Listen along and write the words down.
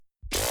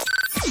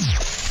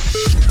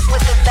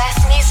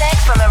music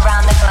from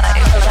around the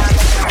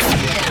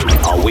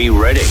globe. Are we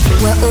ready?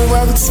 Where all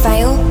worlds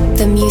fail,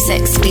 the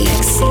music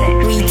speaks.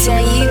 We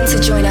dare you to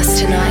join us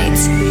tonight.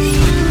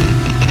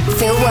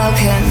 Feel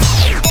welcome.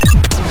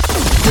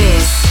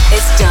 This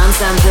is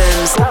Dance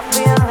Anthems.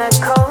 Coffee and that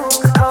coke.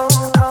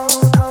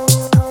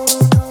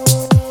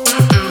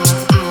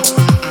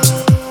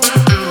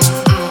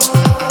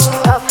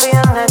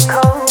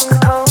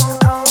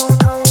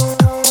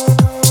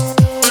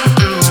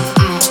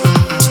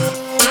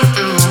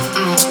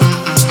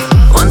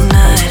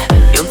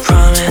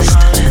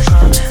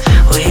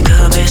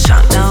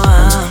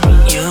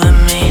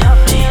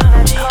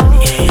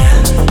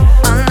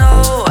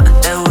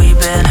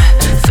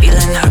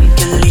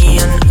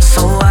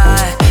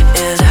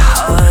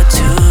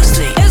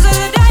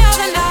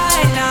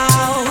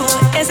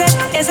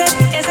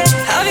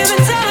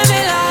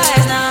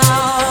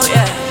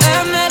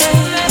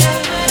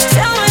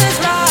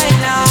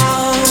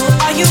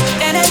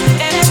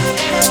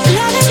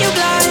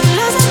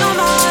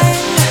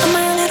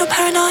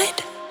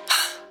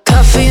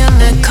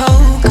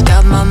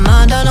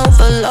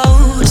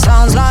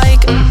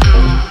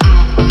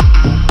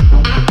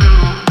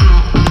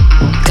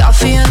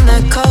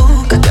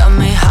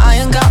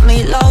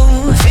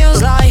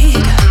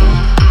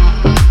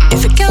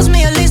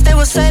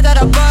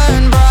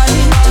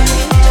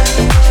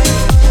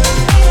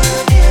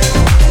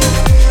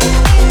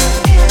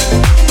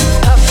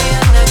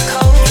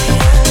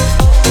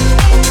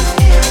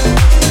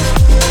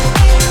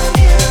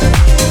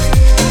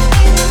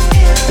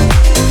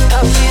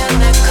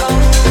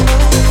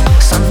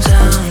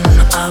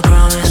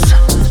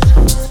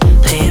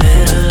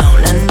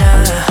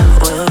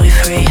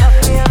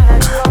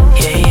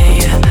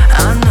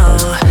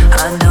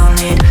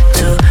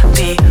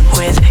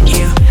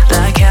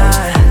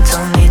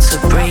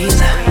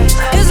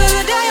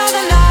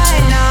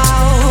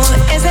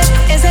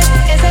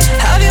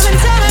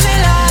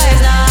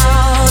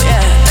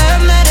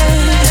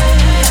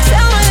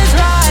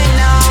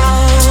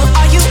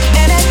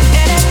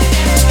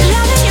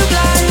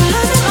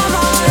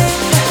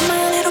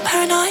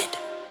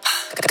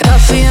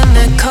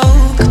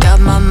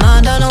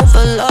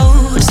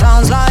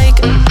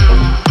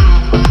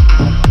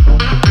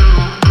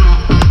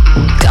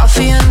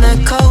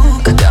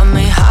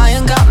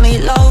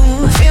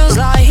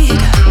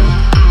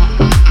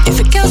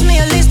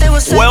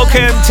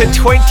 Welcome to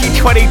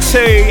 2022,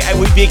 and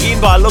we begin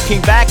by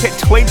looking back at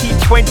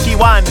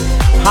 2021,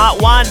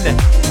 part one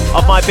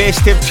of my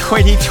best of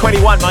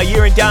 2021, my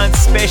year in dance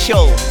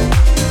special.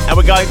 And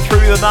we're going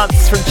through the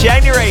months from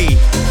January.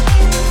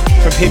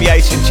 From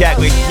PBH and Jack,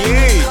 we're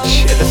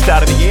huge at the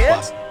start of the year.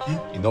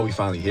 You know we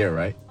finally here,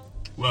 right?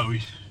 Well,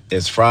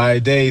 It's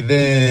Friday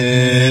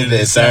then,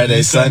 it's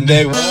Saturday,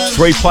 Sunday.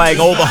 Replaying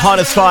all the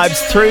hottest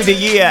vibes through the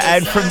year,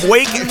 and from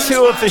week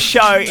 2 of the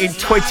show in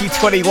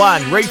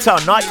 2021, Retail,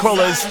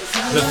 Nightcrawlers,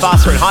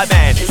 Mufasa and Hype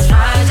Man. It's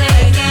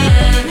Friday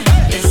again,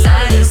 it's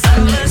Saturday,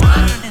 Sunday,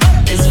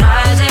 it's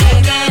Friday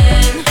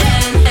again.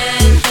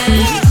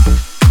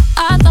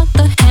 I thought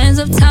the hands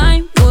of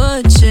time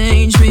would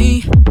change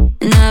me,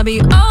 and I'd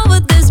be over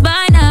this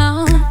by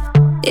now.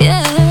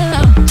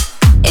 Yeah,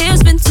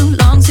 it's been too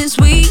long since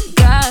we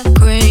got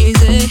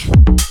crazy.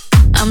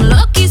 I'm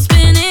lucky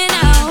spinning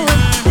out.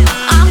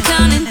 I'm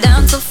counting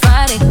down till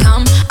Friday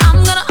come.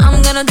 I'm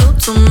gonna do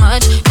too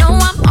much. No,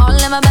 I'm all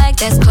in my bag,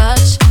 that's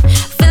clutch.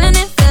 Feeling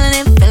it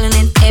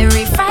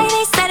every Friday.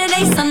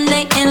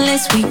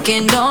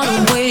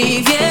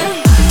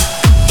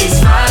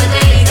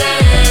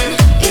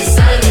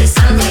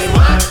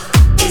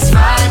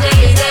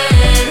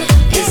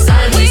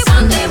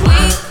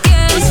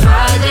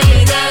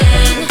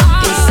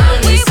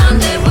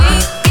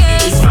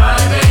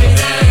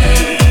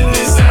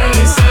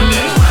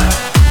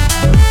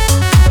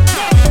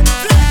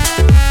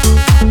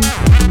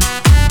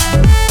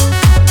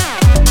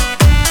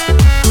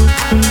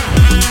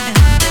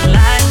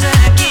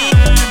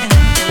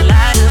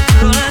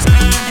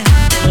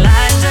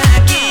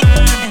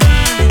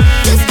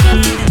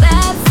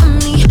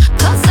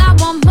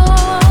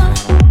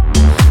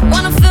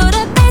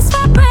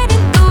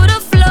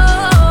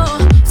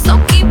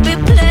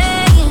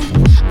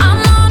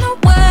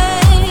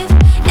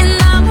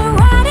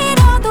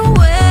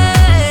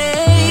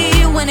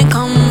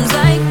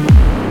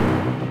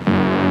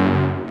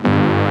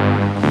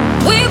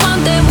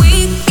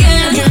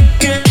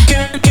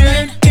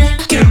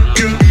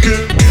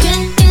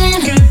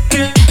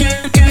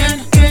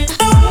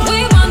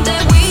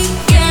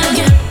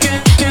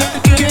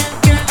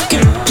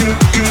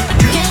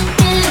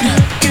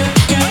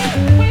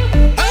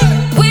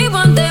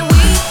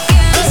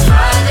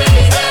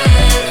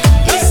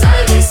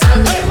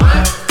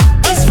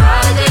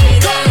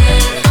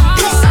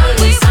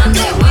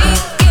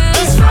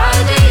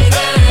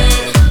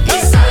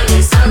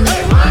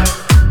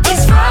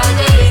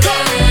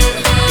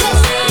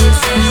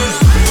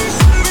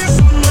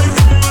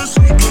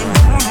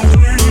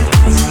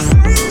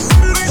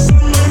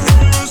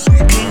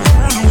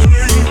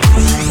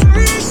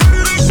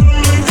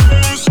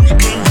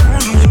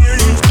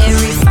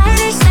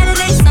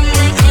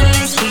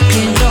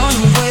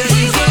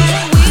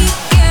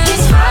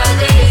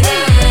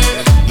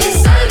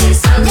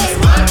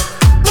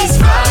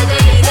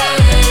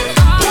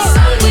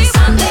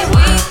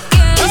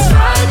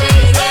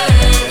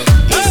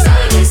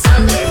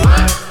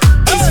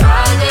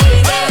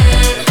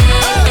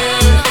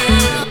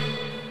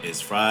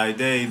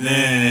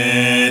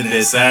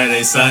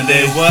 Saturday,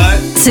 Sunday, what?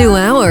 2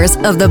 hours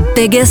of the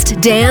biggest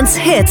dance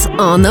hits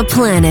on the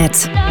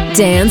planet.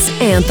 Dance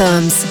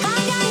Anthems.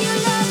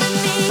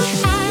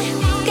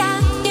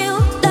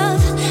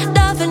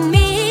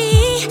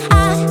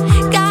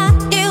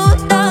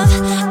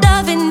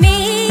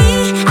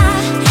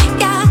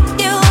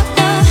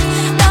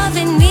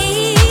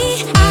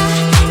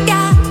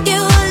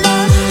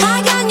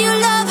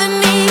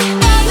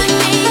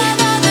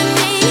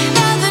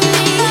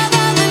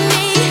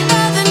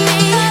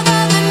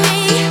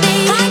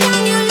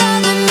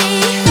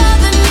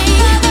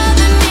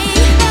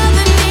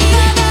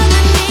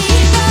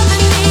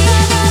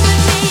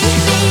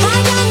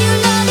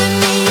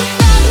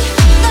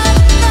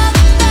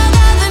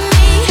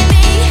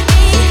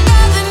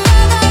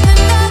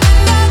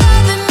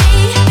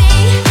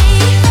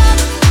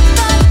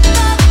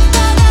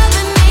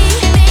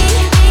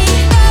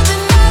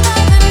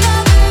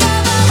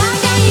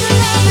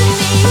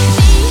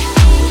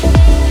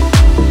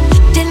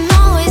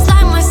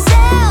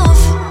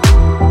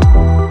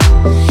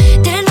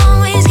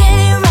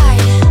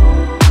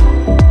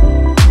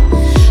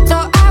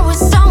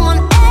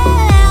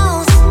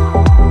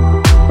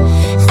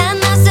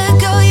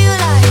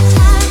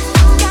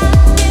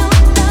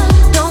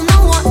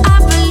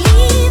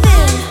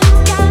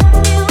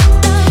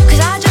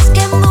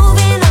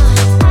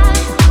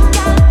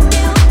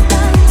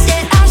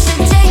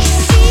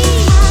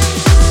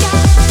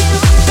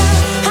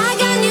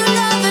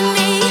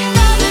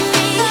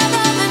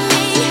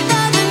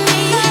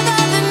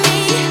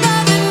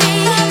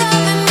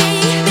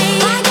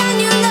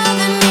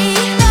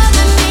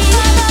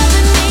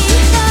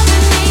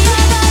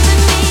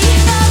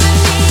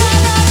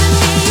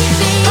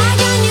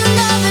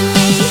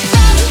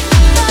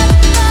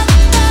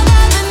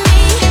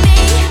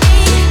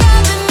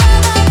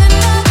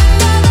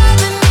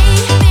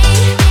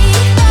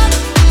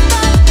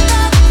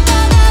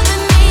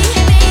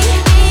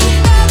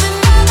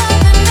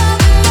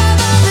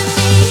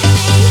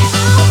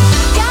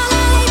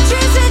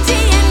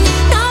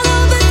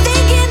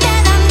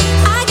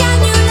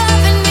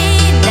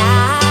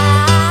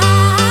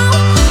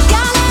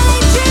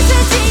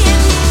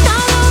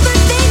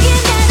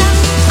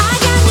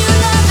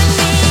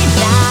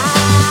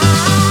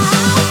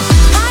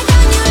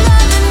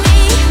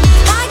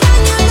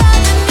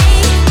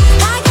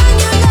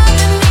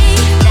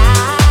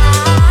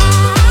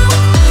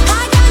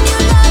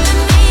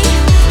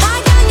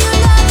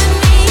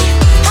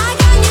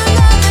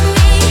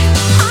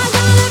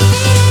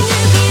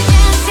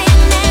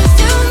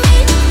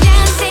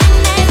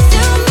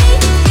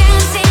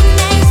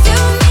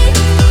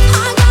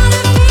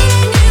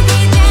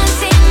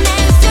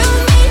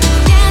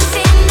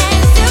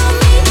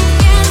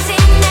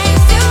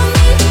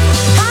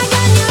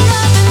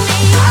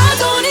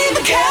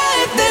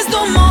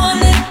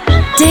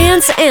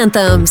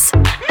 Anthems.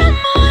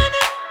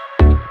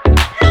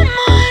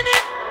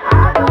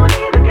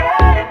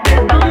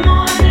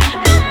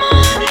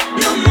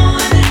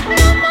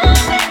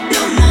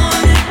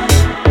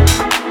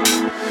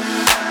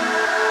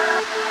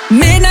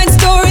 Midnight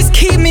stories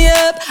keep me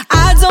up.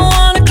 I don't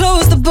wanna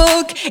close the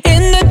book.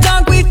 In the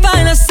dark we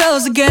find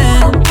ourselves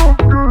again.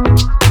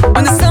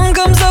 When the sun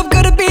comes up,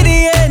 could it be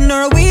the end?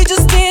 Or are we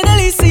just in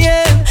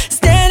Elysium?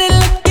 Standing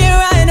looking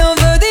right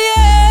over the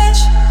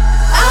edge.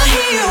 I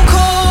hear you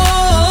calling.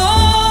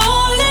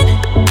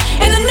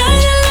 In the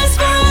night that lasts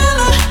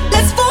forever,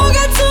 let's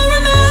forget to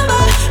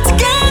remember.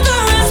 Together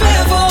as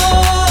we're falling.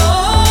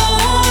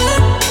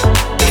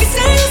 We can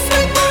stay this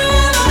way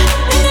forever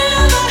and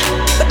ever.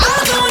 But I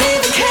don't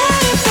even care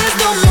if there's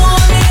no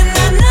morning.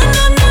 Na na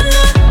na na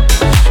na.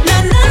 Na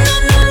na na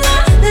na na.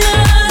 Na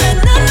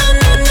na na na.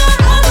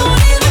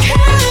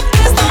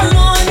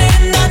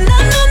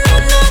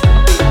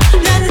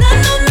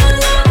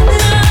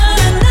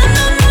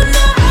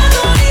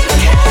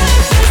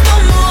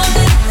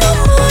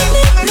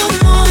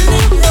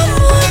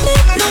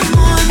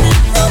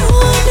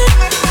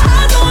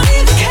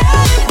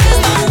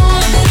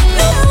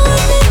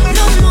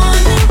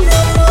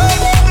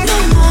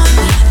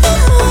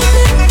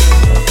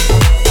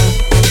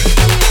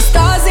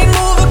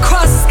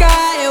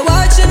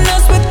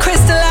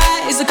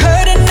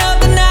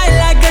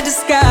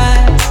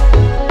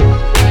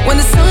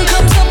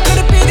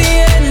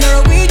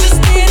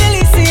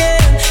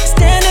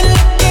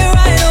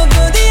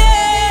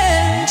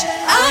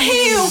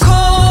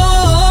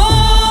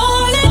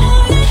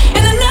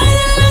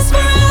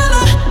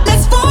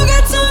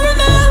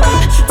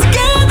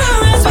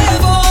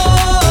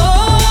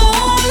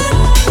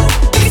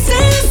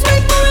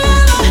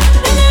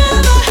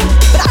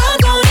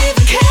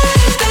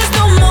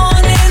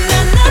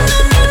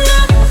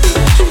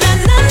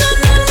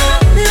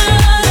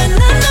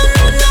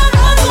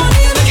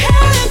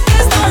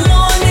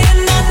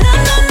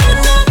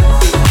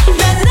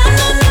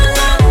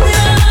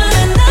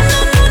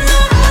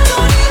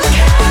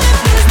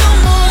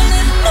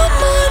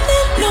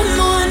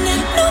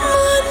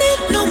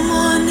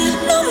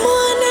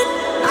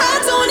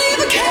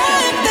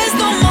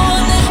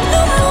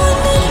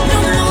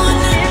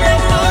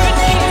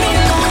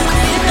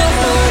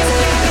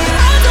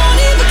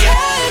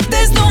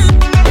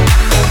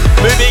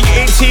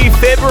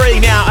 February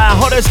now, our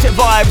hottest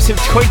vibes of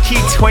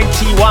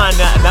 2021,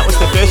 and that was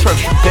the first one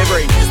from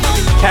February.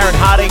 Karen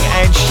Harding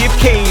and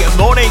Shipkey,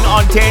 Morning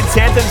on Dance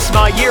Anthems,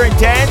 My Year in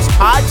Dance,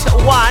 Part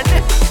 1,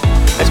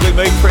 as we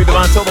move through the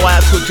month all the way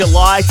up till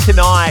July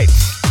tonight.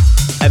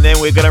 And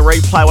then we're going to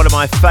replay one of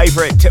my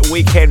favourite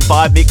weekend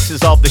vibe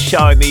mixes of the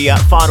show in the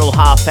final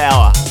half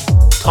hour.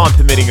 Time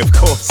permitting, of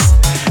course.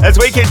 As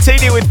we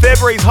continue with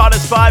February's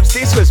hottest vibes,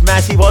 this was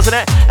massive, wasn't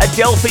it?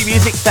 Adelphi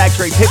Music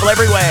Factory, People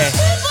Everywhere.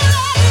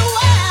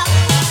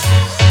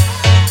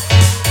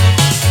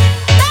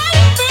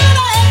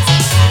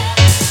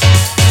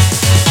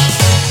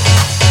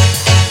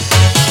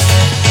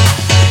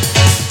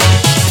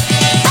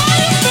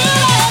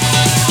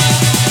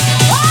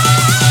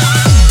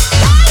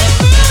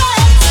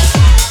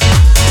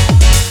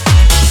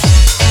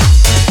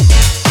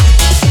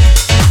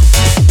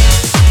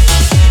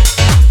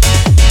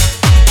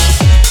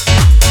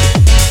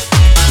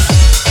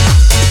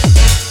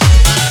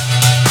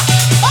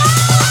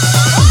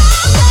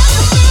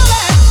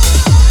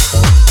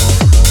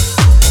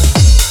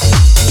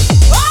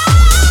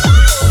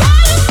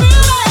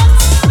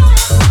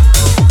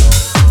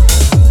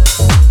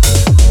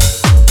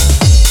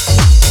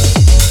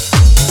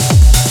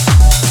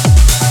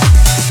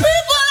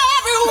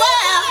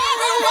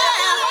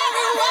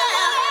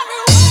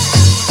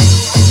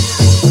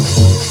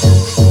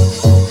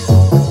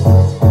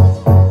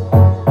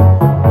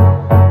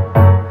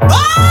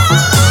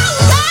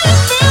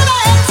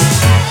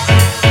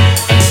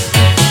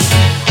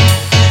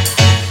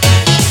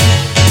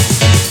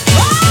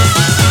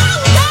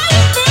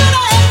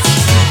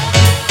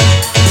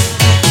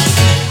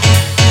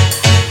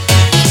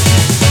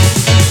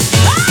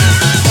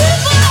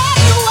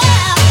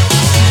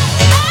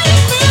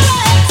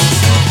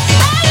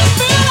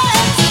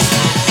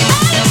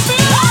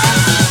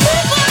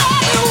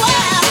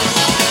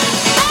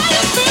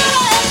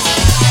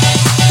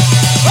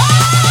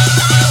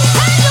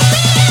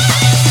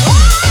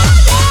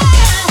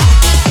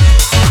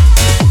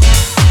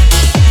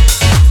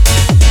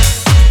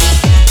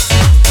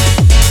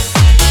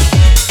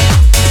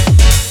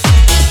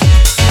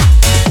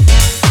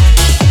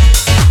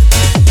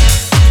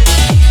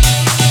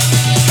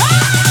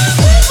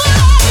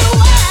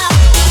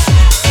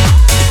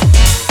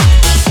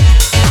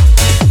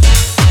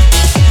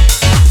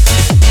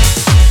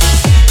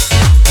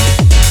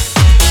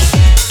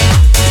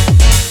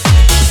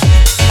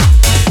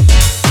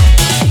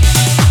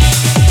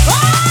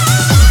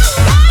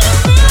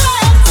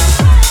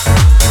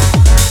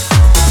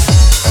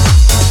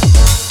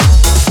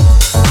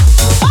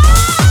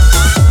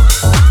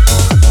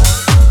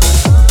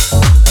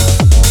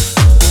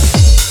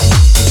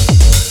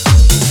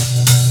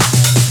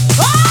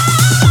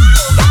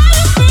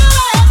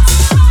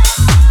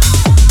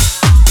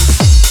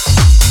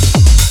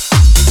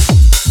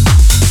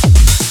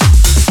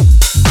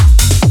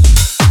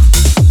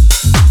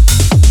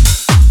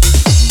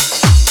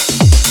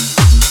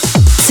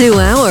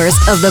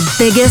 Of the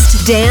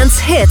biggest dance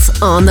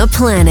hits on the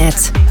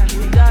planet.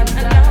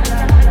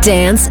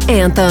 Dance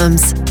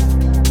Anthems.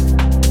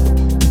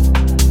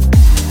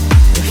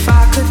 If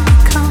I could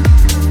become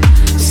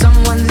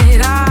someone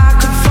that I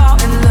could fall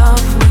in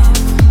love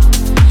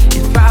with,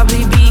 it'd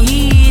probably be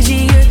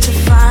easier to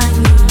find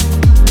you.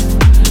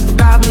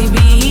 Probably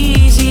be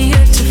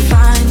easier to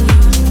find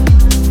you.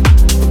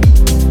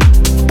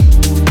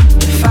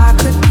 If I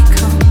could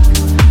become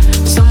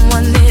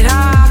someone that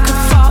I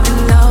could fall in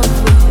love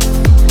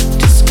with,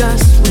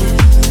 discuss with,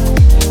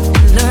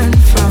 and learn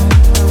from,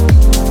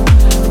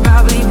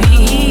 probably be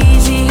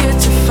easier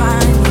to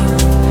find you.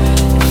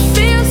 It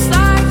feels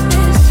like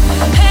this,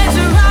 hands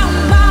around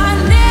my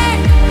neck.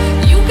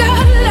 You got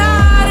a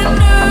lot of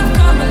nerve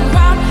coming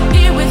round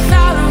here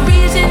without a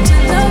reason to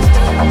love.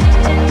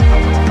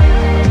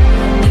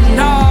 And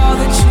all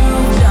that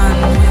you've done,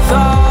 with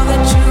all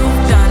that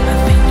you've done, I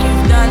think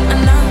you've done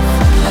enough.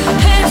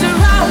 Hands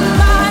around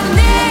my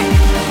neck.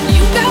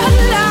 You got a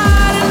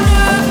lot of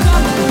nerve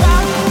coming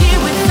round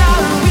here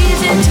without a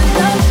reason to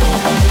love.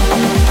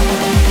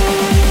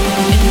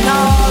 And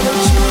all that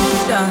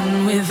you've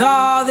done, with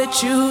all that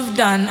you've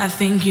done, I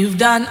think you've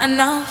done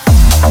enough.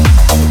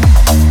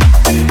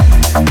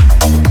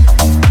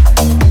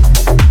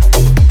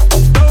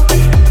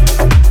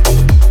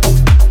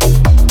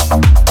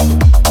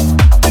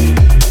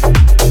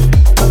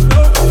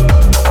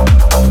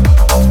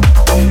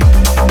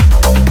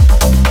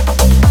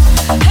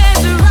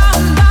 Hands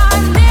around my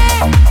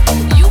neck.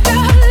 You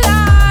got a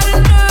lot of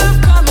nerve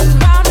coming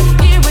round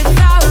here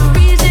without a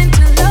reason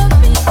to love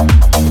me.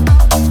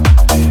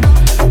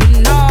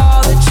 And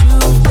all that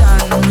you've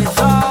done, with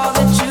all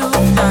that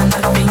you've done,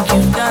 I think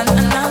you've done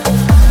enough.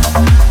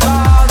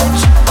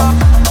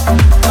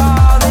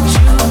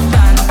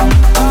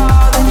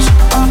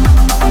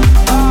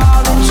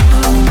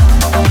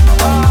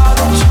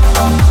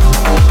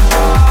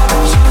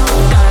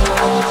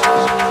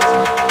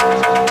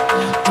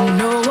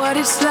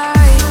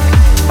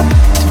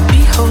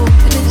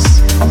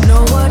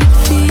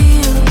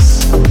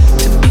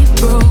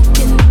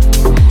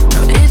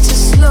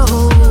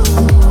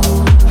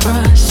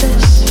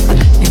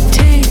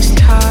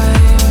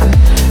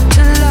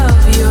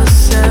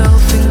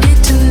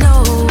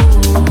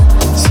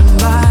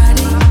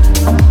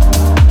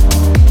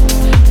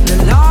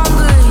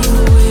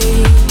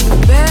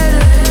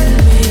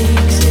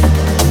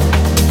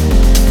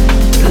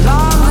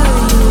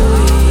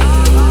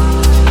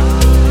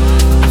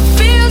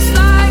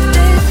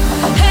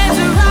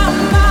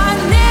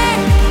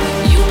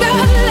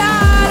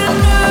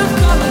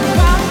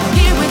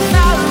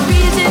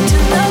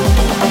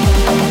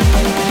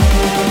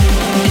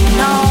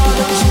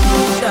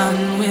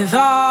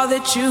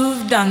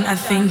 done. I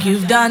think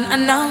you've done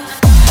enough.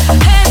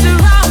 Hands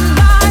around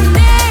my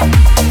neck.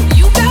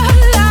 You got a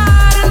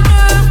lot of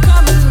nerve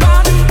coming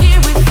round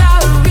here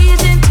without a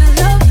reason to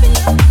love me.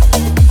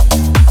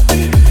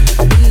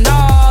 And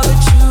all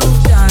that you've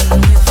done,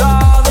 with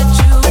all that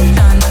you've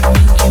done, I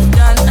think you've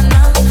done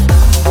enough.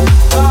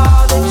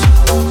 All that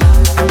you've done,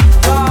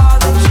 all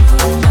that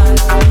you've done,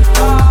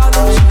 all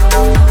that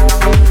you've done,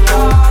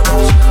 all that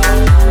you've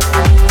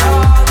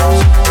done,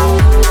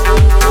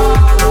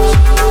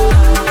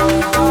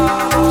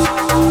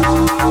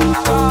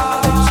 all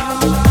that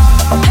you've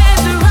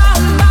Hands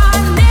around my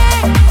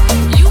neck.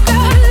 You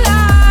got a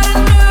lot of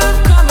nerve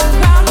coming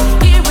round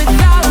here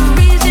without a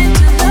reason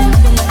to love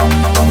me.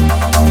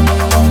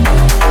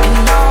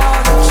 And all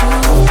that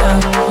you've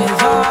done,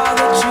 with all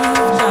that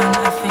you've done,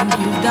 I think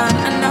you've done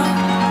enough.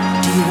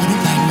 Do you want it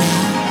right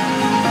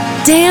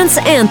now? Dance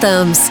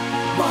Anthems.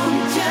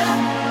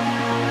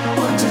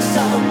 Want you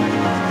so.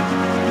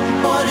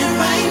 Want it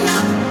right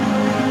now.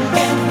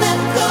 Can't let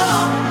go.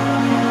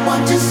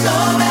 Want you so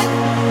bad.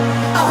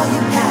 All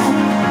you have.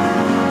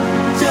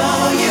 Show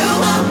you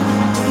up.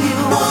 Do you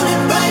want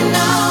it right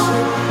now?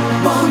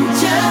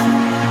 Want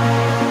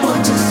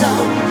you so.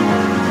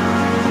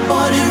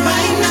 Want it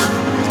right now.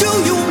 Do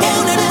you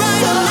want it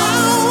right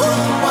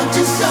now? Want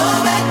you so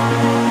bad.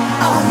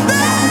 All you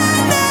have.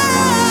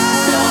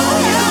 Show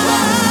you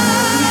up.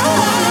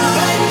 Want it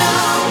right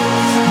now.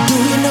 Do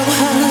you know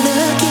how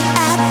lucky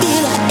I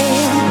feel I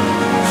am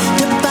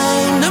to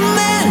find a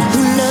man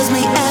who loves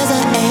me as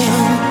I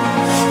am?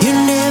 You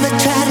never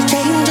try to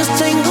change a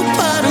single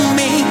part of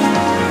me.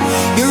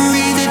 You're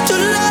easy to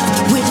love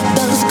with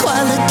those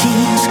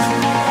qualities.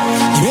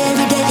 And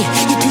every day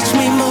you teach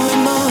me more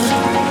and more.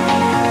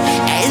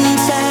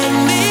 Inside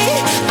me,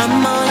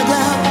 I'm all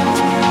aglow.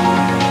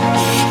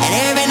 And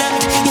every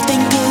night you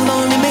think of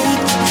only me.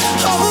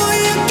 Oh,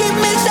 you keep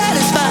me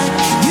satisfied.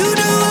 You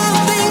do all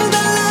things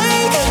I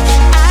like.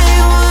 I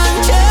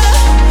want you.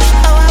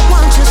 Oh, I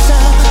want you so.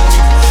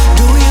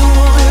 Do you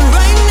want it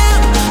right now?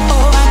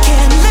 Oh, I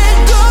can't let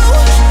go.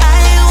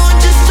 I want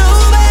you so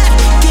bad.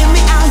 Give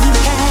me all you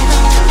have.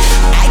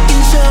 I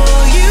can show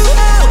you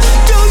how.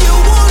 Do you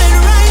want it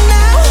right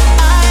now?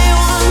 I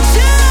want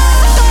you.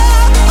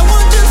 I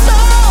want you so.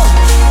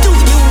 Do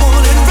you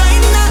want it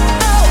right now?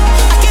 Oh,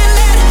 I can't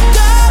let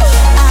go.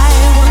 I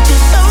want you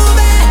so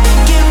bad.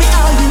 Give me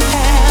all you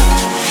have.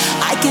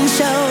 I can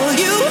show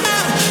you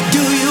how.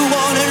 Do you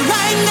want it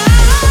right now?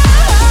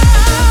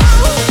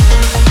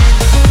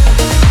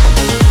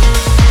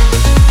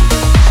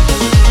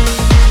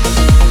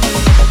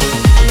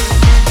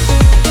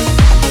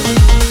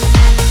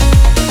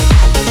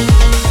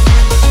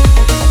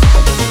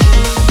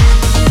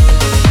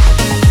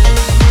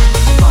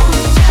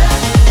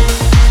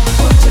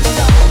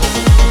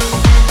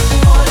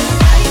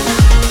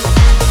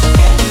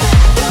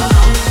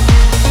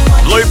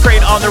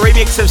 Blueprint on the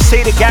remix of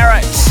Cedar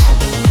Garrett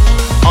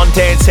on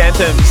Dance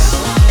Anthems.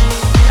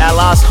 Our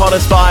last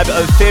hottest vibe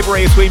of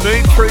February as we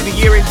move through the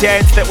year in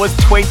dance that was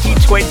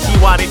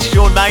 2021. It's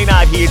Sean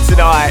Maynard here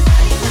tonight.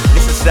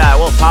 This is,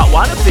 part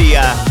one of the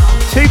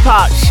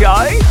two-part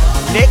show.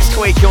 Next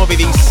week it will be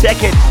the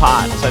second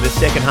part, so the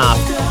second half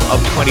of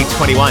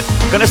 2021.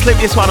 Gonna slip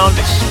this one on,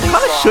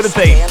 kind of should have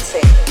been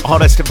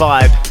hottest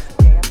vibe.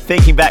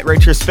 Thinking back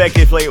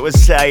retrospectively, it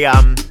was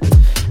an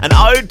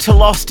ode to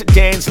lost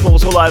dance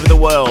floors all over the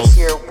world. This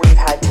year we've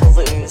had to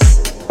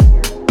lose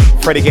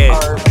Fred again.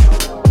 our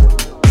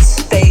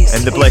space.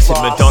 And the blessed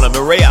Madonna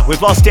Maria.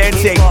 We've lost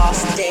dancing We've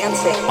lost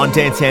dancing. on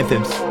Dance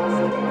Anthems.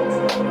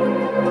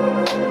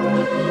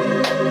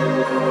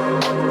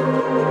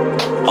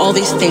 All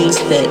these things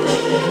that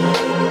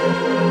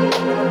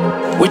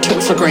we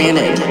took for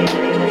granted.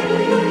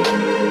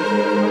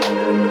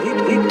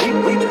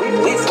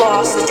 We've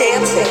lost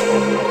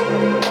dancing.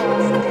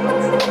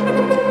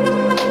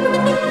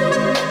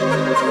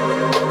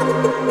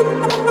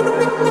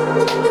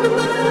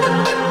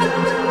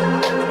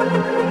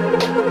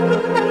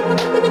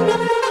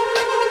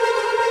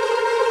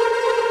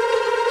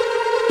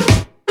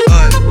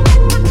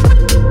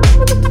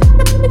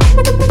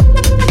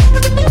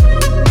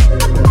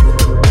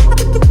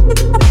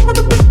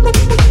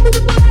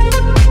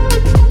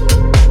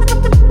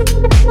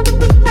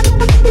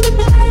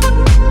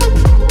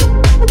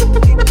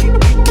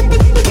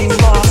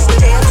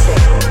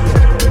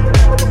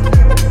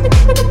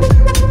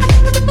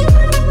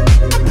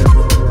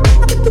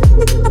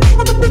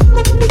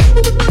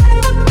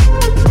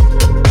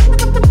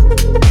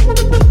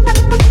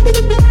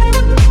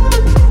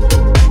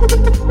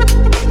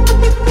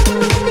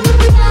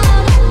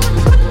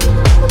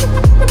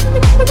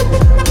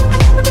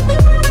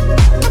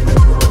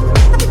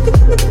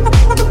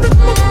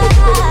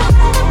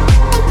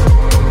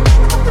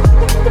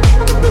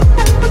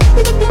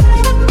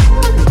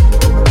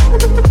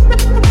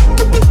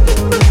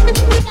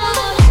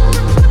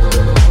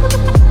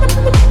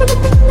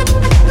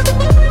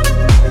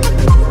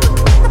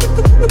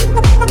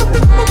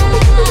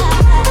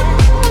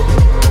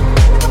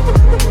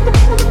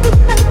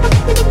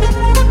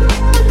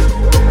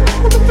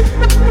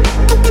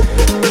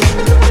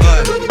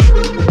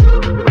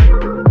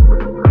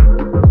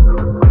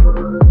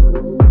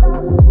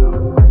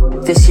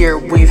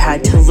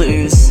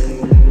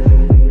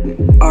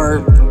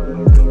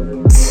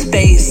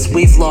 space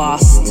we've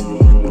lost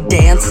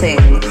dancing.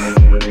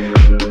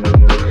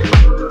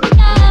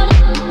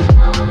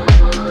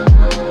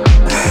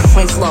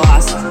 We've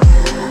lost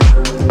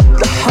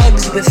the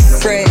hugs with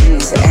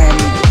friends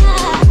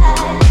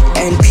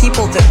and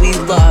people that we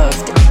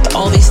loved.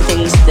 All these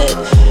things that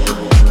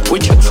we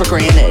took for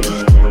granted.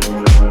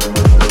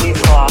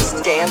 We've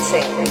lost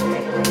dancing.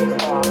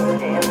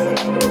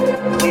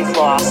 We've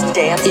lost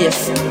dancing.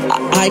 If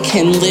I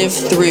can live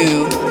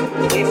through,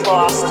 we've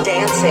lost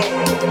dancing.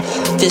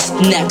 This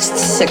next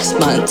 6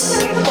 months,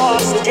 we've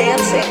lost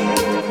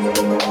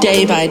dancing.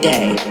 Day by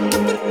day,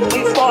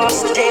 we've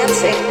lost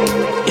dancing.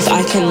 If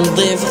I can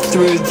live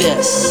through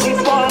this, we've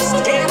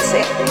lost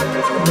dancing.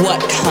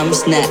 What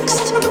comes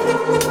next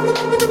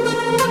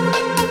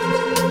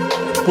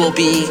will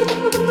be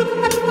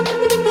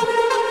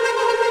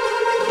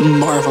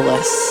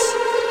marvelous.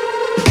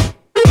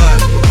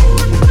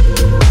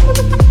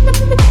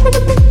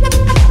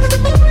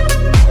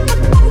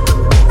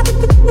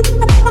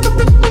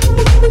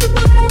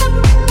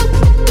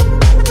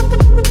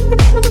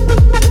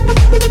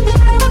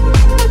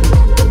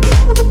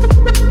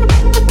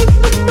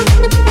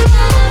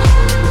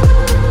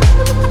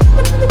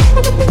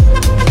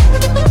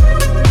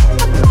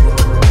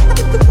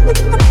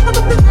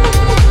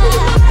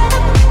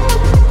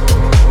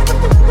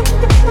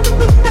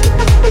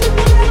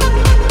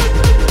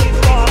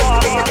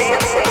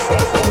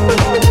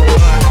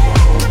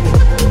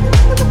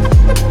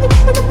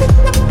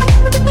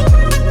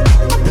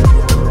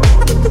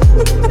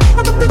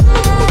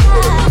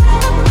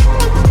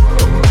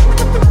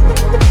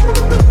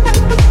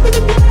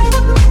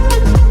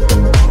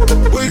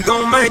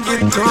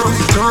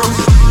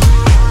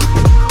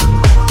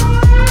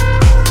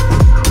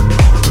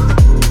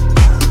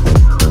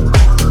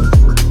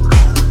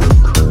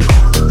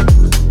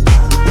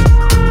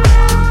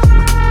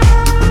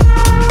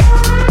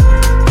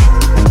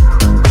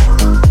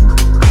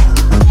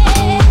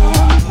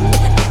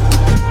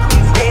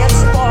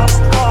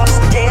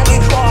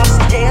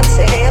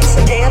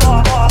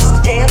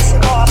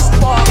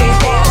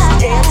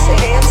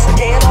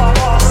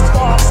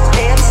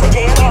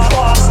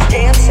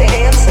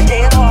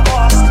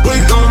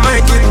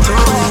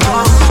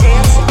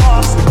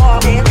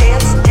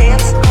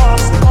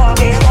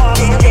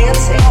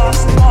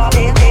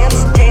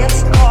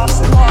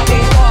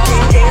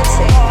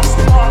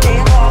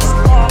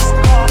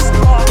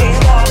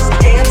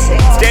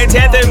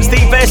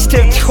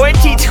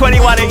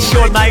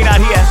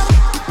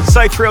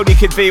 So thrilled you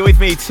could be with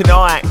me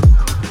tonight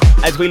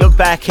as we look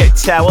back at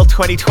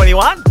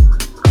 2021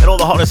 and all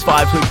the hottest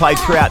vibes we played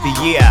throughout the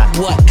year.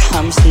 What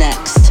comes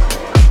next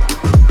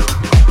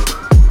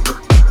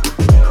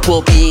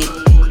will be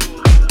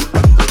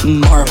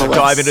marvelous. We'll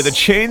dive into the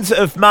tunes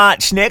of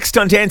March next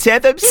on Dance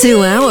Anthems.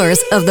 2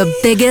 hours of the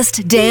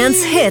biggest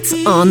dance hits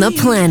on the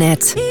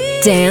planet.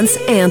 Dance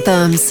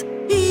Anthems.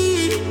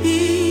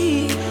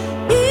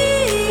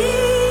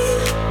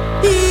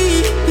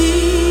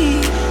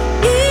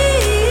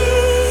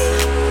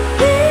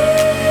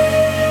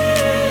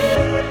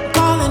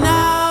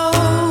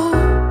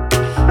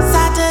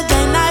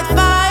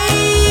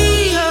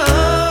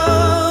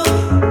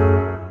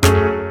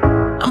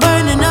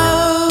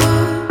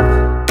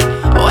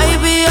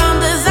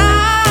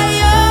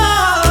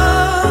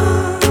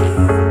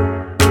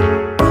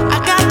 I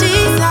got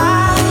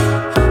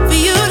desire for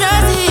you to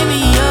hear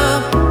me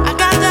up.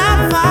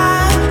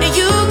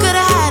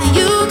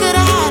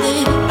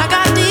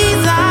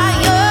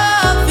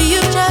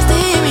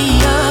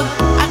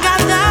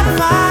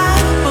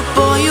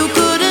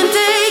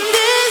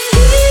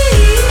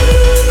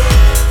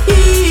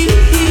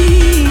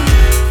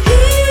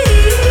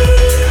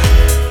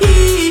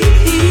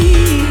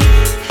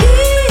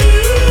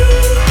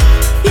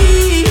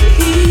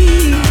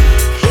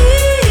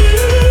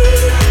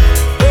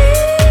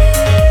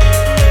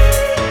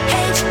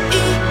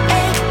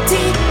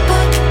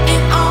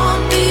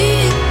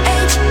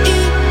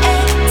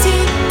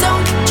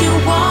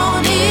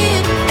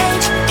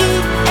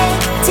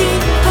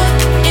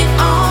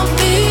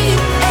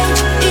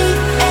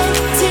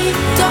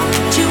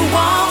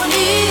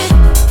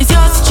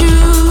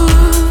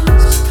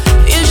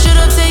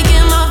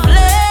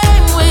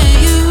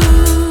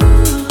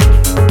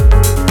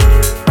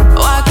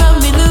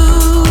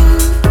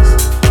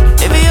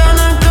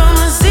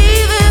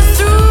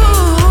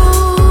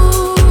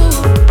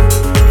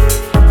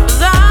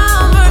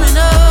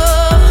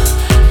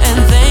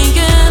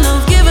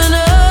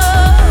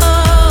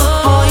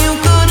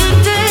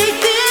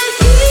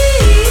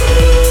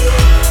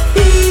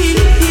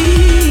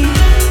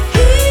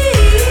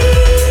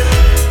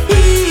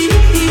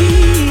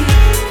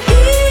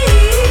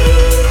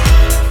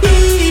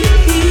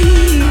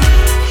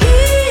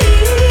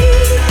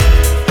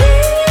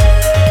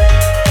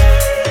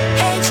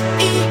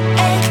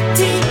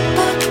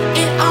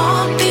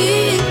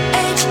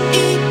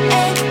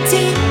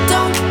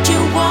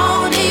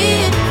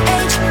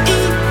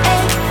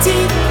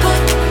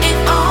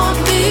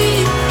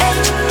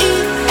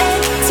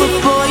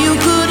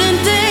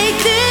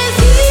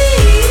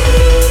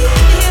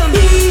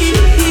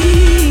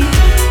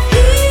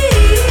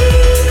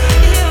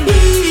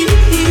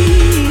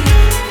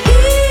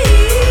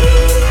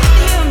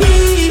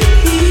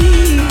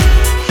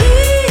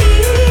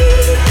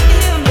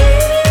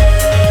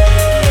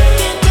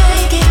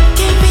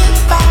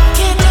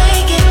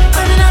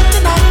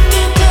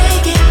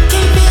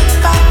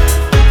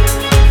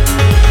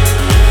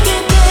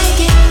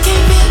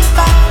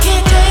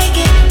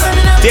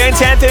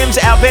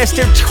 Best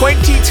of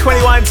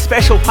 2021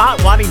 special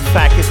part 1, in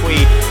fact, as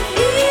we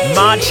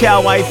march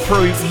our way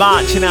through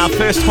March, and our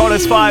first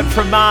hottest vibe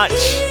from March,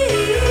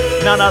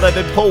 none other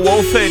than Paul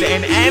Woolford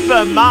and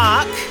Amber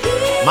Mark.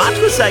 March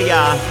was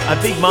a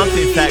big month,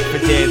 in fact, for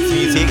dance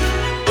music,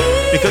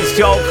 because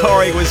Joel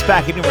Corey was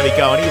back. He didn't really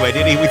go anywhere,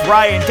 did he? With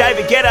Ray and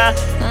David Guetta.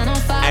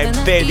 And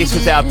then this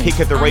was our pick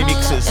of the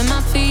remixes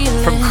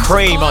from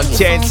Cream on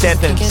Dance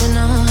Anthems.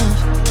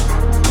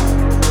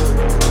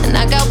 And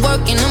I got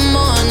work in the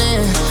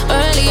morning,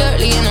 early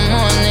in the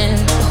morning.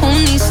 Who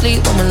needs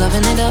sleep when we're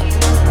loving it up?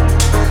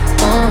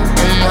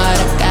 And what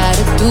I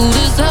gotta do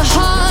this the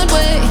hard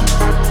way.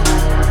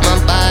 My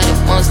body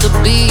wants to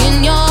be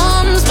in your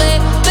arms,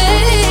 baby.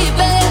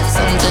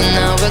 Something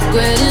I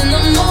regret in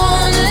the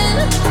morning,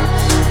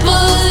 but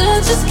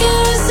I just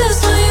can't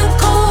resist when you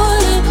call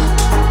it.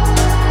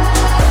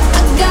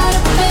 I got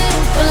a bed,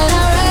 but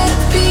I'd rather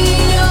be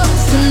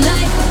yours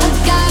tonight. I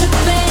got a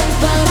bed,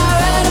 but I'd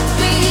rather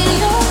be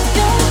yours.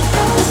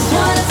 That's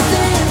what I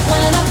said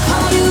when I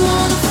call you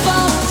on the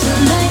phone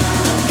tonight.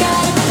 I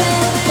got a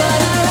bed, but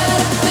I'd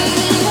rather be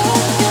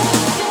yours.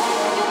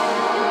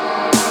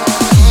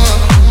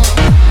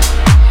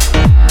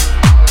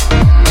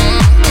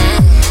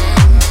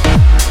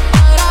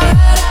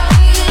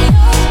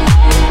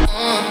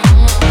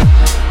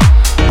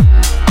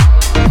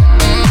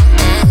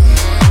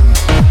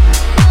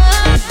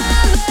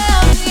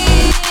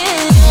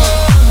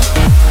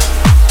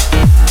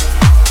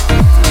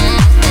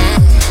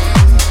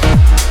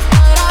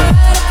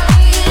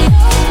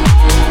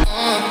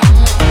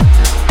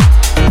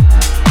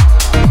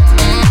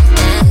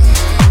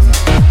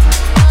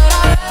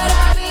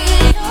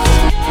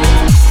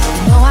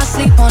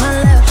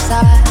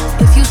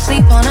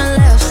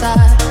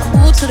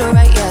 To the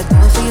right, yeah, I do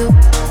it for you.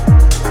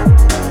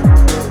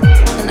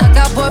 And I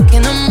got work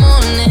in the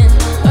morning,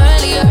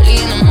 early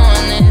in the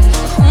morning.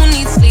 Who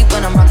needs sleep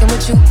when I'm rocking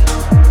with you? And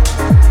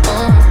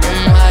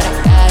what I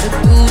gotta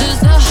do is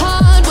the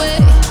hard way.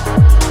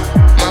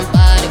 My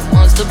body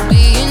wants to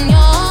be in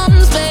your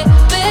arms, baby.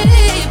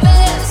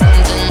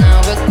 Something I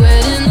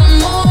regret in the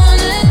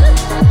morning,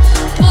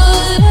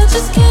 but I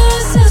just can't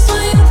resist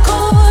when you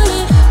call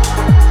it.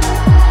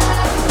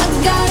 I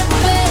got a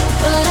bed,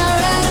 but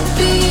I'd rather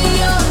be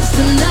yours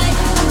tonight.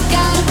 I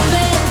got a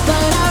bed,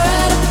 but I'd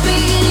rather be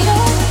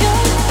yours.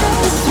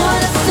 That's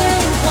what I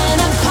said when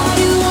I call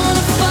you on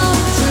the phone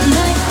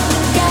tonight.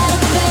 I got a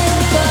bed,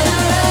 but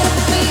I'd rather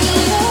be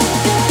yours.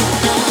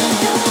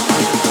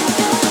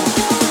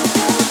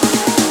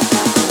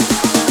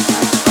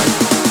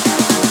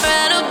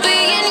 Rather be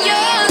in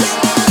yours.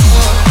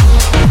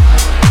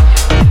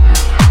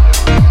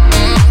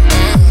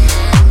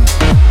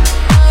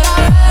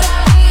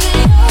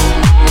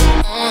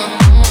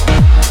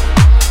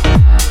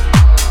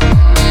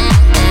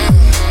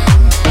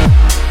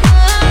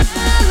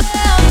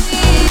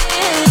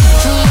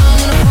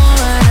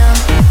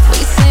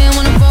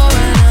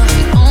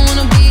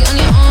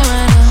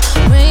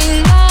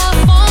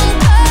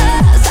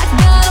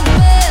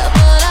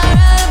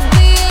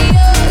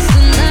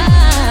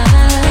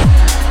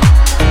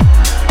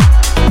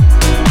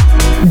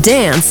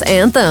 Dance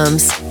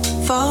Anthems.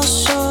 Fall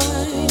short.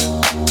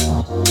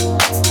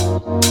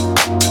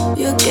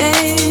 Your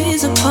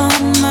gaze upon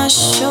my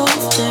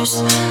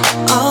shoulders,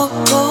 all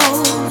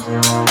gold.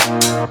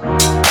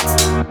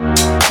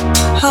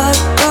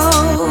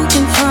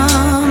 Heartbroken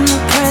from the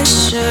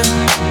pressure.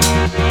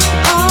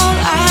 All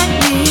I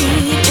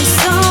need is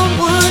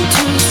someone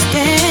to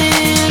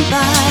stand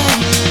by.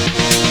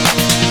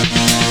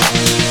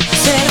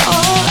 Said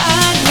all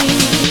I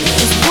need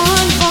is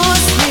one more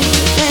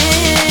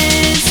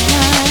sleepless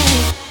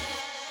night.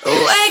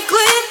 Wake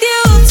with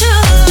you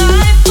till the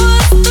light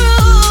puts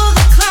through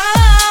the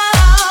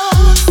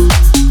clouds.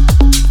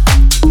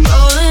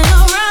 Rolling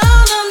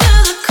around under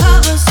the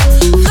covers,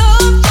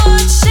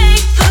 floorboards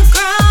shake the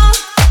ground.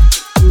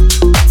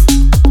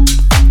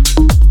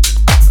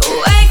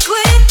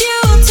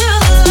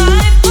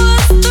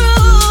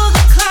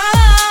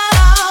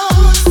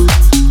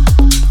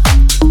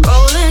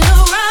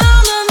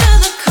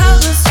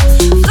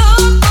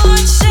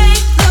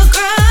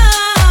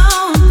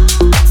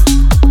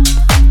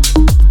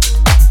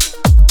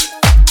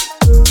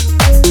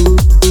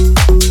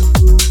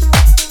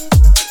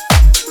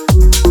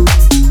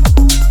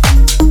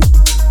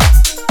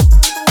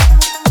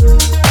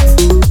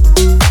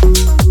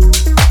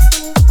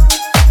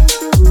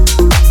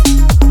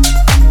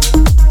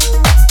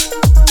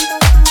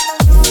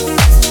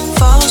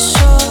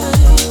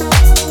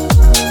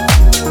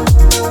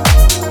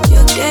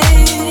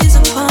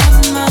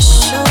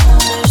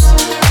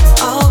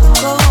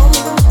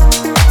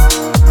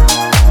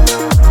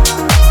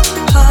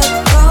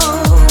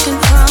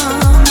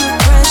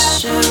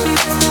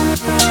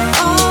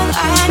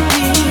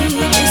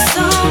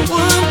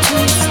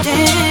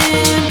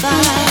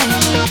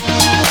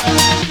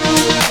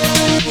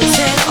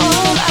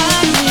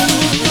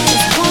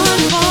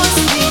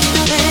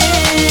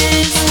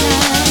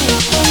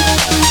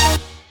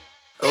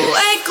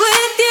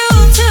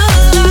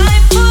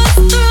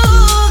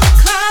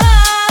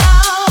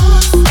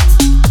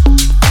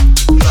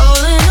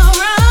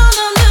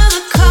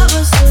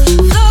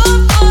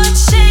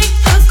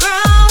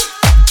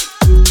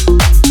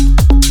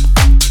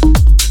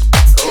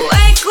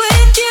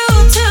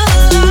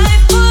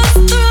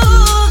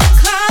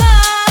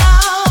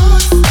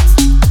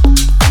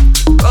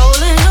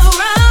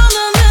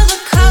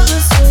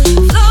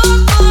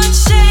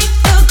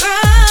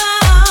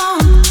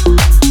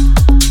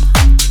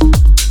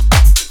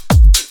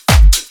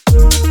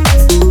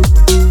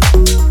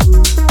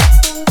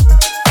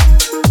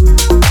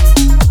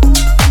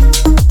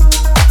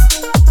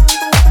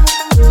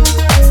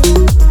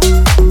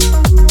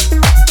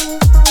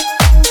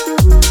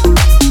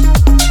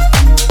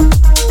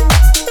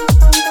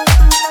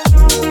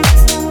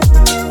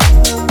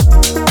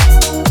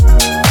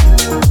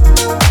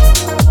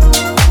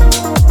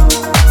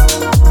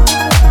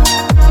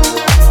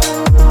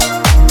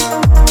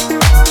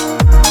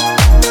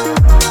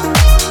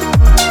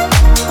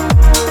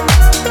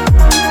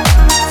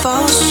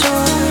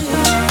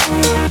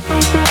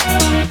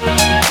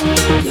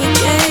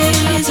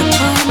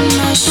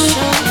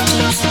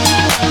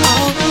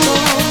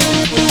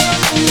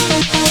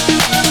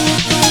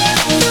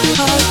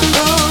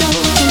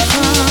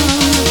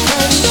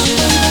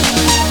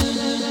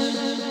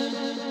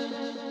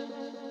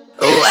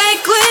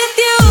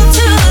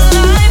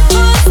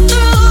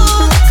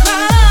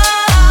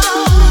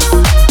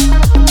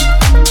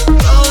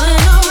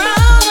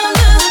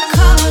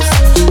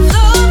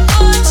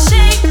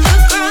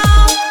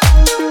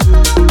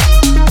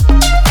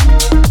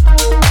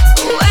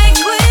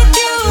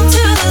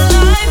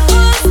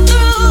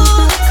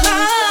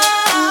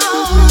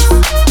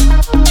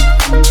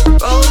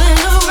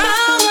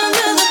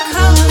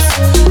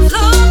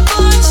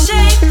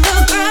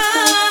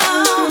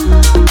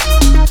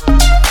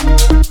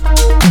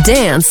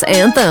 dance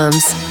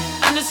anthems.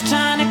 I'm just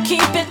trying to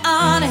keep it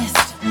honest.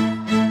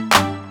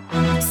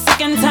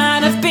 Sick and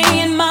tired of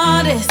being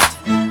modest.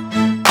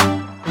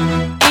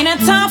 Ain't it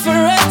time for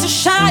us to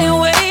shy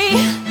away?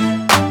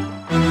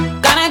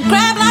 Gotta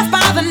grab life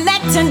by the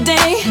neck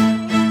today.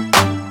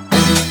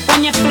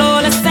 When you're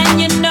flawless and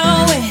you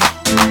know it,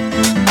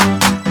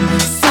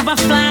 super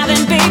fly,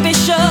 then baby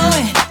show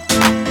it.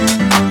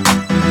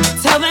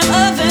 Tell them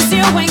others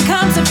you ain't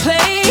come to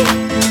play,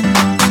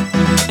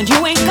 and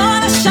you ain't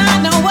gonna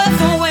shine no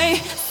other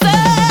way. So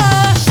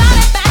shine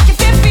it back if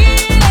you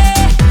feel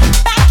it,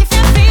 back if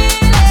you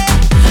feel it,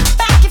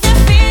 back if you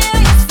feel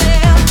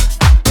yourself.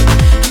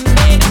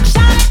 Baby,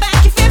 shine it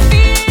back if you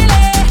feel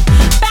it,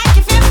 back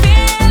if you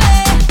feel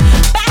it,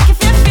 back if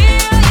you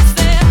feel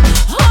yourself.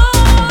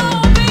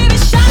 Oh, baby,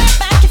 shine it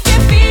back if you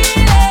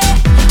feel it,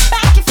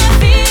 back if you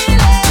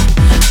feel it,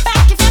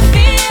 back if you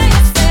feel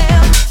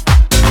yourself.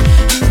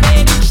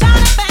 Baby,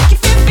 shine it back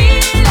if you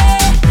feel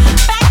it,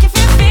 back if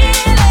you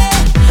feel it,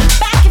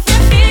 back if you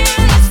feel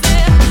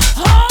yourself.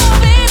 Oh,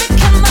 baby,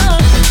 come on.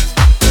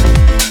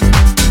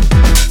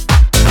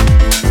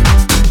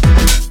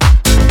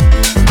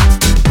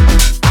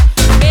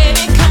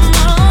 Baby, come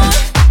on.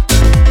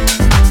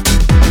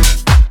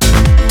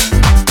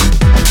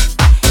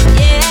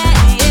 Yeah,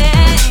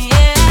 yeah,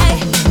 yeah.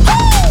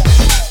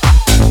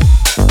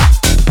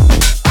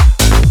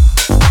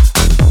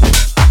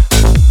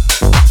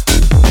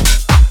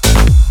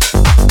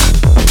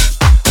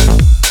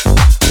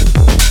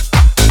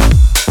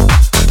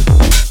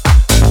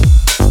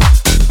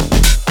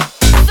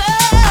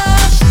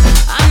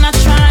 I'm not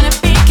trying to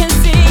be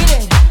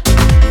conceited,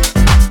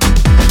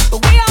 but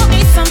we all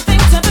need something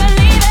to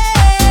believe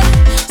in.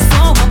 So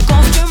what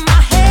goes through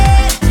my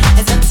head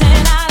is a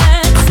 10 out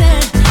of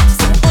 10.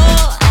 So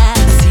all I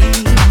see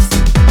is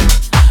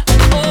an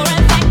aura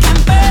that can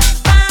burst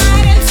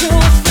right into a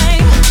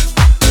flame.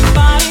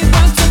 Body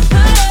work to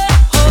put a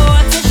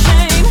whore to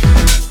shame.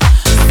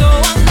 So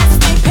unless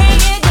they pay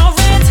it no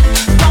rent,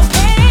 don't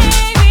pay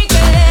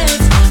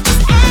regrets.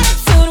 'Cause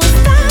attitude with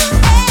style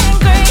and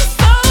grace.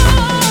 So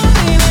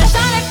baby,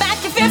 shine it back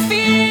if you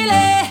feel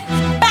it,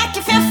 back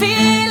if you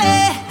feel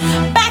it,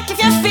 back if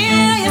you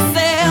feel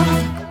yourself.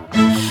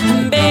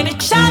 Baby,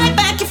 shine it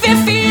back if you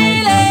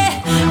feel it,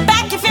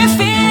 back if you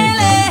feel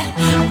it,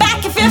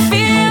 back if you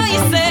feel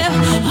yourself.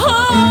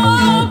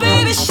 Oh,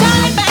 baby,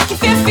 shine it back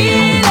if you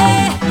feel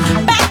it,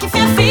 back if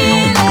you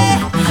feel it,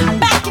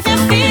 back if you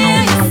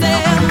feel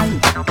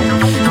yourself.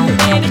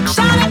 Baby,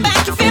 shine it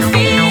back if you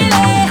feel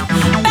it,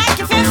 back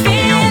if you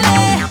feel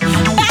it,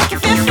 back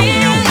if you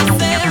feel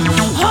yourself.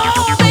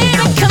 Oh,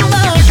 baby, come on.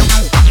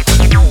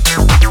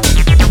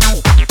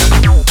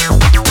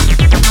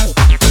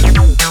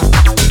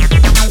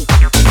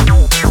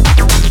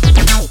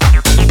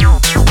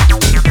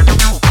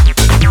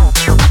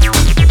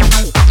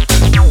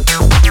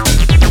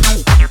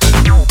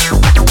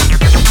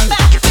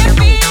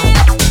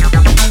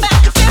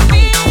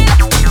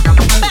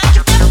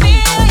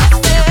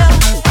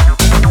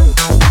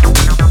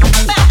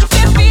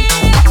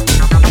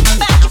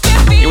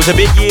 It was a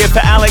big year for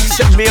Alex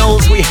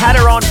Mills. We had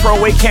her on for a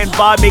weekend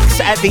vibe mix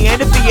at the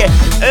end of the year.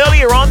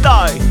 Earlier on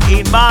though,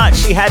 in March,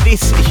 she had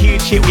this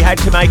huge hit. We had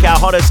to make our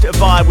hottest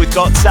vibe with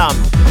Got Some.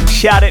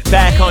 Shout it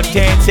back on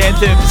Dance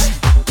Anthems.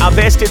 Our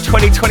best of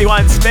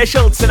 2021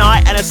 special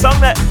tonight, and a song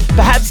that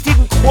perhaps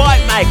didn't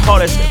quite make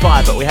hottest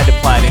vibe, but we had to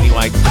play it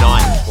anyway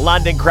tonight.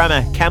 London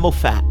Grammar, Camel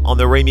Fat on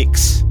the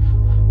remix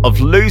of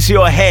Lose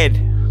Your Head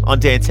on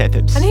Dance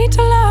Anthems. I need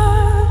to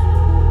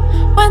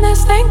learn when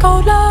this thing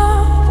called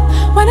love,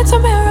 when it's a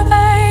mirror,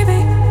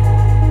 baby.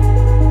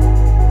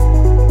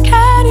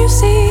 Can you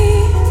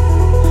see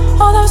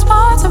all those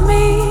parts of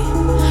me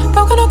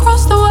broken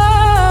across the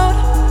world?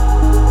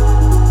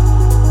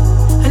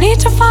 I need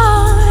to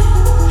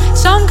find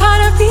some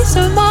kind of peace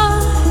of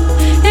mind.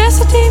 It's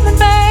a demon,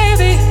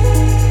 baby.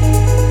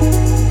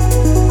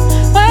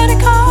 When it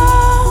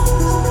comes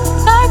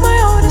like my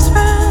oldest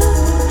friend,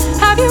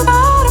 have you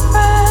got a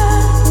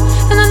friend?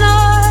 In the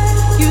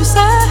night you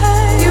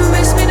say you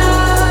miss me now.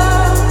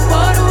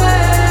 What a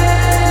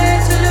way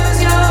to lose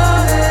your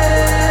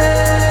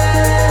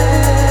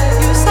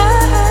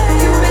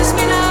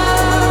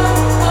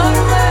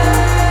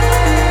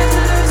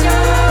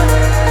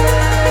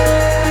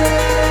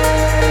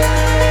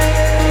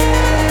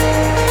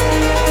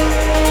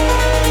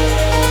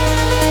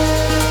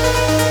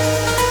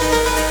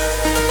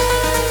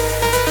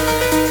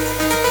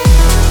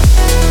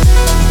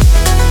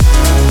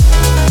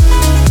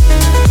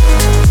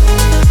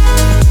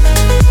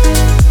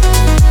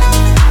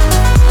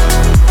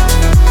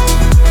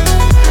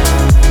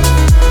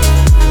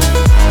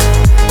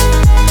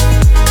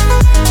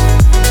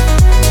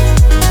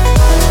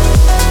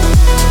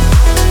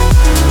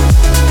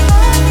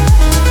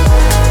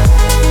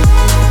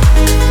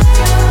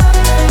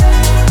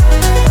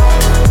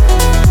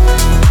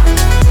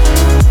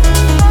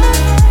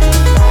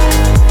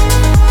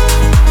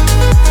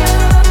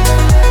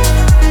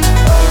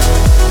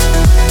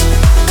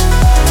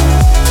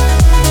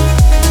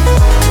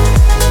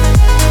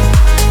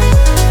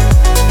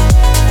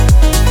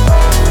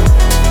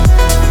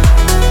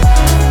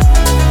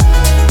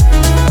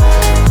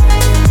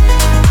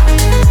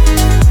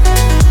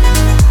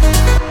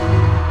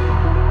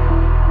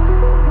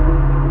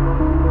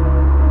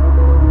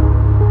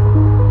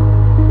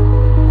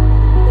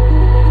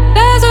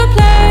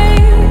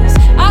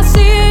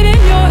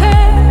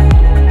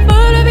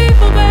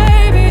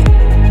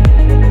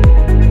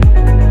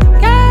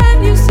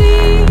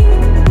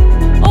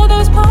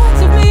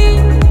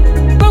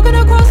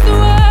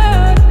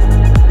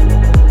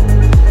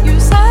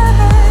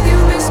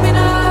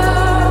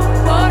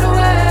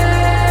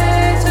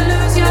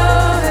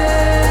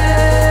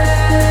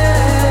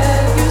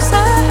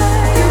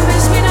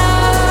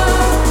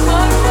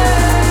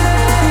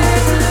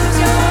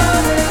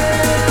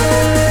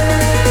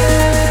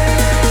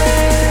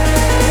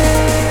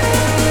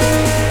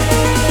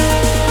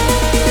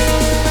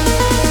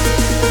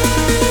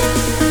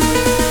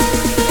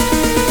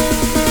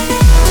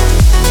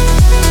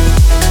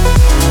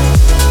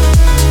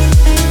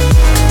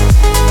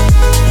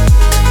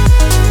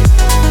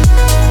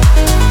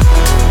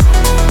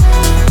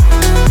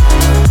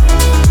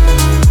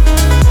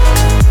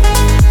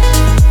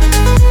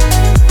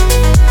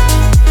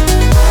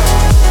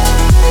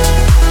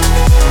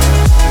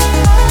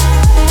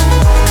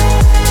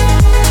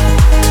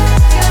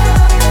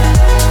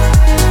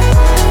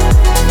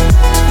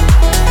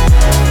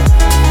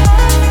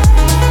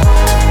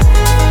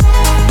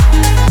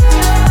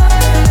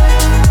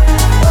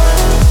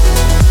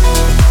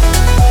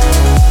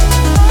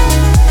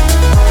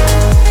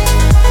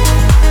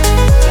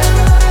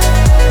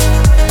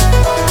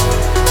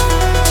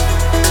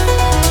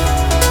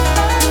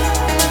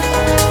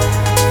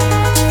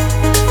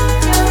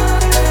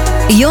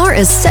your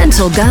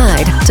essential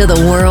guide to the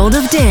world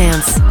of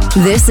dance.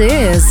 This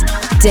is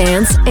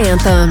Dance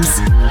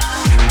Anthems.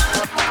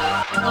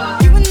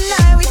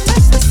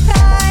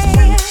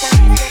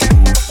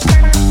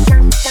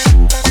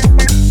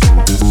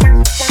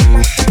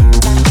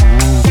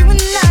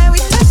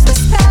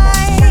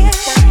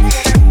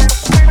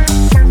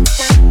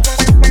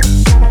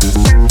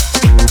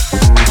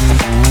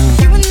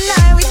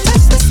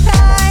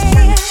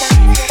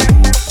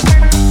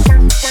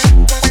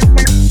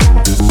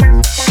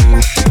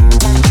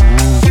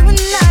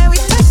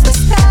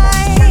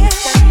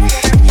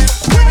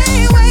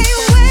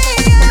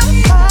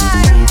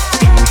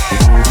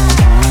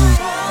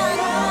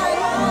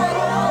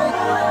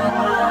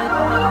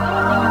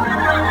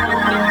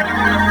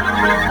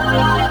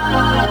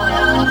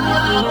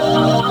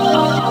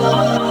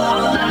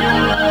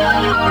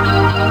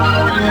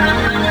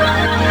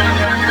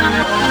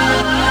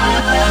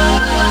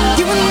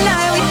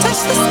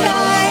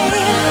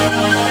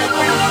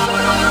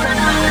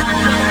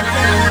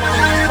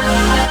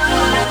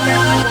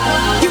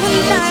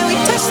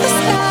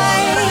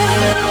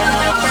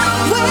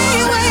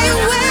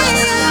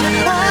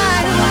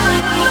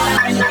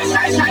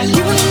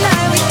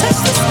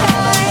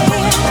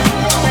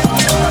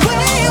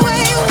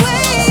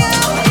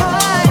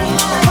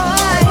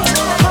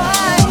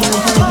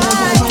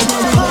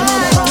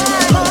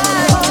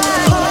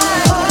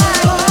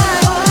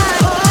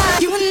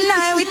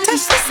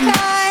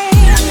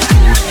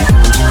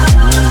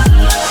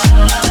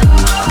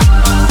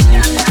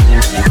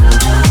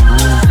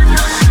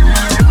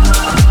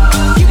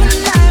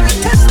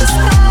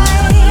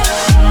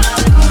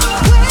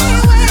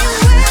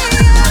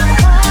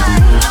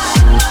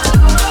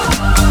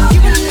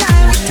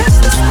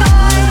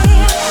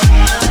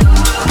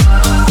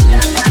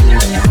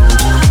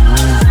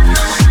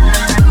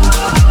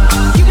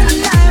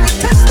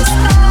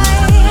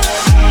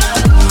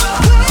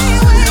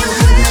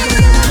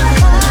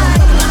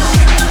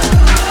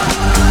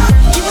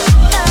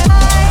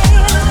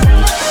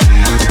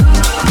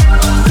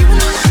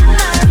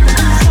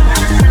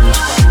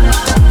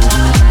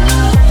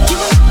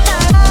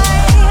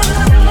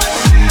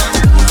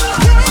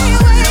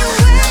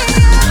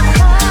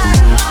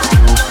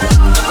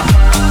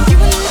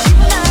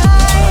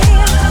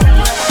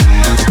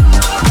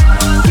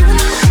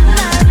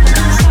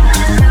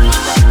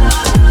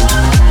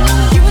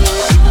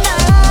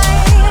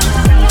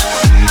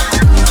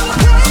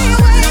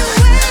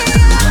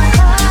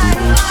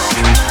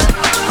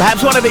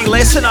 One of the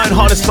lesser known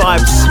hottest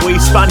vibes we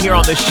spun here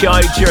on the show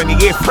during the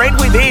year. Friend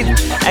Within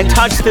and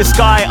Touch the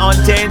Sky on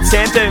Dance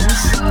Anthems.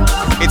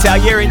 It's our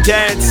year in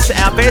dance,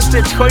 our best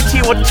of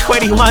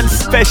 2021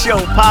 special,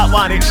 part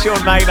one. It's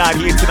Sean Maynard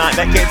here tonight.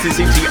 That gets us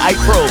into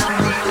April.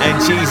 And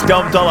geez,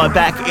 Dom Dollar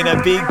back in a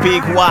big,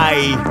 big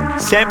way,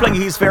 sampling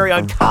his very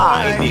own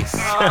car in this.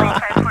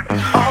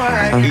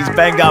 He's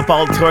banged up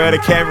old Toyota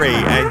Camry,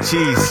 and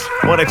geez,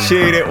 what a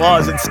tune it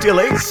was and still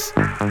is.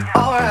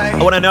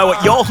 I want to know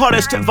what your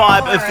hottest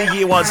vibe of the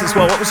year was as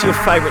well. What was your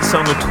favourite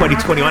song of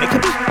 2021? It can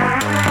be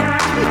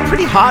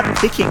pretty hard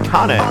picking,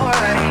 can't it?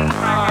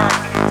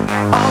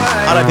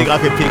 I don't think I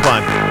could pick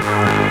one.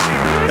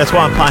 That's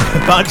why I'm playing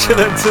a bunch of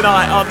them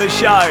tonight on the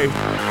show.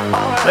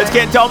 Let's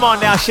get Dom on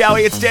now, shall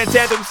we? It's Dance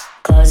Anthems.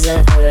 Close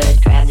the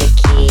hood, grab the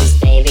keys,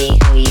 baby.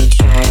 Who you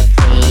trying to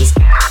please?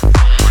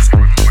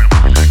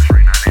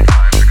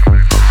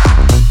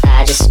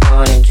 I just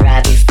wanna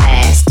drive you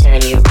fast,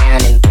 turn you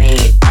around and bring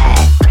you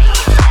back.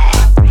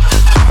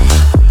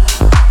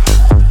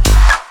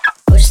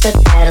 Push the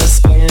pedal,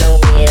 spin the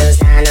wheels.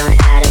 I know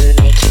how to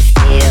make you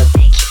feel.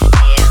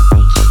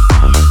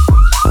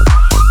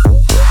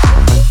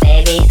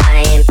 Baby, I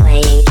ain't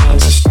playing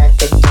games. Just shut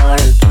the door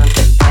and pump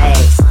the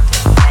brakes.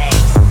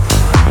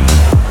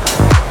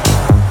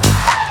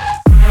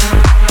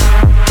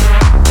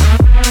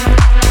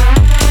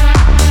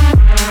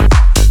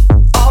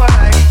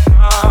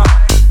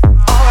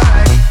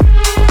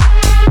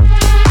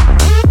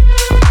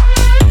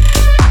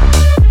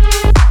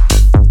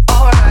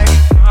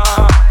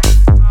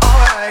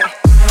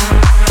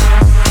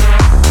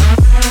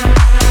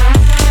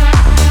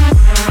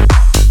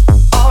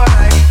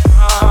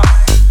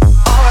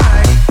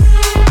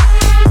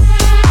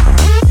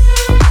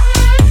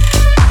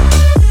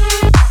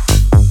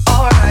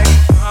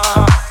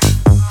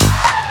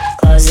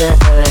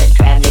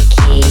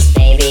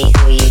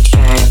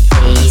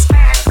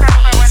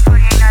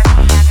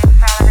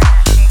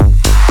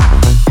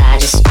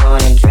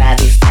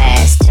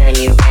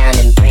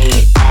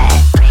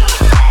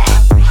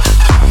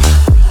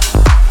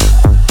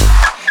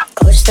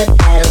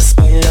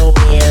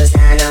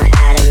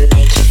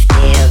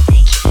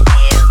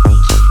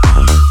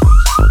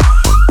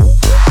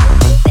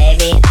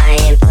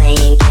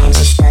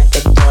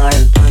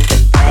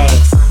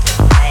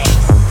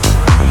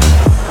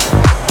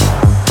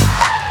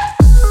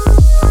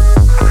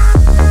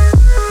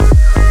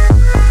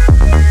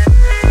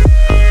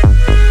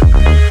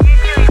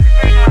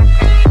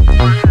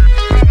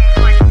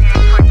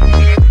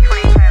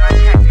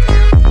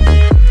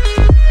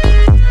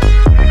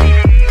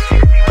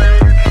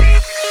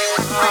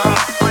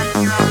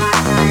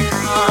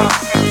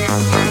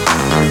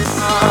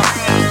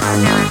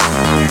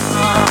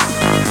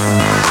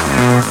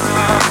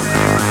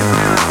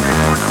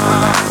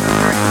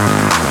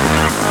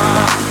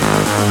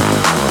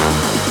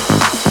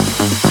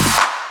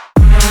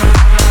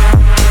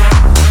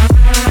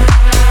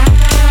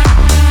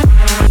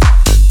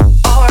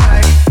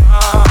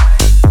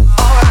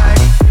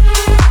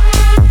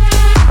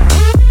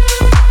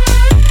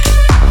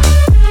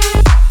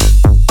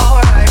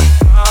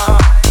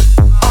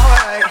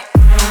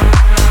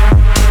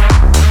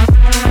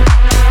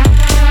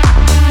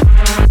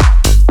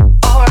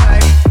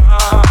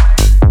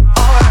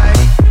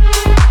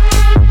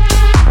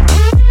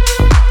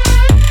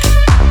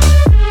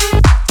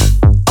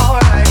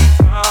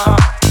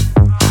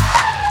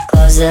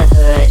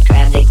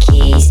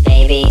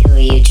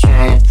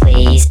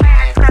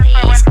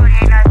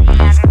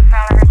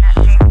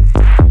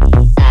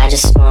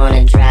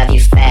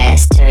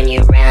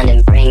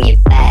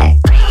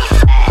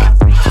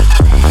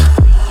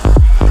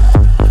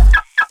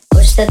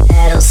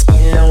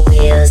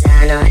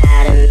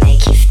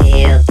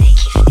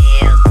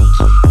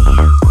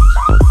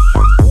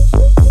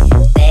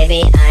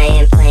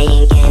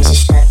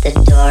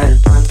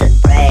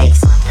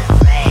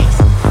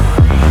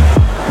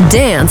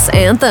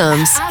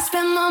 Anthems. I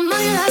spent more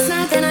money last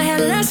night than I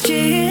had last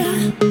year.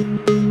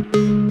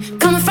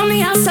 Coming from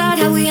the outside,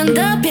 how we end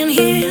up in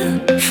here.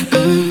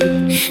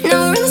 Now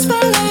we're in the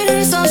spotlight and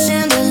it's all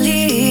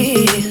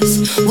chandeliers.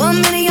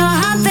 1 minute you're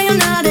hot, then you're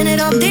not, and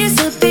it all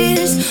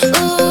disappears.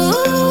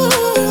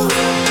 Ooh,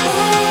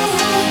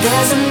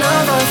 there's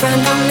another friend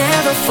I'll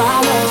never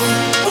follow,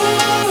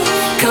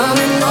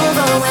 coming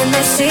over when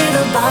they see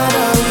the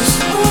bottles.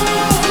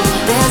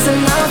 There's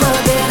another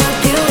bitter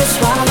pill to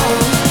swallow.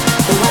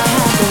 But what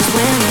happens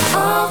when it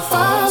all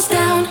falls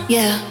down?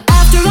 Yeah.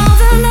 After all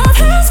the love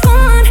has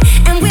gone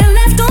and we're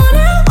left on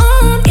our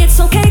own, it's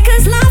okay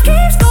 'cause life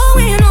keeps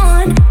going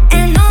on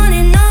and on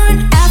and on.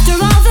 After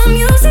all the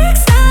music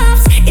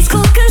stops, it's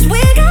cool 'cause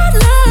we got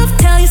love.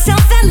 Tell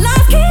yourself that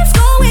life keeps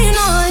going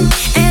on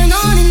and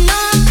on and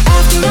on.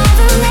 After all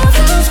the love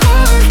has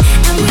gone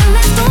and we're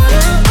left on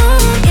our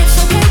own, it's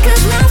okay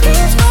 'cause life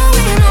keeps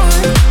going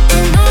on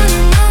and on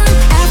and on.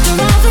 After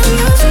all the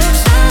music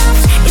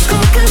stops, it's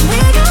cool 'cause we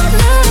got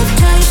love.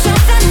 Tell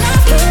yourself that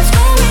life keeps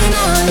going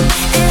on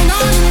and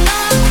on and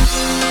on.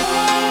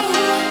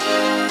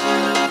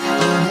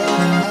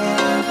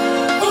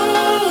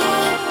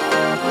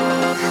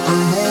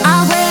 I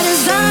wear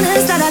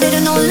designers that I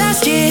didn't know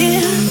last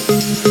year.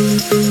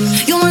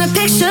 You want a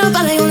picture,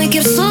 but I only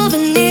give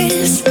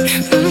souvenirs.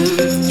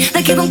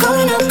 They keep on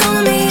calling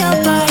me up,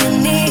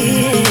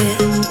 pioneer.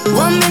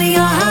 1 minute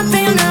you're hot,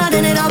 then you're not,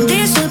 and it all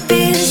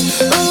disappears.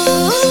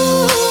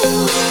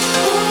 Ooh,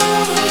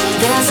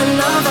 there's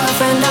another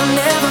friend I'll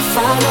never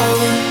follow,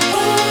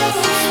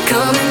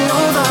 coming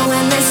over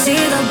when they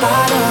see the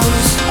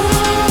bottles.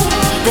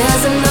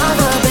 There's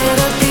another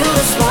bitter pill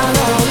to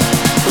swallow.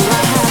 But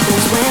what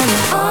happens when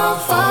it all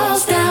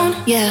falls down?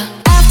 Yeah.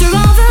 After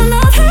all the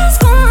love has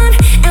gone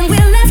and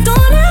we're left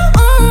on our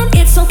own,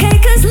 it's okay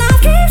 'cause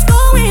life keeps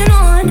going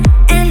on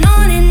and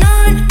on and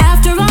on.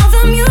 After all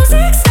the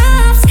music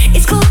stops,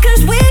 it's cool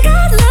 'cause we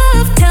got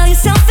love. Tell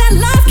yourself that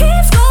life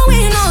keeps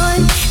going on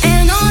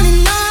and on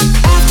and on.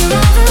 After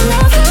all the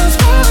love has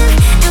gone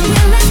and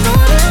we're left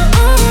on our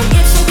own,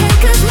 it's okay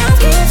 'cause life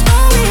keeps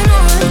going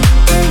on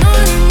and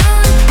on and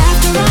on.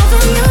 After all the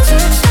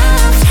music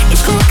stops,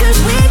 it's cool 'cause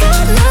we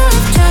got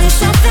love. Tell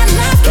yourself that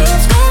life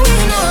keeps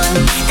going on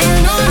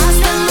and on. I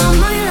spent more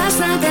money last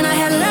night than I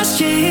had last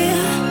year.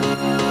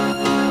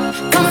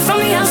 Coming from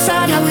the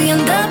outside, how we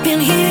end up in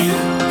here.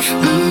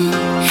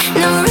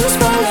 Now we're in the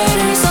spotlight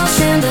and it's all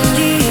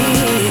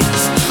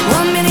chandeliers.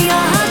 1 minute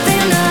you're hot, then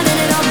you're not, and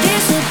it all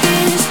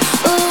disappears.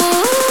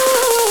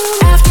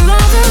 Ooh, after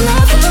all the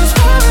love has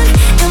gone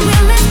and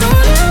we're left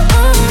on our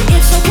own,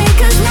 it's okay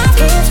 'cause life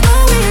keeps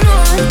going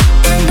on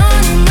and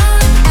on and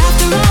on.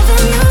 After all the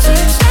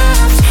music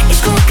stops,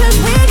 it's cool 'cause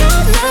we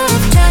got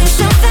love. Tell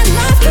yourself that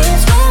life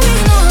keeps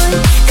going on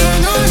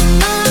and on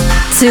and on.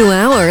 2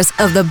 hours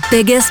of the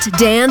biggest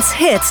dance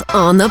hits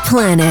on the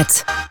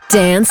planet.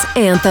 Dance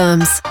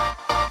Anthems.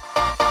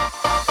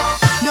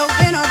 No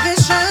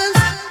inhibitions,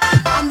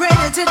 I'm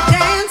ready to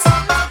dance.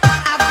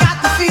 I've got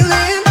the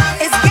feeling,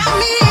 it's got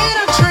me in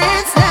a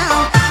trance now.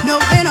 No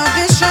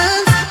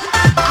inhibitions,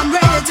 I'm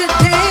ready to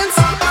dance.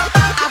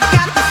 I've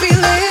got the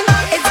feeling,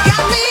 it's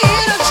got me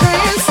in a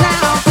trance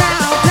now.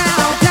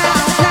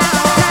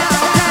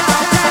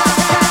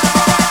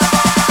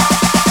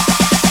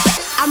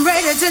 I'm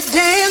ready to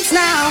dance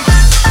now.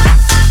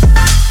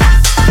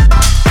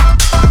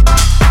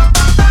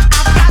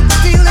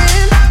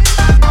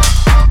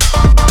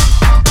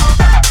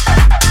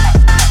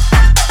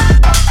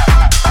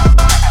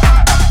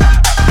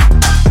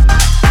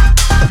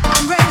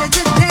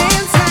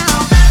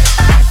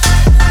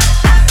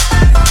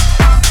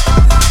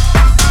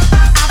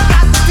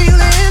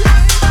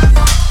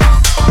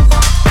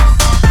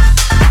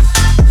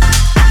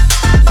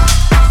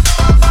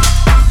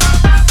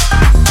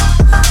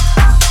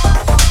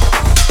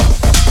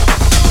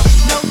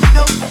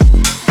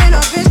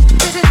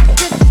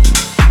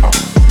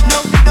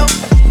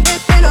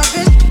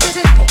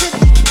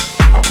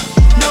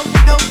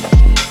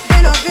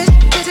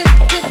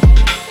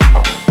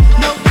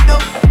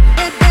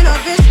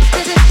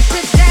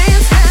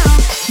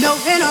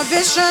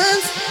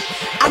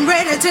 I'm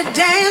ready to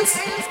dance.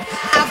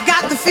 I've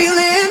got the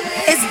feeling,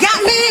 it's got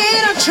me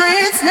in a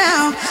trance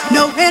now.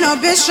 No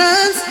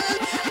inhibitions,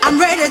 I'm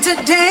ready to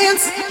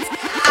dance.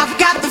 I've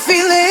got the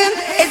feeling,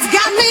 it's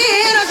got me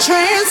in a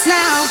trance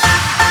now.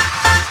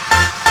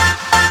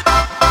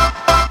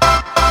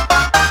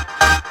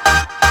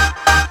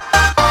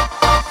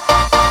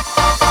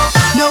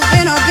 No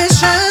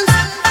inhibitions,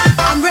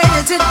 I'm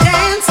ready to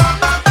dance.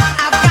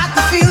 I've got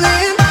the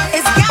feeling,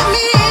 it's got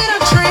me in a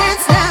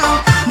trance now.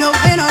 No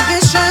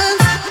inhibitions,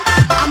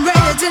 I'm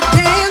ready to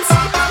dance.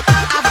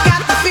 I've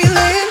got the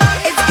feeling,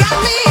 it's got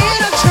me in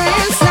a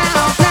trance now.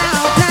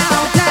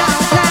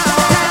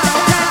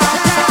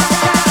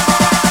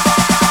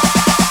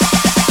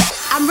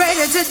 I'm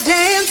ready to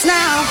dance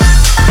now.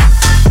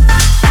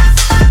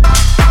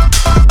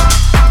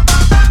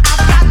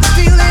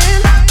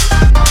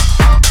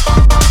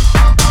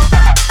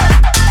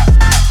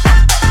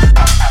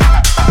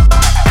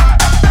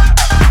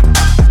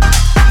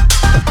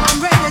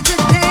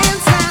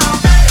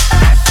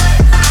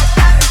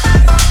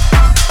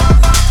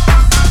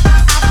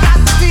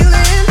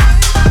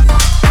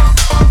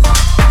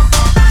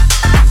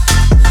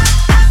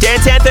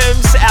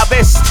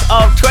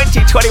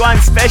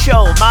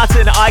 Special,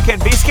 Martin, Ike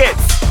and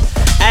Biscuits,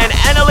 and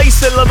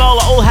Annalisa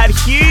Lamola all had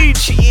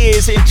huge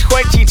years in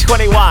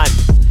 2021.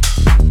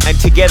 And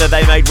together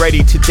they made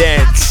Ready to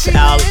Dance,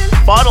 our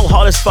final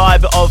hottest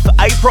vibe of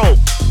April,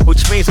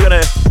 which means we're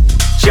going to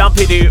jump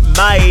into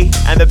May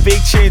and the big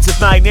tunes of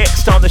May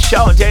next on the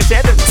show on Dance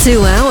Anthems.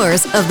 2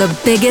 hours of the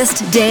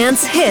biggest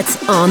dance hits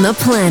on the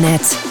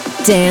planet.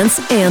 Dance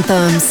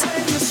Anthems.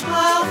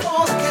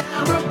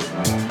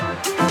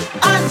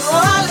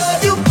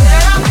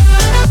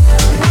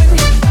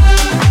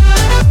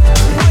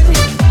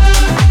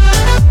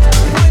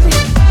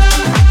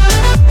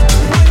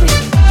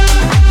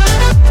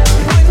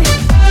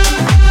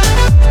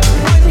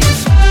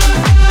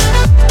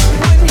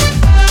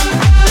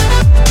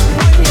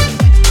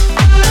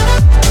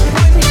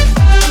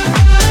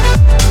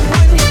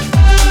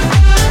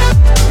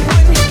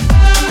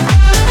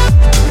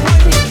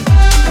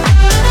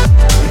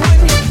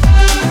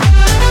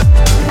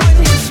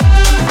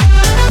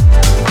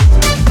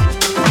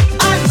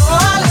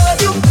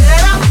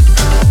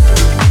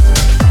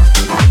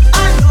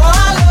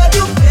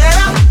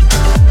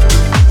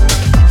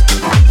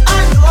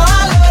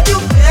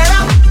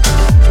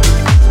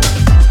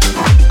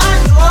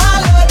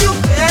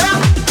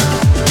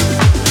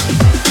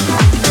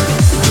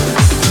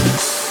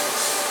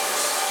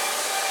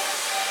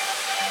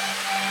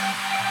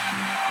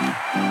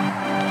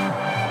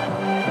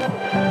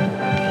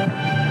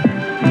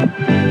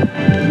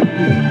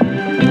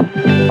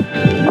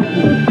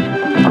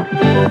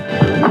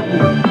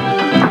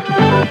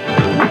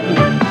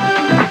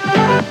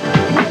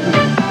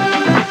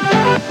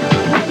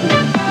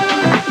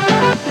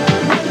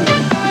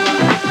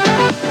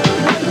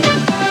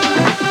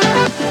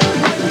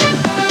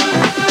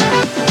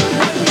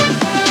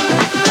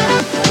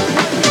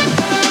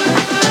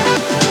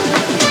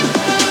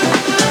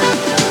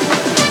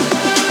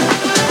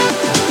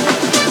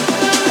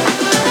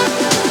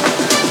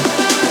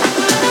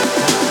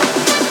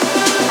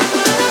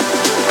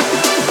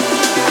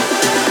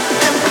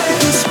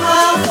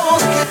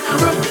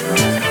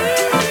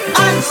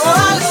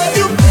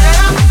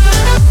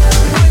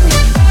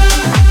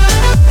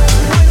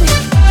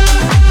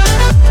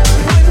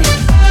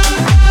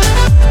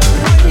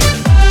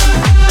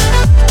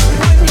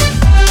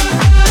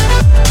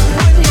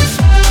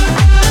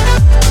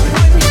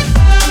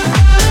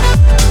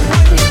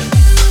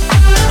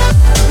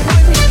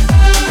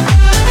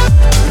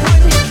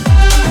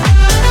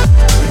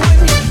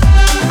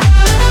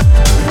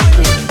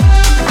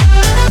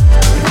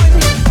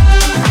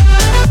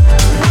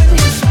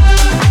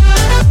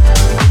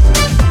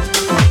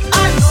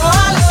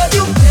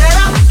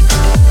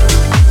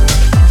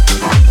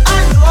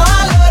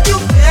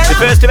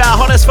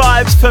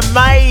 For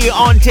May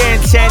on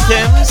Dance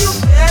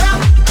Anthems,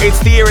 it's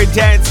the Year in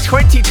Dance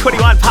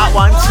 2021 Part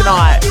 1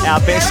 tonight,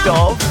 our best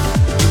of.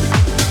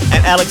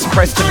 And Alex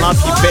Preston, Love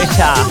You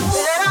Better.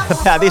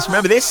 About this,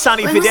 remember this?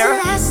 Sunny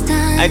Federa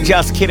and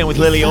Just Kidding with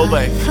Lily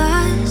Alby.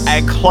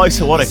 And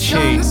Closer, what a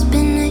tune. It's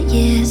been a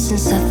year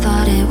since I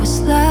thought it was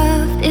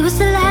love. It was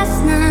the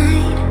last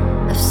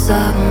night of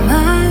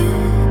summer.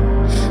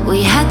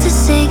 We had to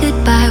say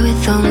goodbye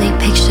with only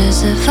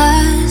pictures of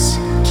us.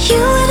 You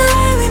and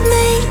I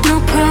remain no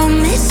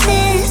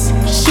promises.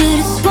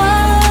 Should've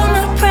swallowed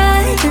my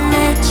pride and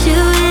let you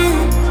in.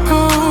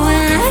 Oh,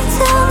 and I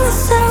tell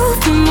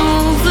myself I'm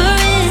over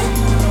it,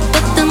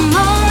 but the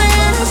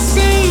moment I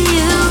see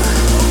you,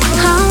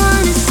 I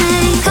wanna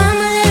say, come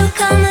a little,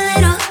 come a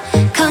little,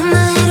 come a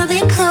little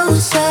bit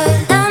closer.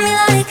 Love me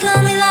like,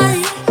 love me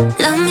like,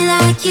 love me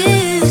like you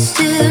used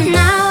to.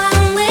 Now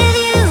I'm with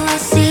you, I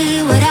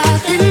see what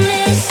I've been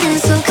missing.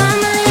 So come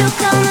a little,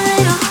 come a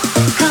little,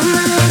 come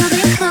a little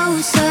bit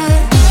closer.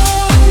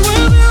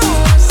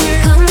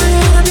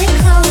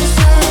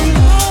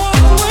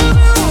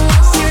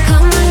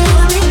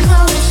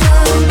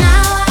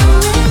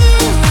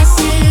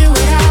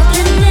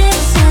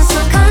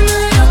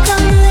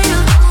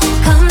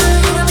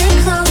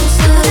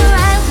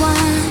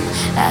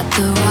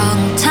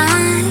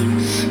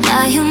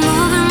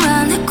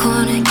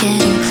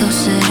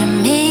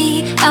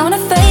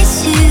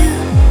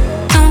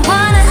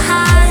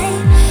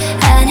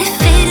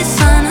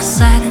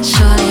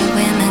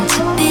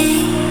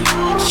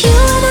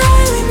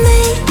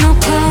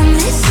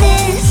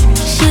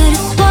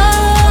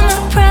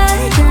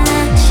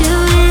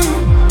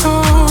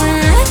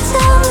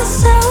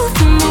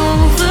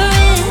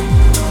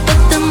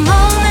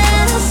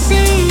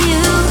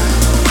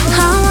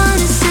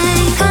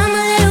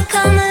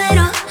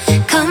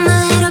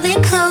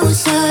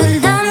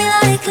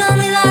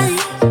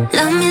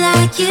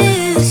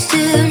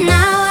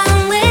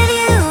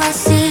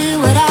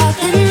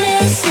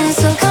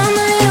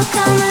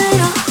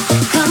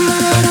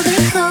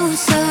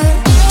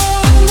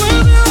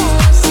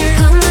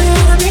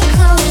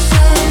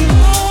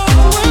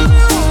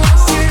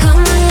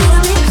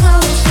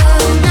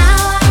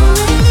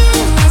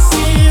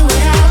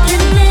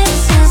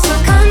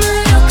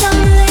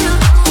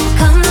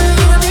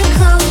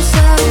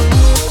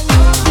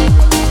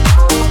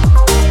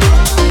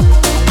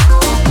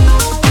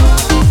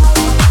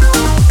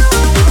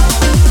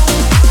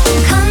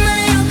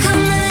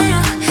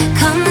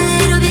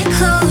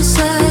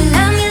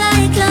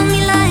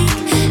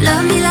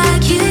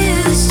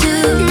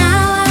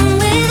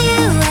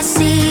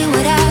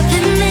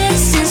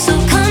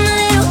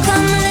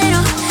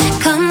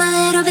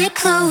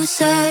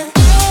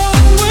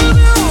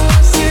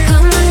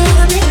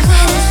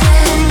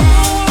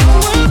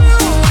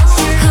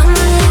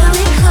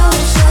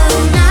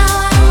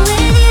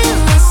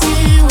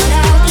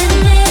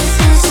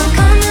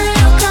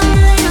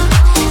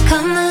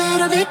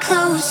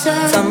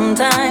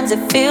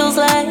 feels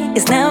like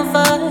it's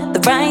never the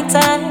right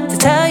time to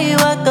tell you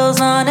what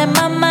goes on in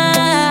my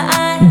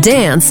mind.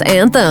 Dance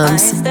anthems. I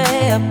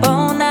stay up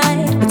all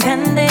night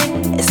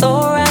pretending it's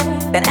alright,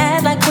 then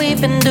act like we've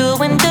been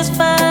doing just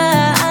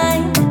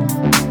fine.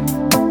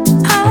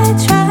 I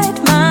tried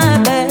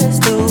my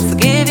best to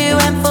forgive you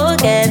and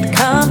forget,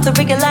 come to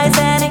realize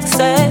and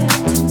accept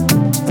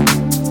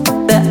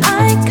that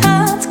I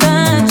can't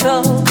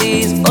control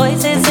these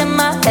voices in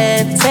my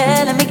head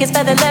telling me it's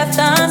better left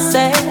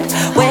unsaid.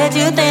 Where do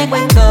you think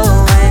we're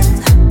going?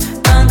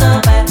 Don't go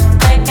back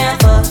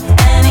and forth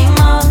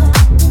anymore.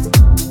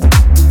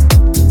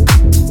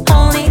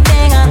 Only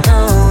thing I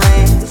know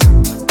is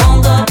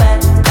won't go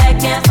back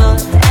and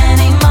forth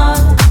anymore.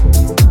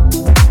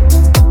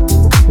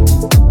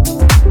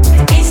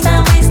 Each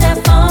time we step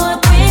forward,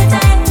 we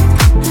take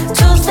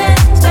 2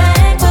 steps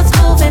backwards,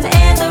 moving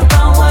in the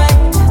wrong way.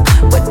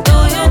 Where do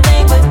you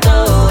think we're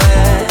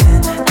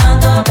going? Don't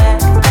go back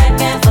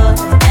and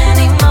forth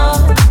anymore.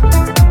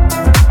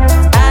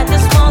 I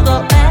just won't go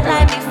back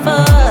like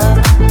before.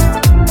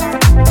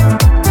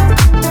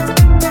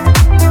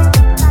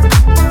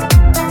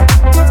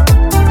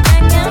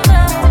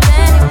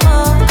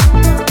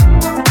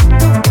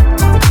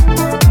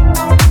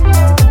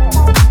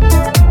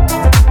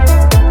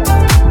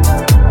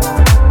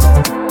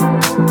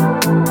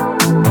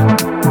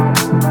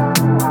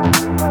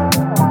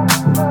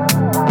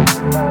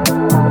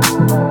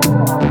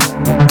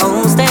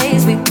 Most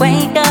days we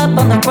wake up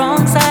on the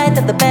wrong side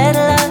of the bed,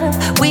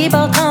 love. We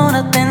both know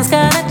nothing's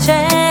gonna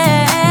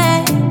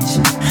change,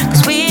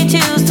 'cause we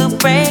choose to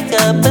break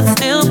up but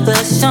still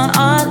push on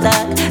our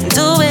luck and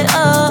do it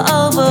all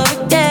over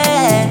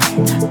again.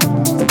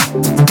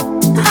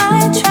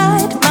 I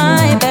tried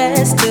my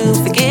best to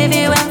forgive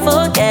you and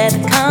forget,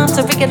 come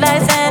to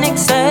realize and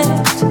accept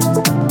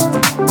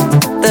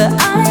that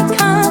I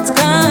can't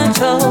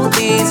control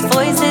these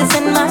voices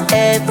in my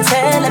head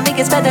telling me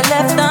it's better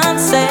left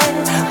unsaid.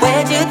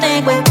 Where do you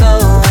think we're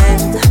going?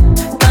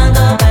 Don't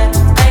go back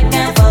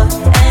and forth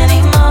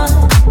anymore.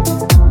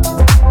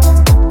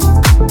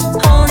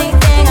 Only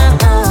thing I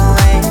know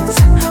is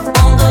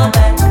won't go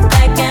back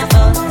and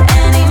forth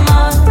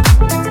anymore.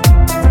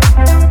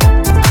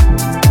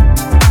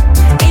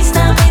 Each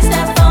time we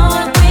step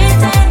forward, we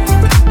take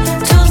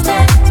 2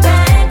 steps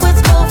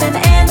backwards, moving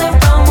in the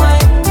wrong way.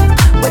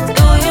 Where do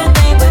you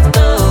think we're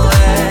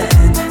going?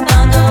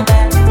 Don't go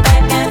back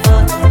and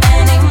forth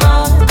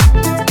anymore.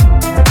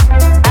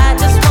 I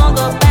just won't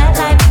go back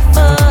like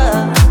before.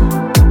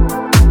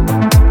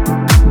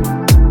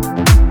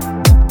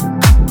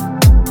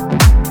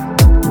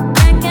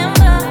 Back and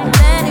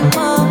forth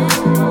anymore.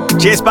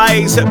 Jess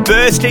Bays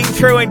bursting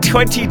through in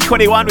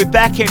 2021 with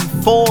Back and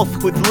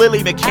Forth with Lily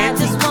I McKenzie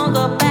just won't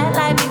go back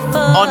like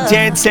before. on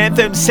Dance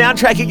Anthems,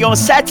 soundtracking your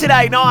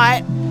Saturday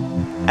night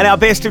and our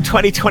best of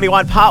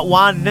 2021 part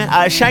 1.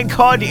 Shane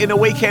Codd in the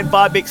Weekend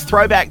Vibe Mix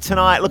throwback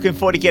tonight. Looking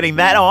forward to getting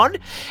that on.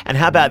 And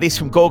how about this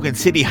from Gorgon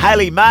City?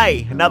 Hayley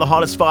May, another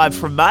hottest vibe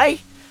from May.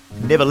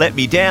 Never Let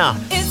Me Down.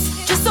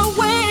 It's just a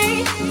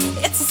way,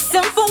 it's a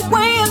simple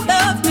way of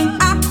love me.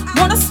 I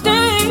wanna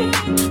stay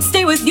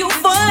with you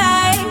for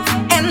life.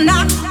 And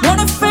I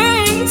wanna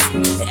face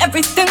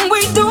everything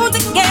we do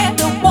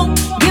together. Won't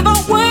give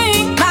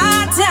away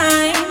my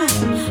time,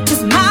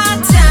 'cause my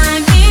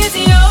time is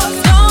yours.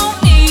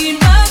 Don't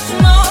need much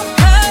more,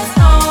 'cause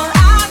all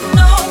I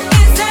know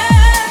is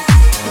that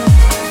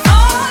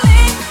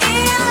falling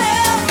in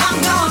love. I'm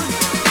gone,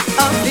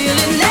 a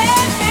feeling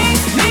that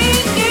makes me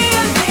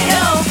give it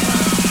up.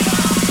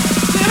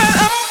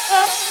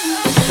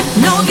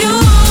 No, you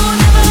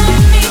never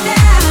let me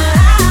down.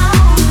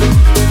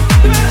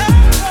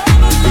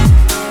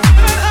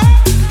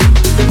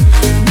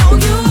 No,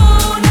 you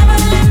never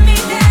let me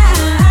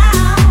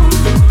down.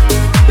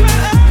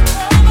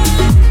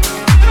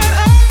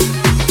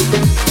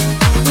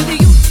 With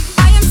you, I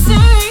am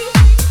safe.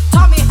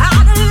 Taught me how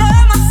to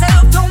love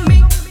myself. Told me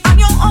I'm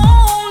your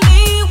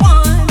only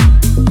one.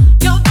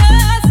 You're the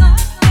sun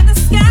in the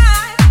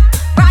sky,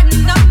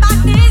 brightening up my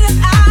days, and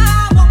I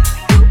want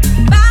you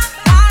by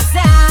my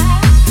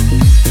side.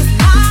 'Cause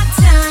my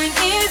time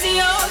is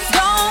yours.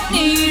 Don't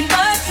need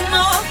much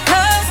more,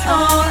 'cause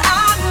all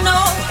I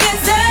know is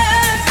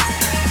that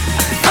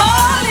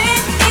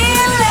falling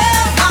in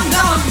love. I'm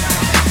gone,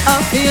 a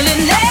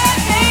feeling that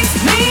makes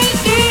me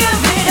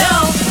give it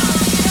up.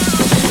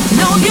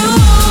 No, you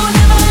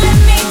never let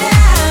me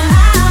down.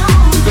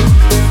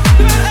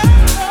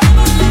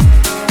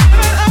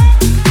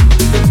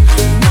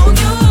 No,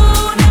 you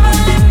never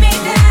let me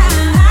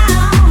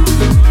down.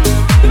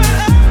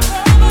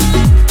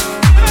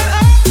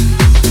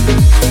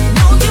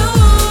 No, you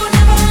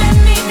never let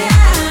me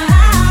down.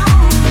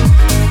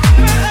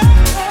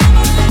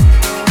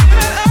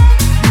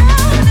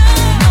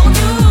 No,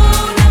 you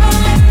never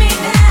let me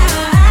down.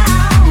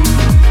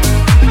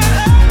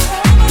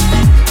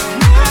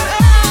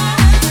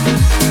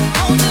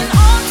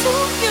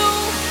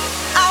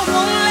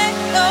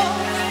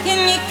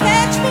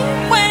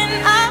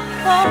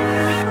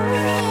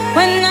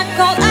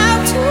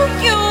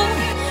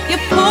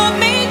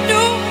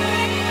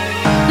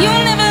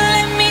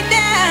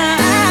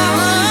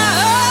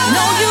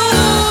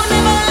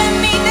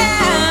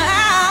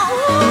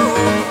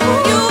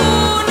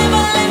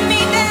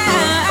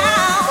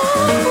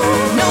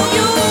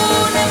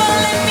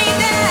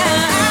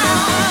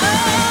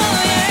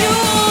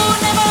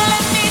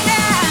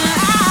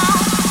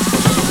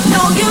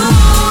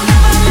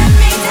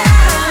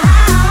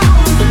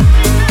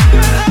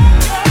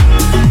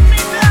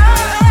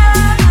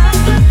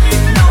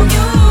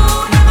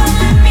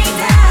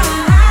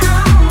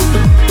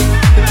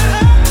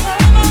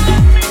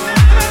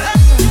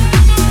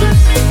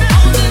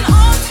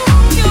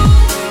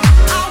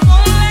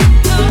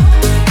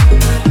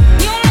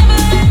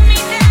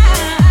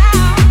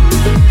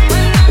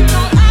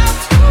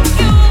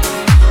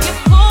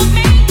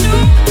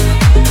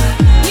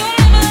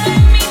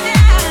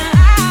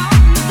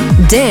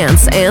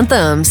 Dance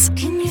Anthems.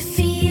 Can you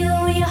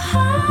feel your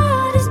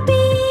heart is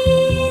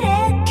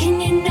beating? Can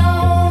you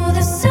know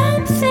that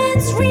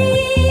something's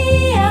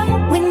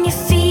real? When you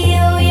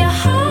feel your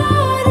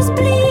heart is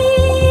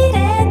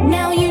bleeding,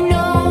 now you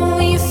know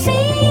you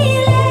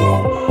feel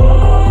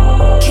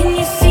it. Can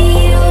you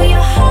feel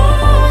your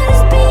heart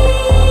is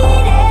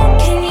beating?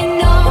 Can you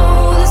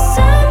know that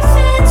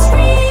something's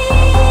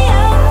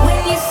real?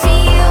 When you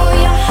feel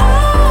your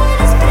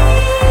heart is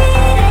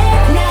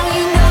bleeding, now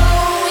you know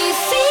you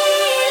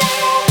feel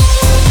it.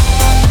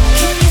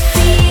 Can you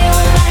feel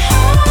my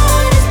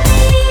heart is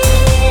beating?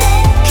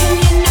 Can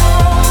you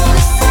know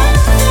that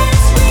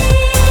something's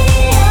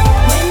real?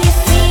 When you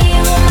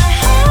feel my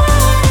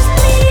heart is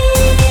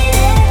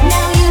bleeding,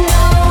 now you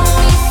know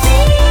you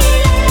feel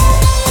it.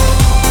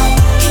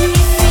 Can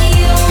you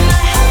feel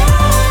my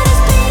heart is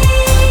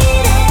beating?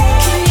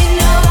 Can you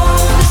know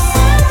that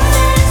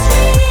something's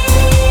real?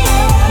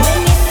 When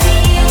you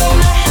feel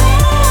my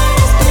heart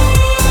is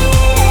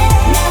bleeding,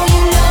 now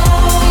you know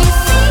you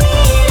feel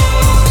it.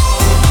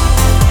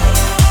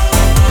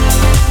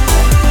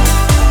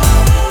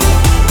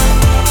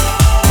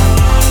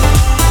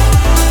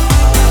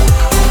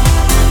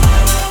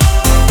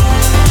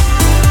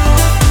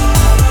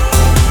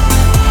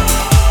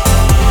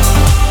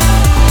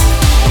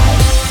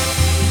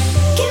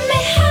 Give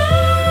me high.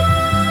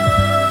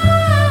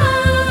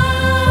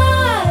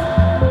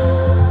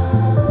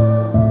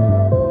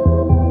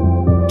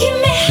 Give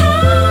me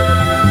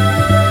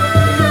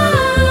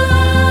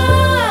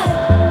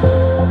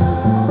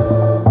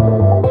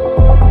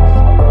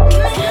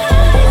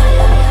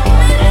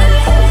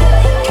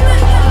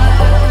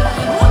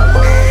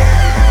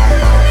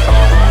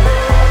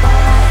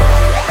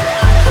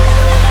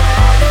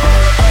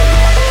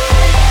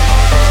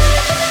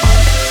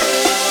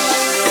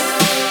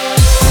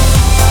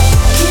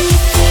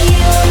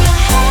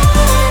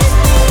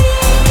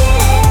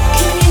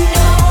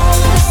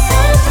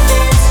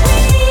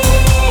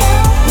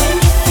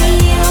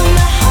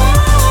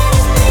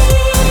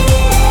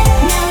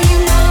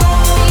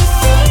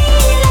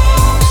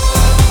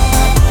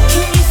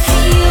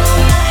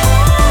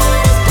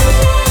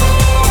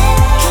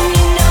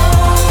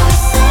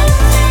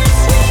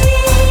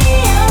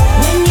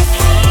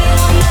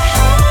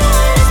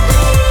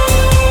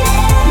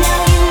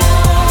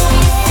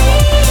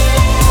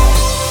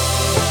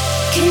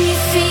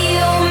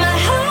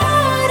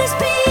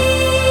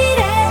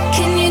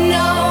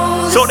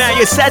Sorting out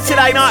your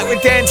Saturday night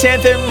with Dance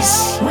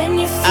Anthems.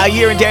 Our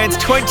Year in Dance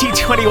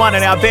 2021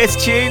 and our best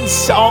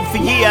tunes of the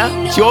year.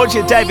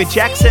 Georgia, David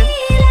Jackson,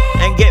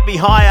 and Get Me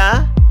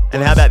Higher.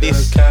 And how about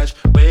this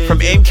from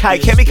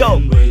MK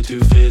Chemical? Way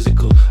too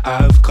physical.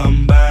 I've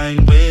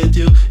combined with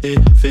you.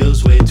 It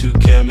feels way too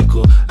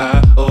chemical.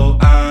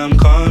 I'm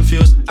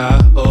confused.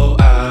 I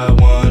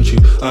want you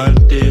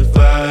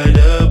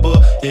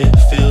undividable. It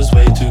feels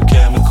way too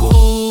chemical.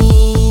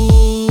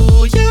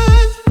 Ooh, yeah.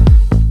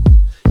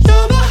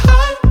 You're the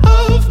height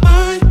of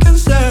my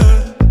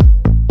concern.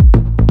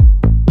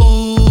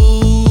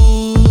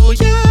 Ooh,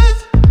 yeah.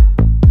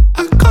 I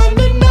can't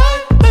deny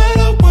that I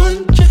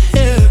want you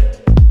here.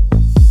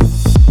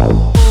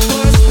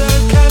 What's the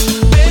catch,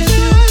 baby?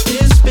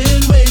 It's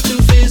been way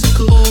too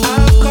physical.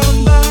 I've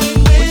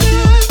combined with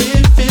you.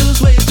 It feels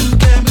way too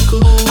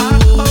chemical.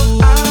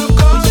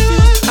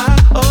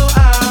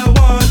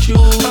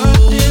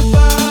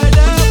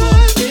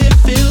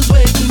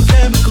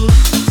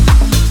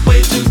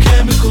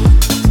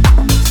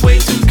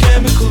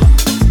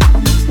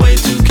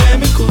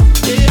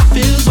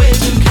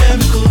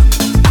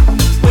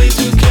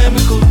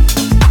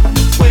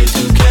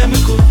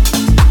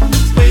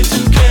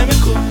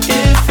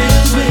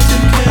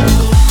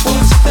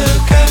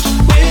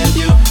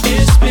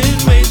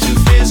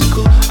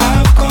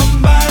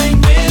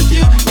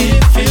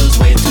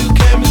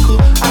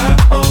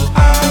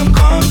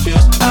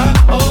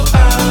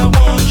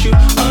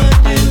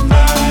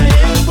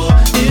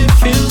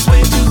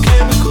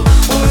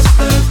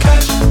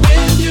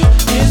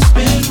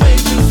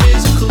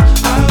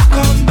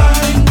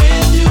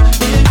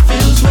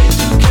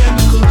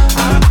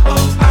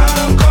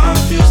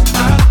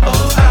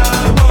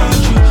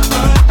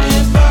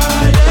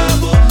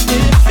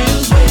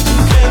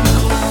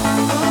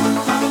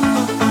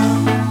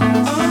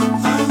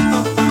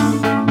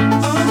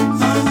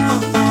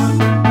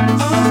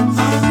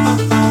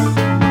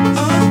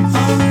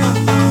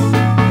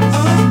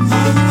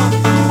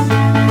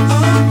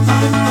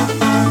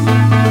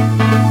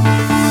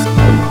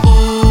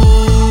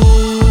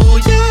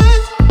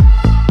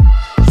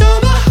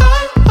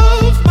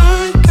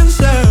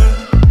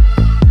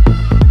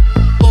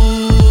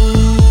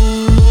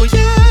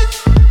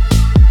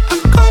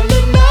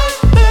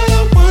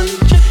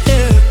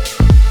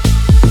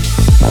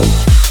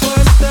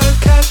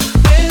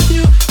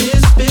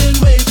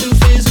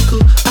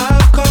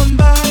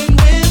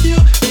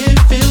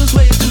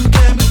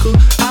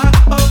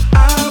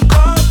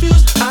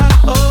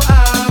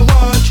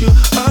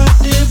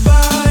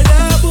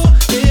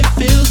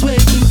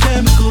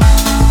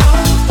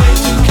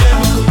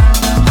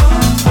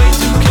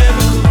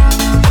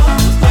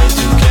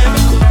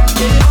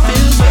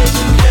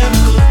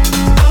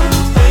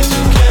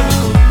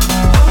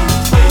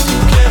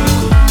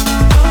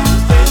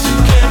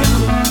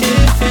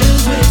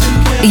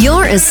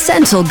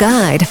 essential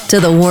guide to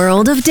the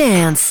world of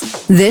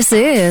dance. This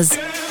is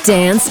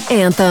Dance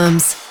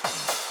Anthems.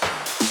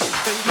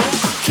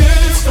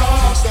 Can't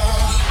stop.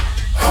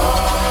 I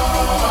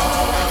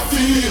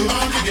feel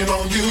I'm digging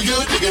on you,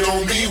 you're digging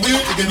on me,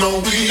 we're digging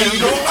on we. And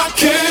no, I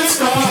can't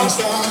stop.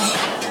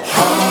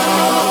 I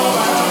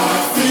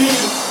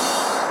feel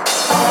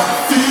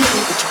what you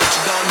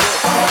gonna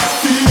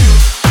do?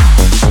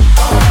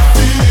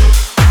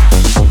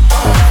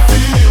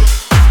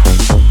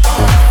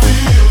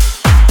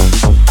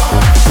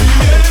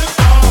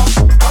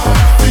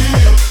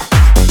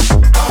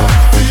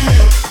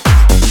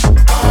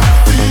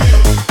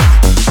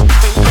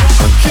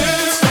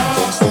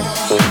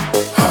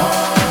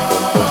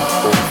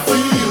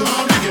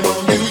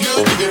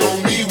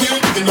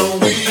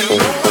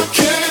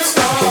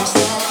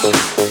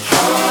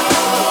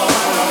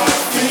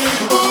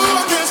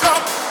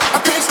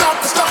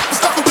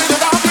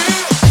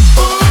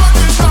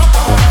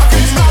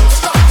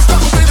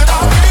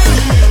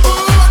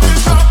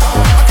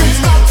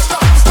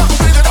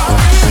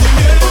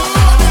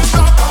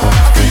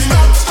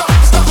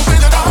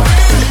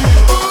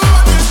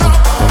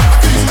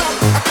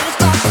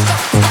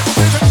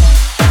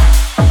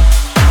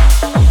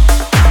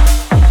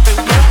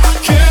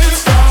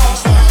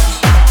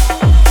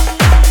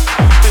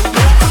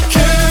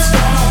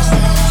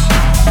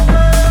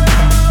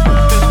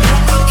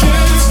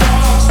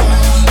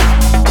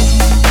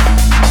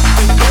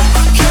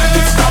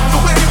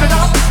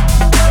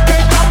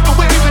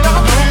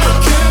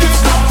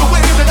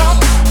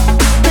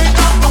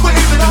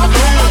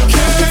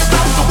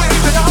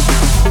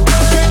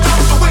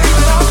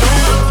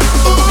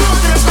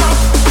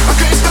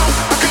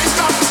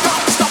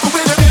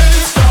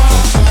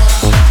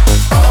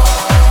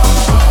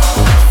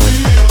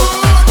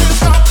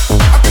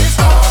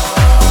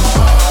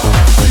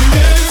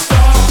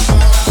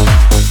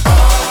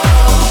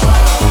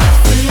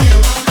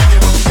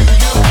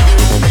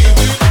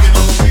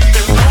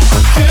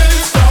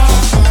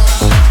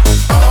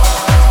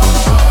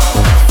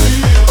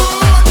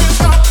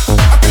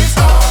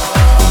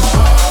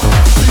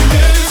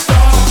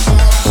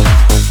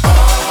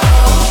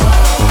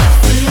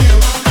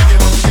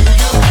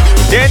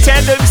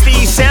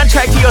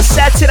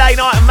 Saturday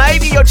night,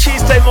 maybe your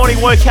Tuesday morning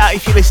workout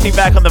if you're listening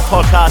back on the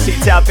podcast.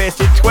 It's our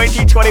best in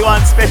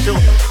 2021 special.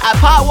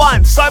 Part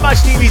 1, so much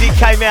new music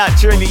came out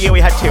during the year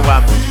we had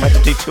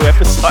to do 2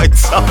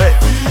 episodes of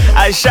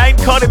it. Shane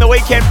Cott in the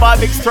Weekend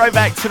Vibix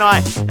throwback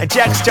tonight, and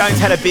Jax Jones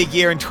had a big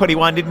year in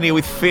 21, didn't he,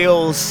 with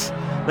Feels.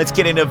 Let's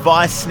get into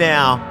Vice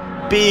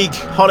now. Big,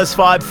 hottest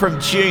vibe from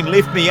June,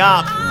 Lift Me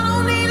Up.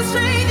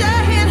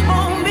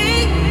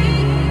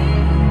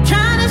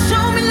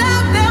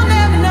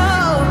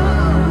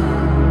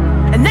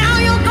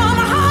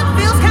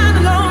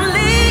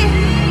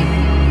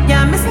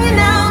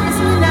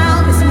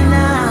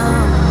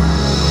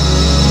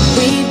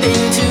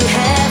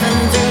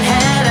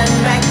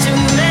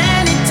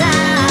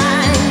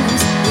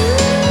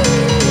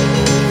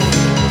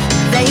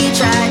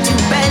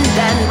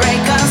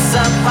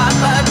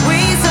 But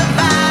we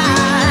survive.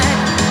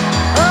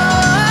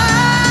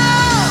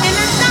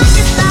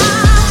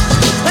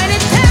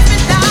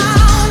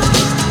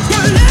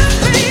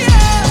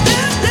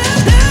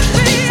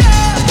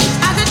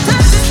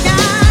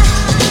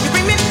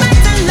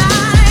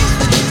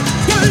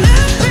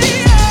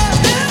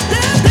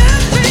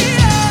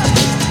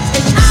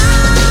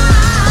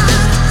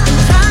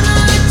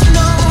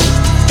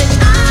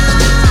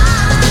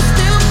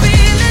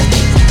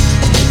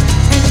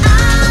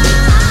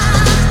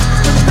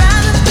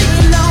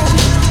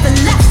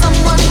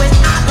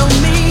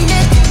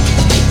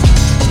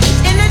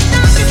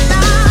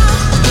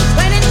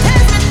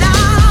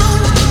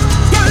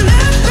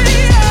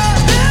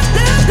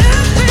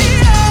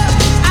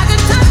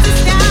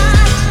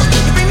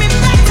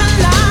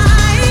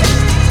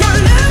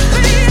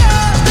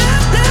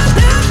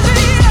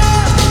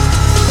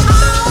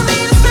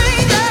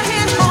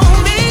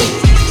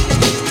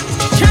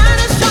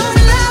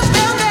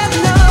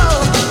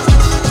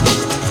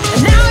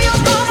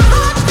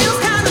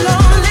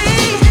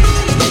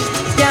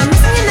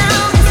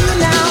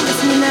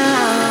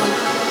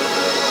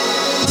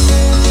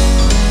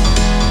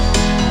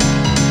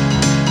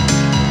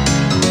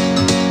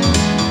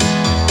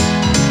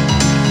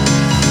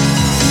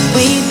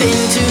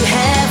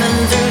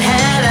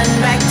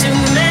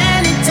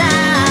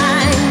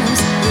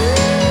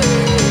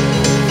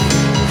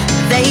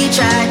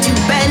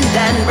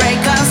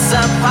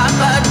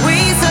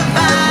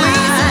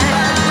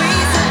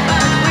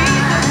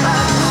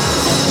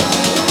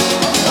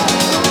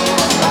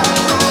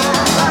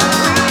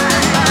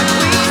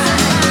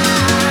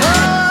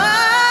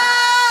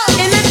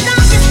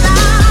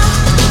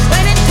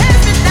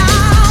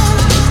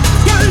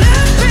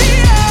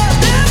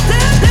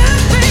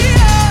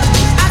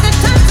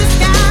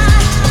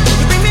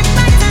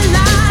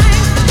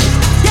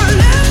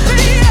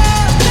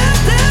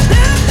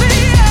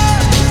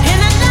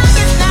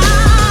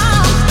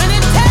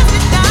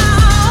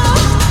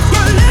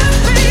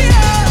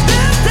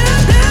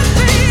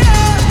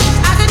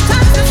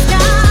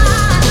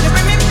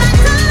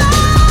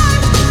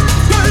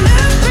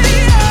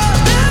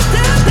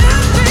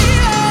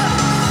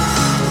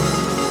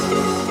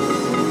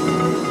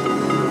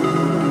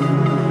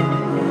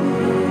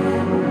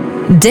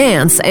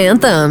 Dance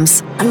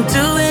Anthems. I'm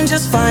doing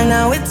just fine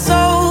now, it's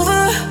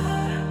over.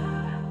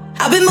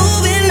 I've been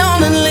moving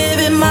on and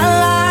living my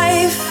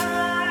life,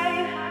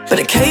 but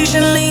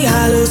occasionally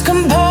I lose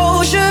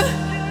composure,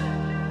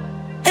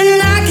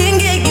 and I can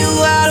get you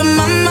out of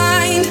my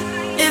mind.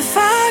 If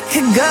I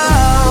could go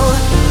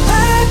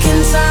back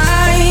in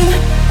time,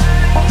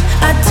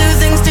 I'd do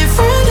things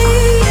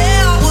differently,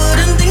 yeah, I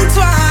wouldn't think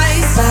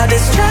twice. I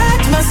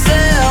distract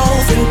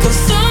myself, think of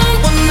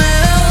someone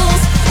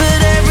else,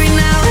 but every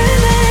now and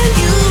then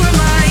you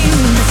remind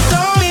me. It's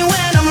only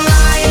when I'm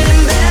lying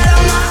in bed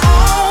on my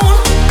own,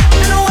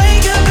 and I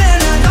wake up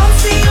and I don't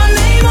see your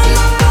name on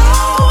my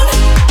phone.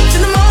 To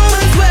the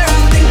moments where I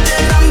think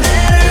that I'm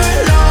better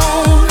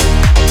alone,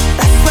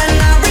 that's when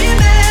I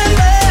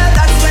remember,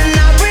 that's when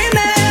I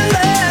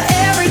remember.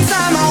 Every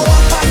time I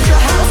walk past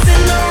your house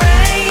in the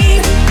rain,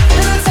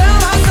 and I tell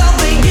myself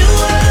that you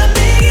were the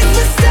biggest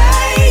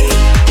mistake,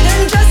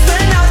 and just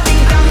when I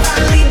think I'm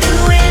finally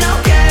doing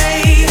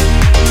okay,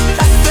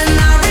 that's when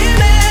I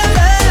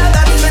remember,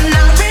 that's when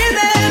I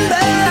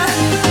remember.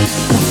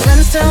 My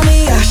friends tell me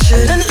I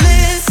shouldn't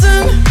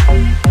listen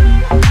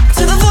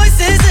to the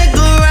voices that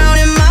go round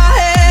in my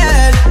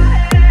head,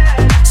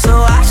 so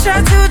I try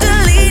to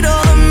delete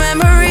all the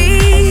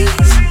memories,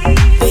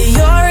 but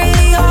you're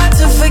really hard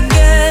to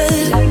forget.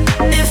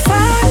 If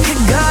I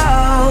could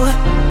go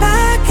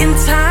back in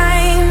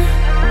time,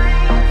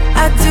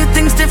 I'd do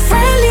things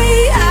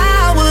differently,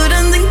 I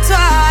wouldn't think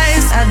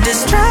twice. I'd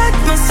distract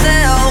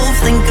myself,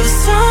 think of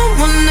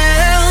someone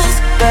else,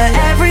 but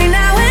every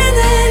now and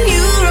then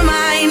you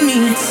remind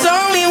me. It's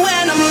only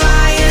when I'm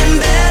lying in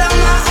bed on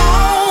my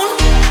own,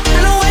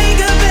 and I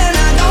wake up and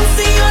I don't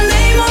see your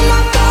name on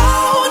my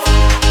phone.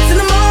 To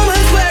the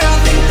moments where I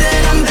think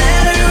that I'm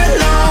better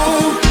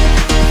alone,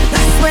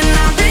 that's when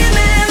I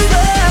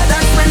remember,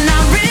 that's when I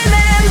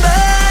remember.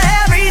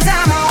 Every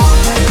time I walk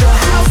past your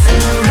house in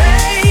the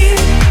rain,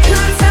 and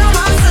I tell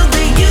myself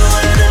that you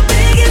were the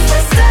biggest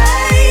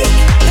mistake,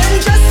 and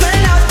just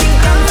when I think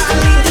I'm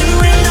finally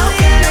doing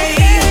okay,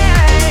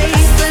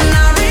 that's when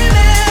I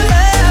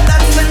remember,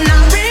 that's when I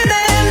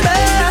remember.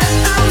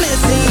 I'm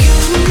missing you.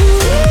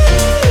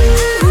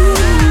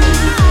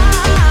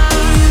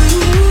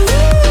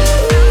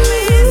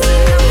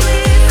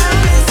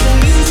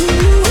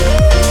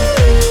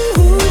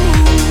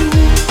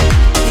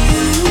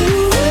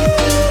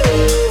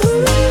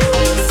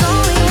 It's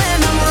only when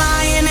I'm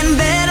lying in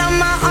bed on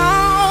my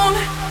own,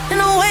 and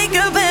I wake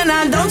up and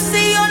I don't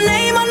see your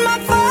name on my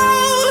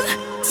phone.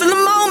 Till the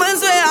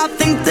moments where I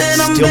think that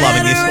I'm Still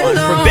loving this one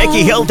from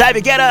Becky Hill,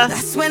 David Guetta.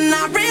 that's when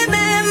I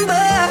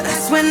remember,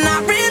 that's when I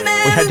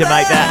remember. We had to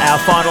make that our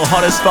final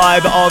hottest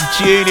vibe of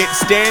June.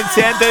 It's Dance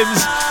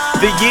Anthems,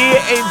 the Year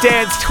in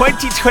Dance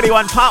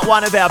 2021, part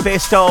one of our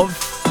best of.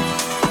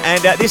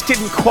 And this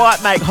didn't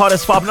quite make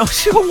hottest vibe. I'm not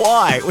sure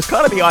why. It was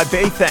kind of the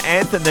Ibiza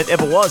anthem that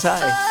ever was,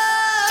 hey?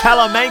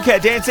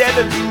 Talamanca, Dance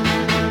Anthems.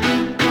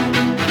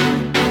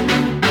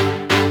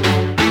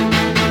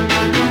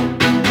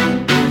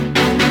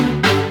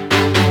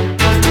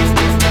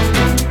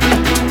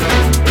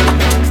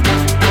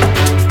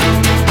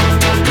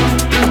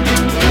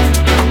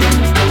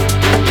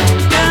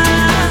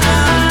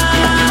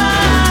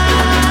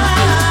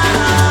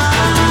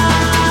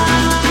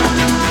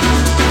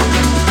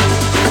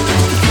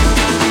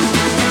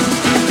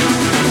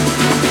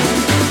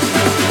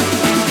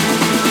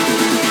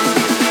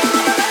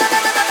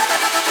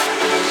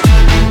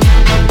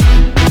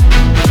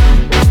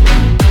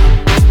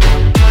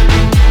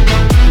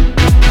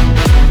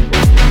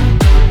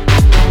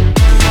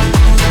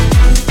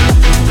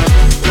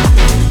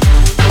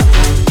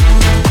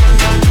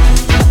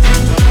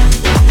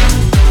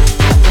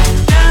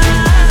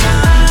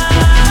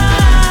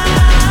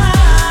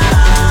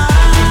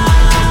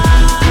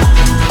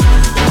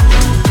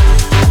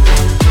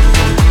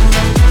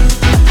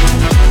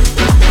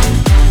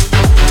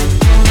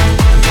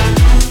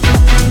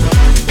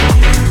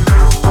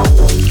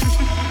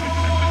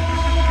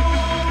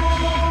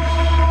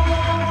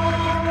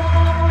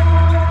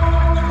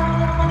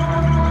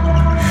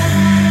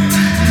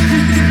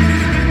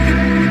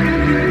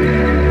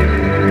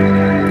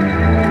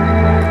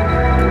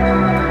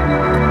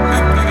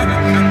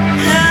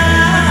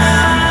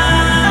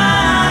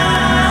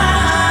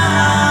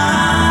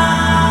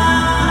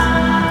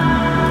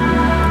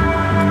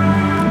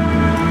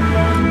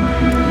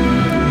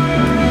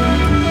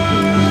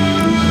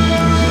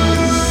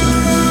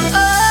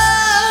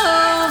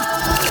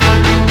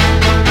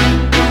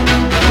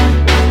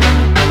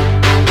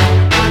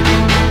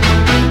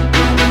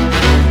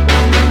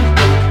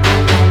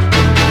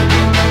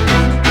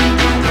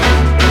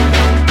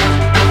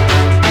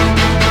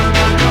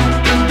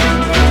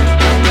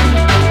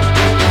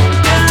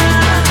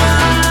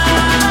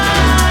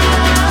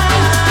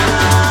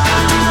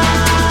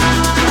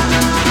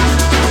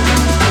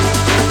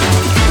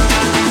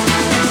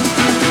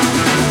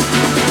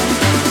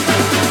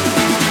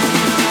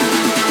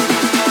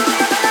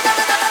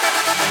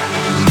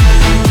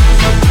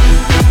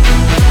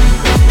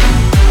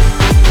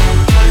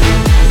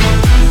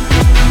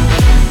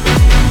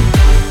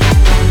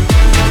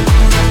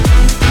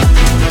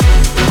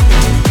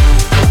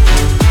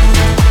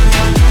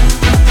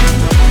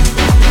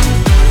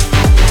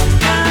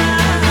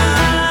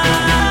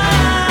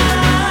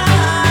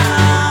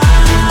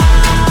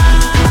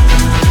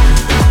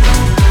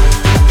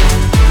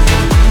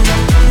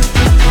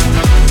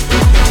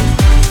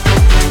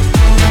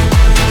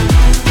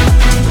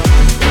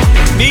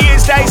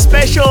 Friday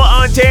special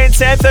on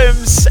Dance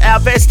Anthems, our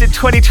best in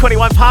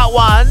 2021 part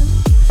 1.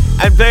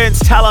 And Burns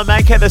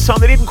Talamanca, the song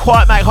that didn't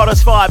quite make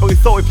Hottest 5, but we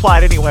thought we'd play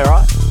it anyway,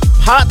 right?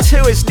 Part 2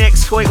 is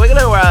next week. We're going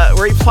to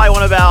replay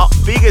one of our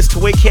biggest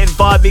weekend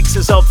vibe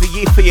mixes of the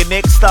year for you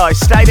next, though.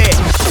 Stay there.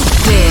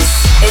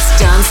 This is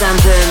Dance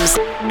Anthems.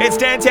 It's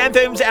Dance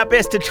Anthems, our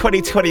best of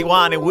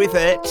 2021, and with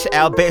it,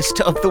 our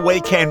best of the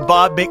weekend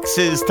vibe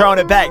mixes. Throwing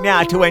it back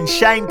now to when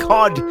Shane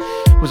Codd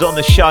was on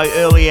the show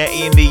earlier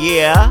in the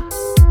year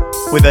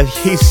with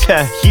his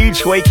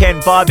huge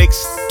weekend vibe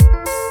mix.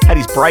 Had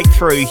his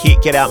breakthrough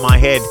hit, Get Out My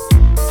Head.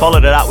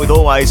 Followed it up with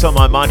Always on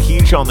My Mind,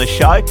 huge on the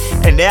show.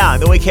 And now,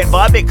 the weekend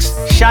vibe mix,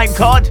 Shane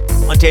Codd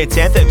on Dance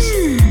Anthems.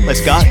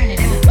 Let's go.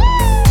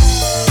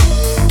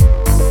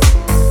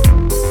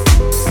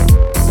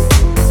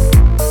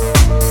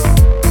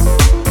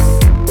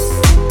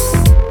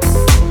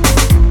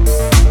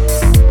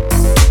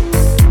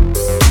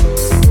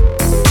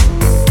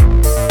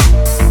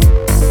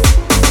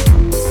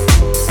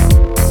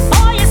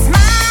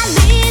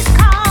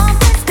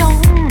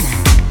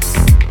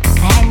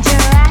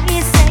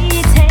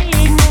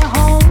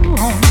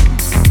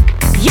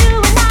 You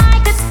and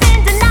I could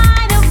spend the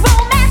night of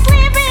romance,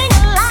 living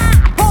a lie.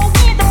 Roll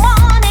with the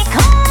one.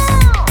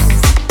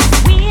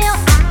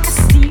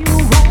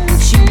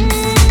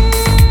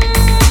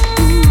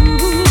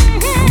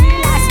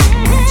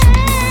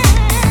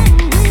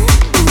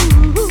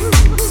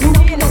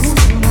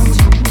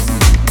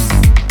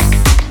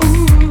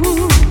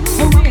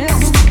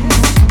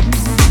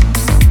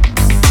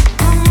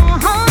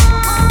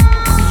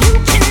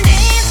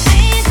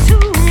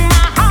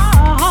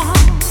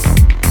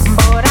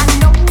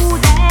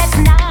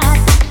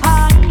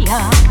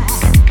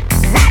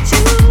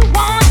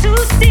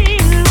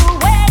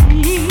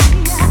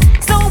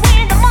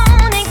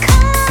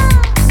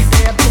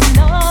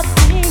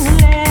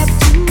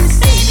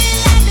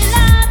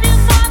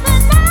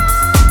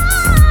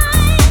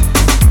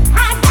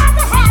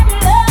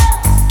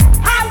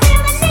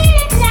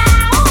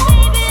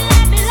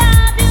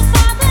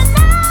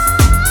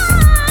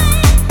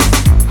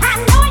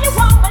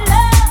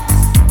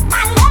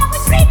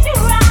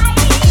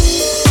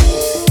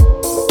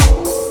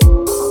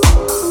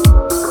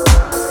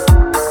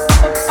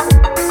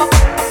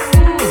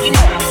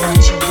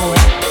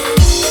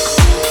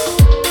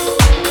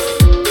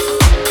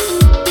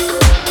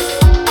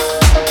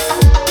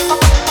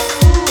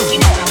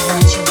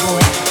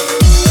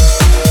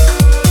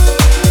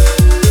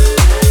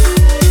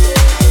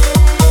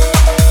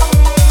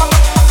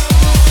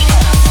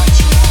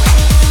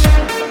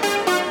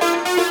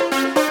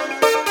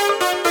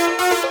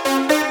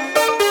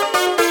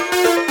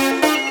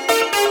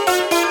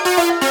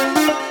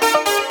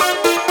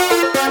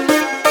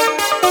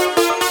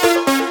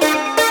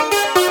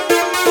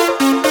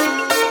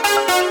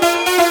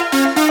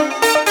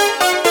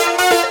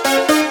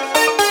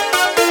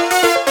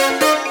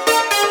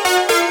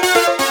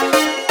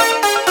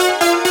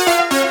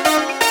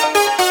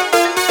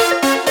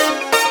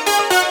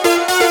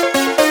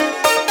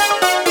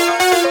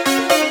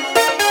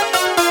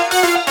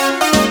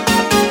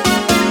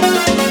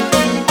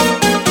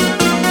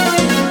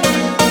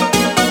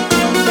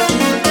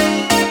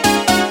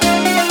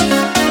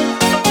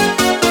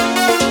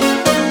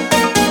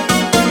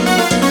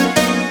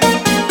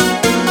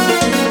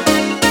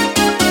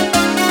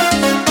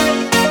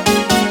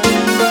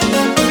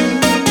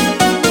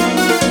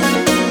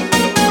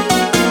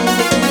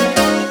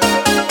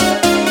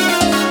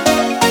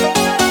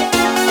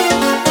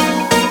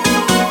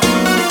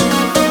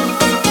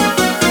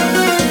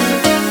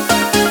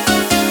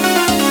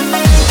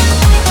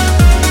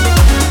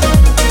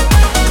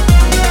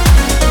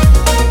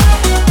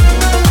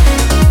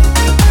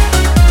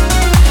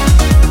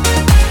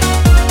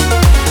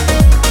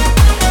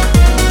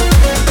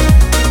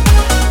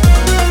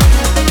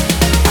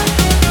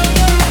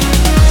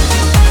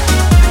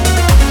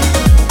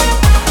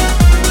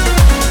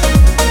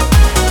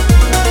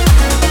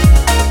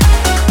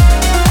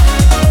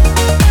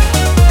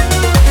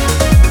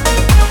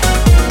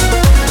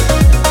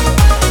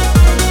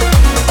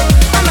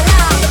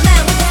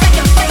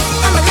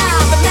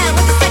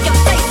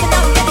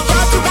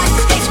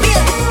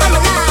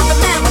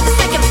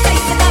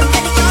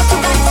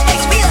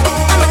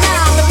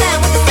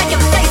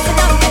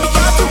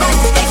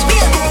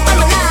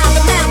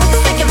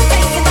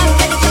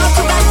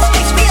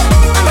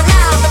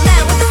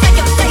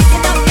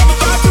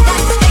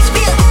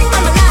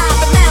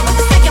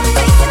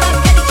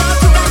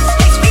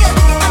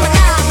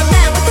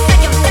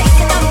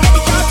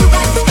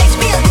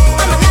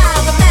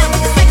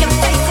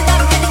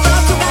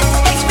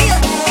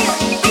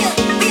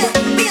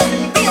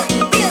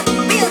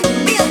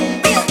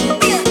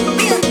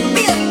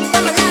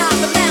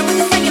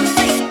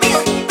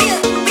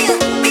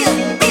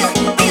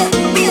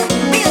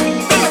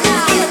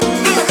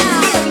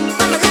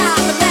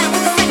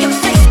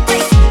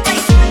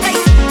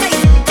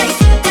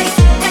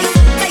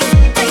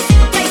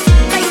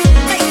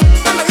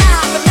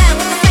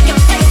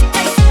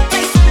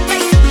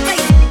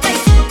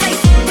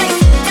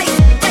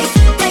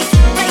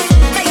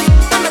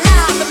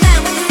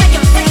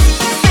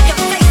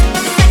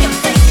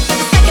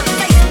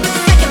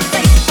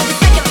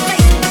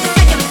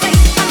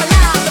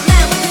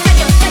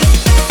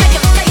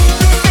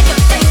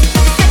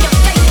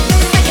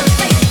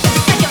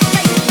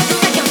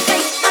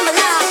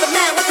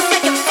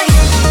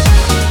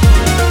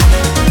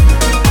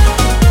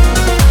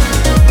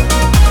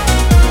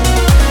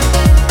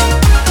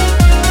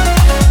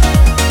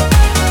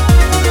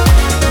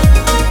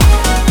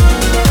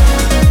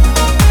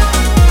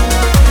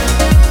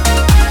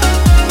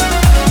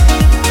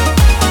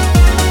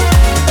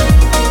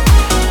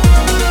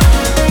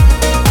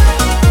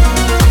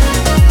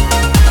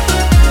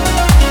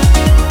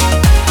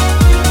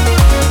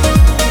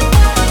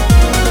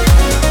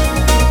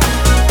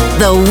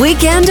 The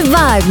Weekend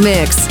Vibe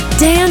Mix.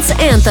 Dance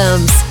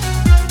Anthems.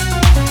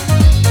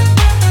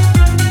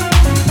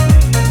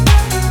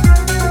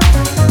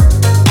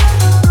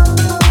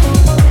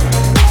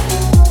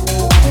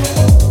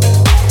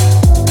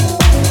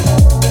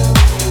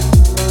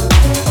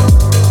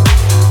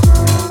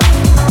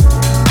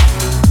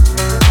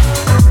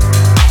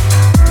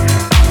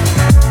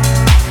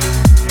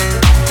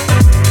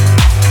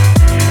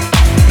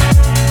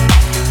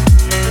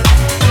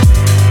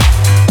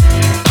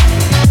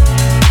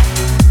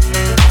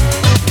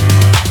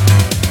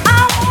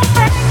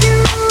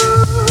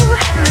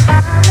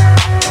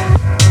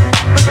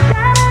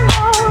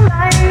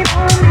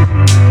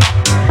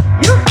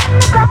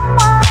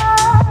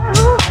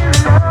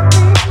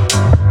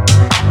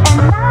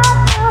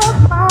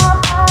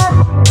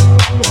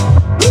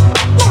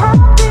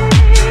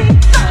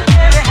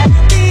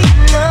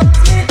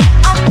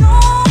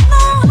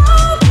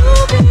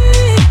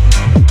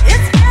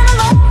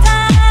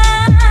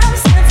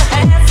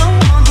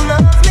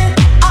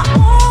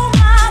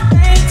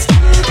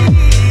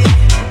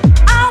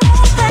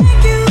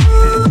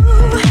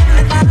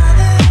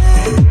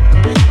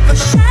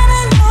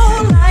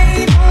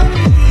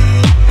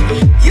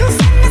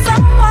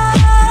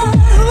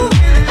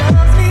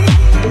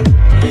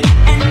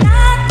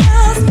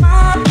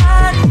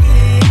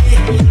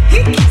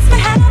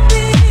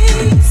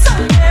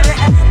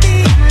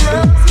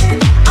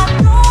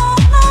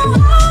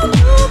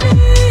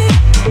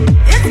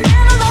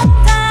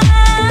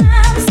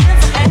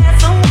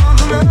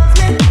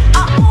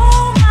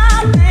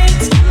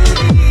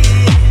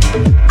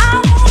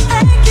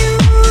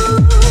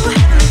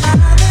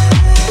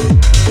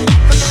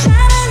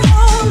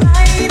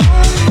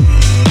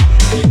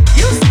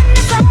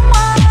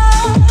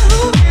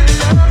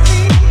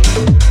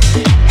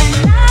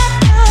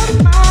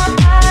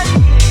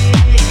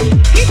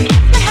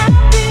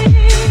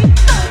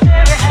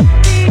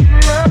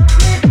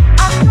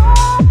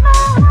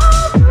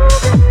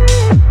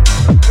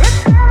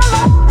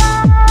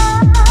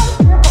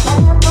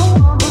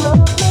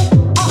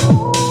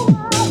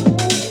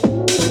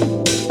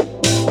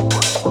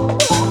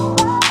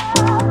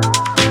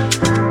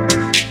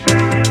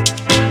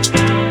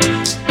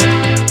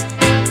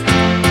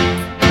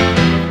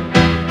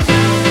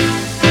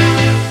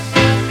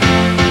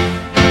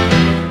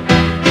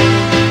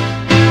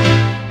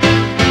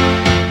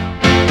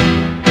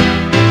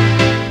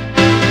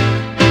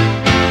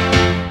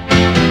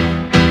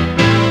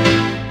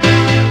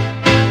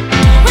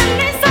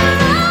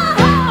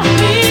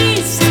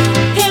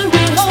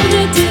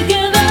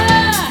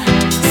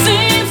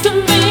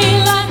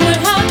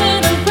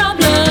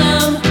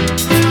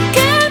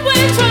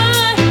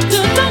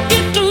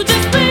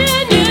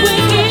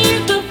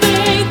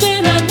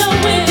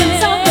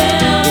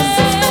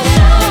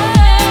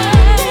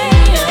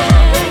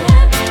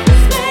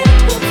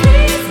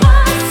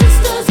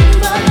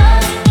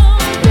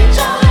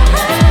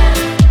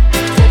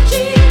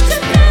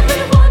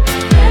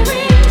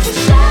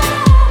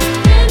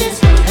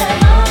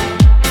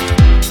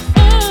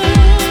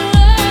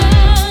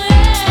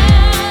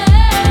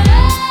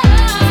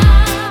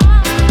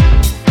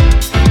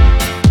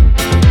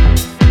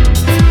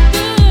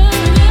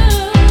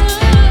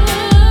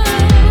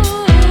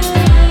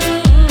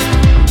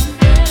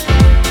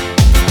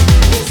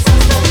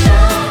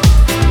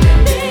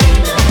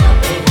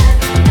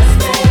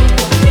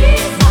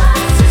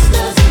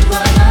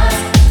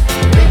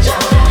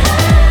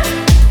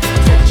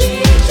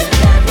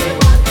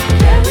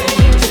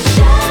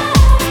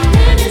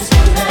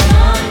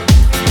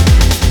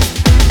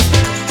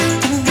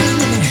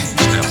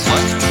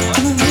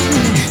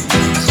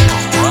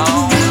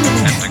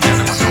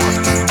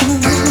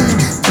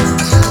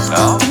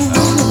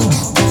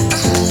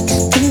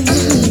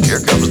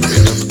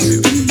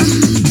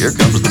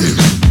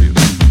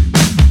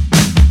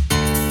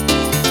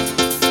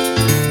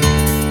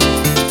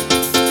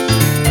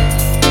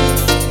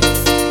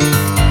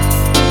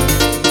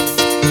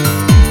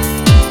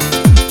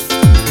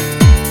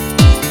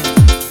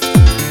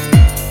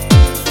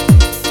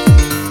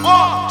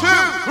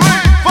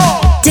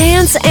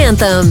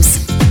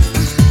 Anthems.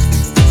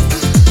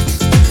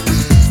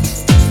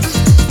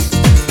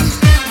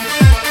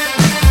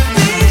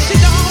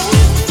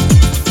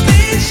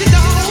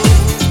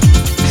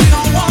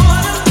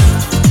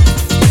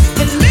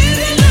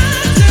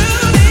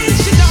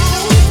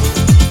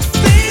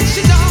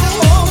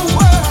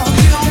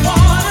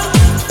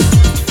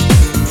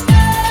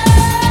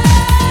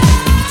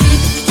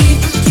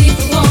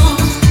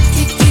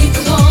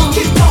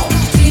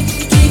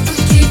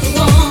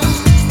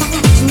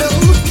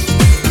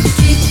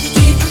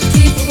 Keep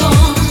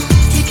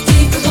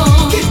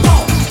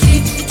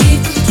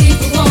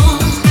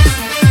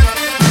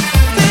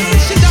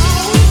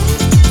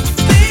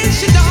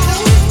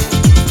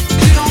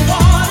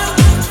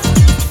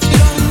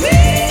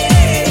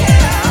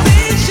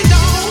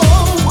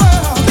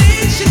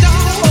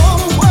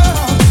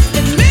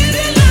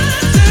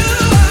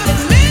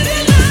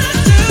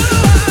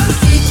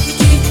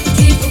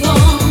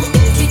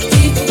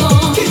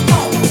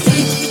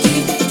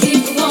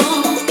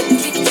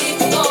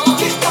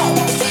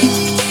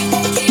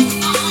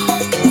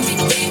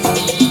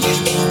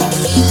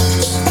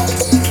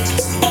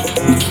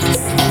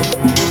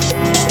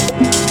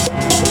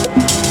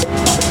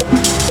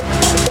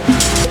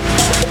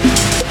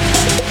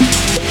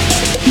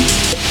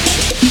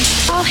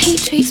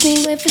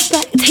with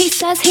respect. He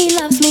says he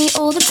loves me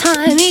all the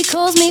time. He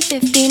calls me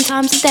 15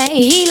 times a day.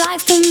 He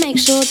likes to make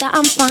sure that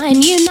I'm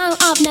fine. You know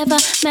I've never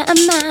met a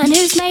man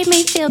who's made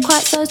me feel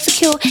quite so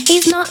secure.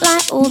 He's not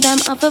like all them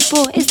other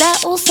boys. They're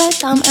all so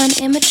dumb and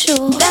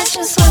immature. There's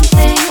just one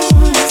thing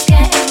that's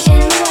getting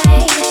in the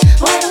way.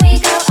 When we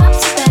go up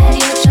to bed,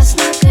 you're just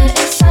no good.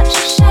 It's such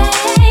a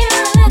shame.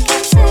 I look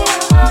into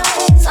your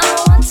eyes. I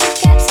want to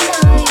get to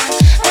know you,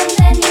 and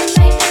then you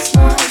make this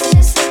noise, and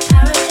it's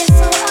apparent it's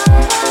all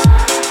over.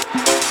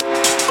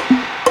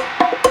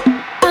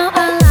 Now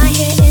I lie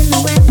here in the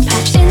wet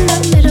patch, in the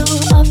middle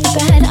of the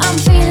bed. I'm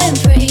feeling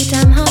pretty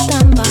damn hard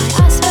done by.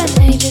 I spent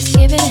ages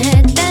giving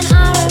head, then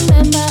I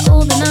remember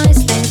all the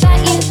nice things that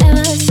you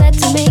ever said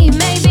to me.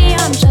 Maybe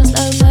I'm just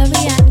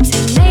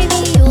overreacting. Maybe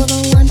you're the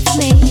one for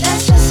me.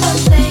 There's just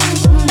one thing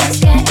that's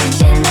getting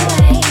in the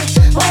way.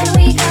 When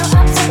we go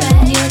up to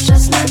bed, you're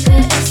just no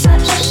good. It's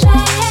such a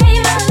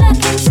shame. I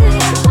look into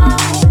your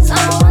eyes.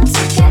 I want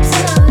to get to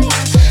know you,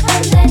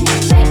 and then you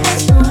make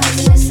this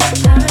noise, and it's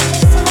apparent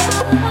it's all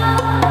over.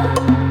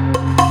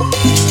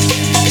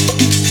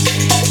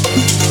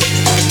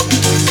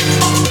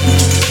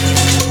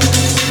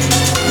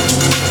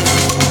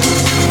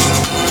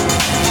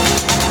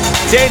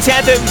 Dance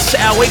Anthems,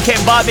 our weekend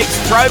vibe mix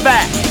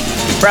throwback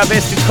for our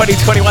Best of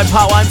 2021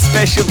 Part 1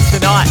 special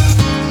tonight.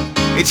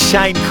 It's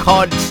Shane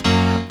Codd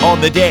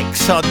on the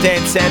decks on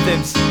Dance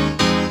Anthems.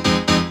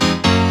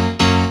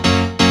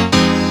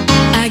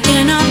 I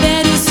cannot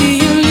bear to see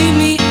you leave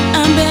me.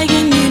 I'm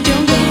begging you,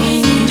 don't go.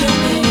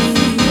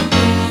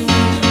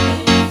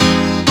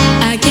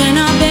 I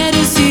cannot bear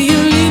to see you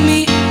leave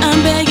me.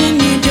 I'm begging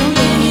you, don't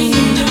go.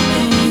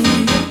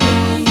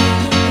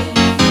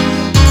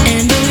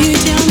 And though you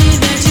tell me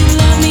that you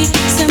love me,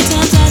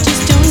 sometimes I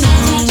just don't know.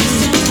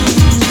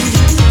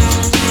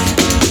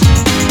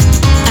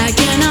 I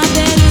cannot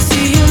bear to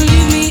see you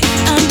leave me.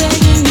 I'm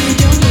begging you,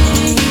 don't go.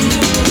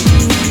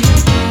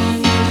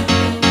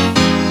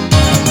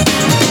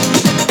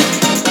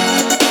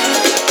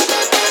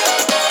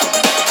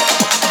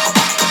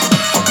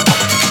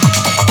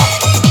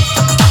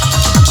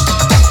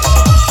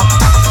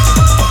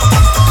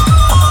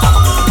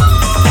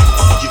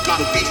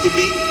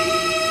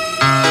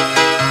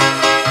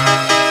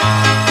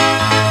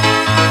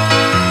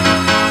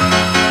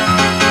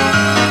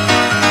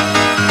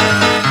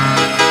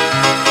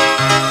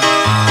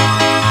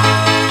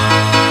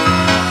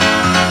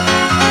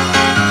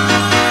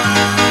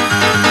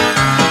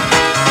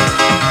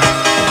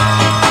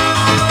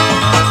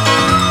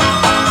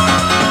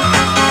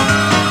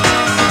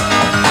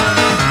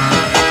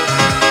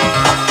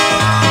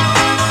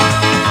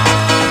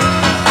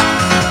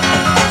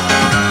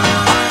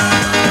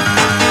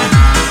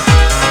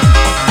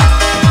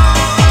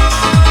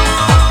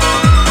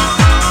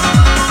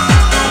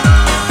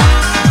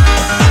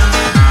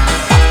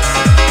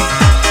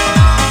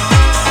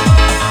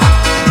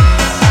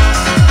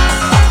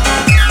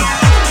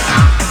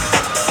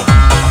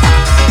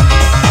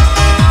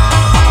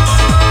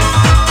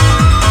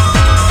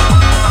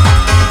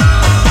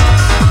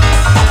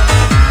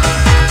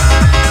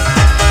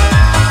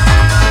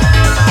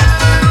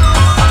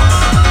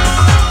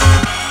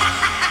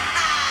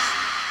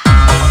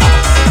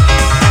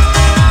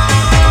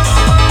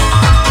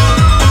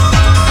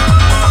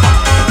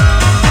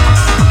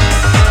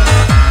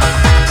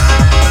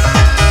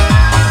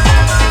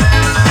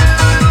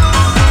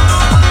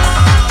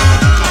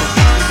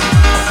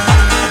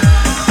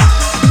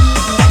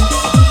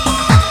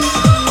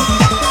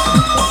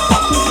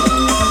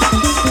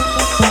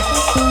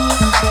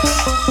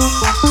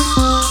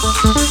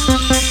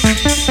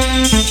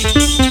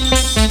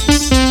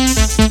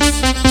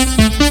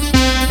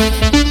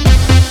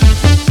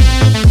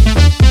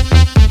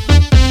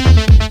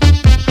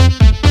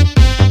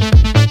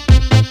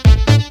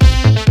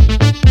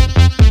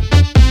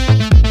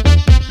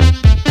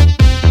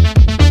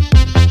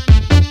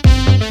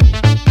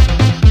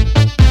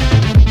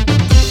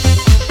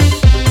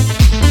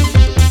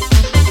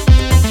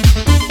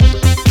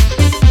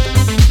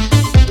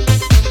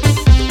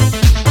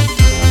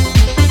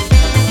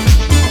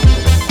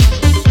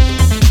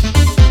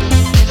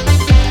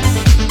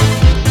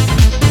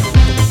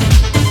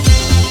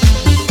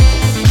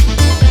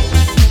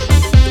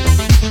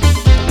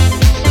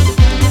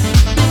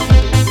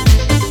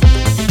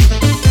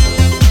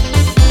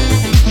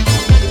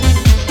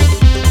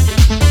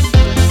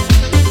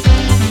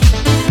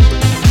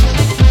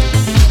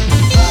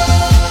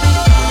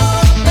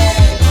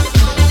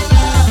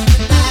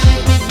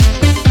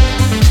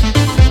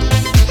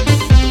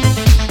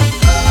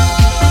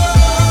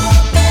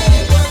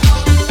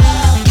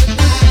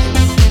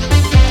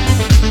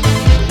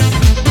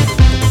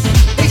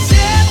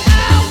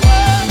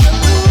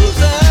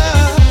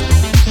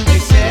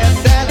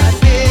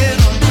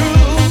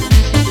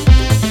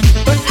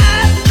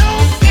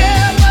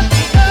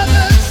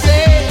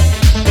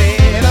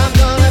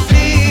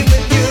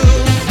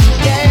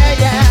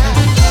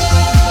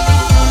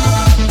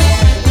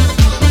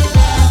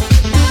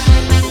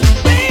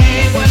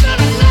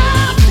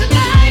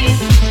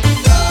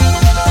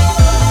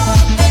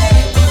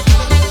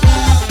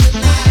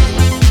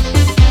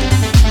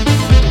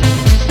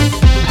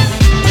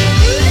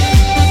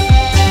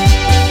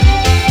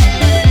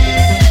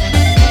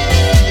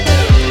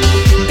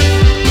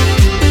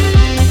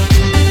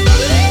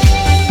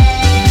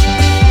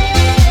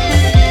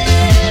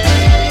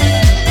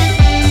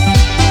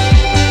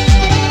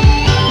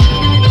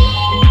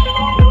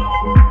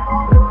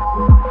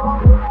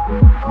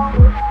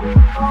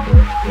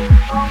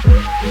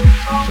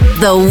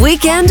 The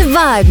Weekend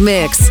Vibe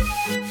Mix.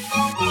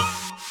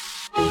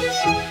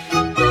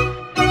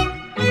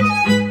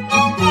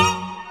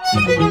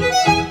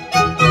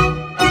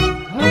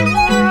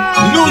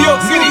 New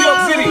York City.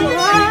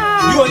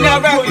 You are now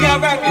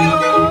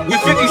rapping with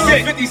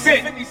 50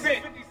 Cent.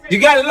 You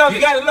gotta love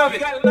it.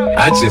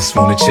 I just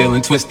wanna chill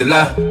and twist the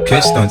lie.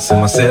 Catch stunts in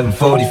my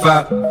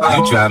 745.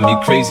 You drive me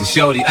crazy,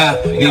 shorty. I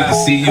need to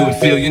see you and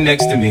feel you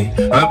next to me.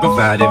 I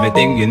provide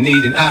everything you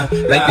need, and I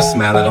like your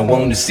smile. I don't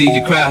wanna see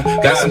you cry.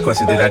 Got some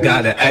questions that I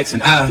gotta ask,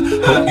 and I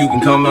hope you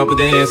can come up with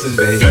the answers,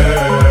 baby.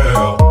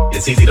 Girl,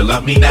 it's easy to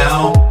love me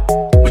now.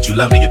 Would you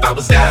love me if I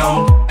was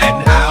down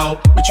and out?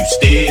 Would you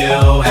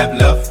still have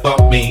love for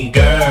me,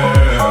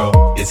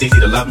 girl? It's easy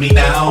to love me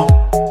now.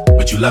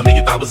 Would you love me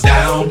if I was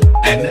down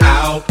and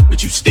out?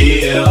 Would you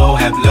still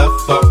have love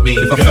for me?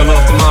 If I fell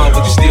off tomorrow,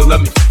 would you still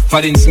love me? If I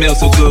didn't smell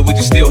so good, would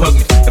you still hug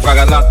me? If I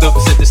got locked up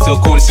and sent this to a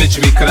quarter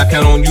century, could I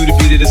count on you to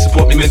be there to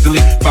support me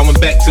mentally? If I went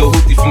back to a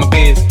hoopty for my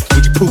bands,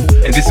 would you poof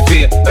and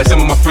disappear like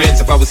some of my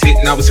friends? If I was hit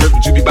and I was hurt,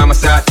 would you be by my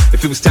side?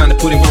 If it was time to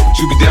put in work, would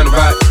you be down to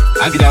ride?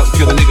 I get out and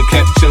kill a nigga,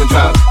 cat, chill and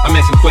drive. I'm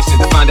asking questions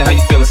to find out how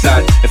you feel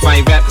inside. If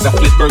I ain't rap cause I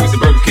flip burgers at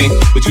Burger King,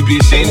 would you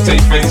be ashamed to tell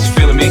your friends you're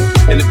feeling me?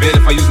 In the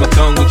bed, if I use my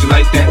tongue, would you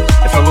like that?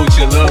 If I wrote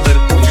you a love letter,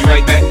 would you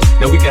write back?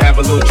 Now we can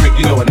have a little drink,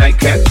 you know, a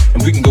nightcap,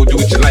 and we can go do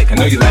what you like, I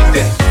know you like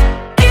that.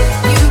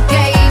 You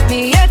gave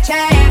me a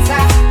chance,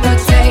 I would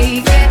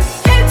take it.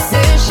 It's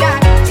a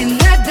shot in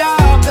the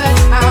dark, but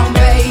I'll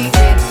make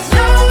it.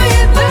 Know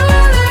with a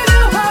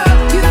little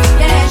hope, you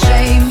can't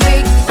shame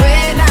me.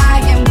 When I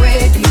am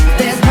with you,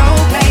 there's no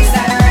place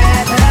I'd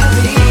rather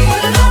be.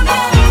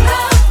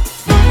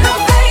 No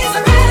place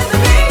I'd rather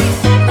be.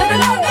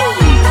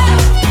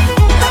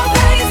 No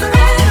place I'd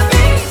rather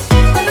be.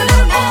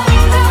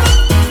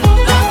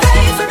 No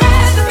place I'd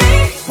rather be.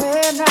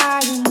 When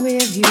I am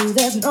with you,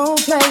 there's no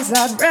place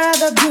I'd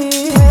rather be.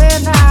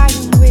 When I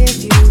am with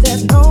you,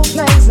 there's no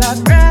place I'd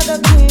rather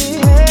be.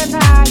 When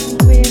I am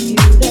with you,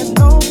 there's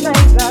no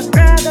place I'd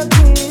rather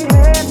be.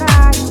 When I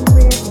am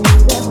with you,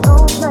 there's no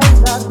place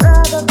I'd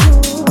rather be.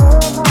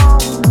 When I am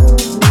with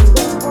you,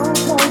 there's no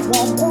place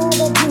I'd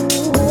rather be.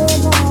 When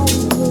I am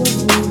with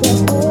you, there's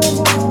no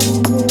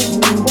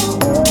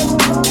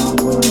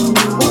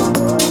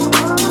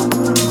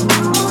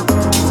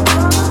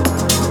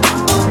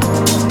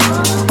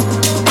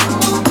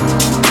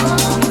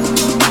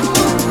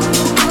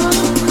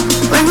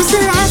When was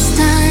the last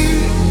time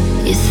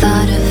you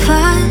thought of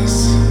us?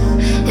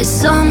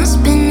 It's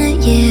almost been a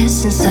year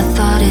since I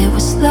thought it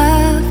was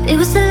love. It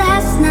was the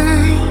last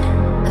night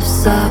of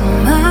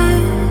summer.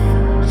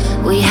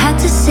 We had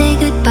to say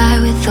goodbye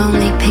with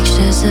only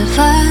pictures of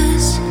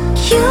us.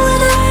 You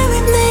and I, we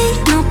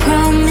made no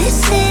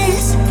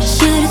promises.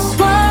 Should've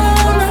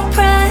swallowed my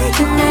pride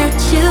and let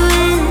you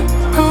in.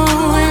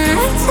 Oh, and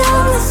I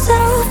tell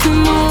myself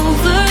I'm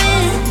over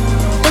it,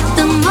 but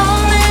the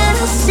moment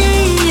I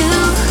see you,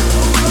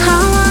 I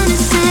wanna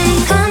say,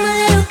 come a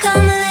little,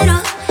 come a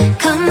little,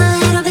 come a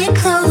little bit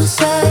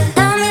closer.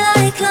 Love me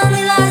like, love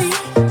me like,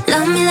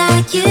 love me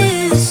like you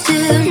used to.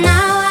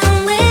 Now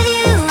I'm with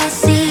you, I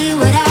see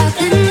what I've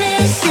been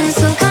missing.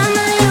 So come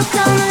a little,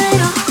 come a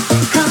little,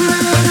 come a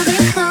little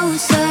bit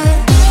closer.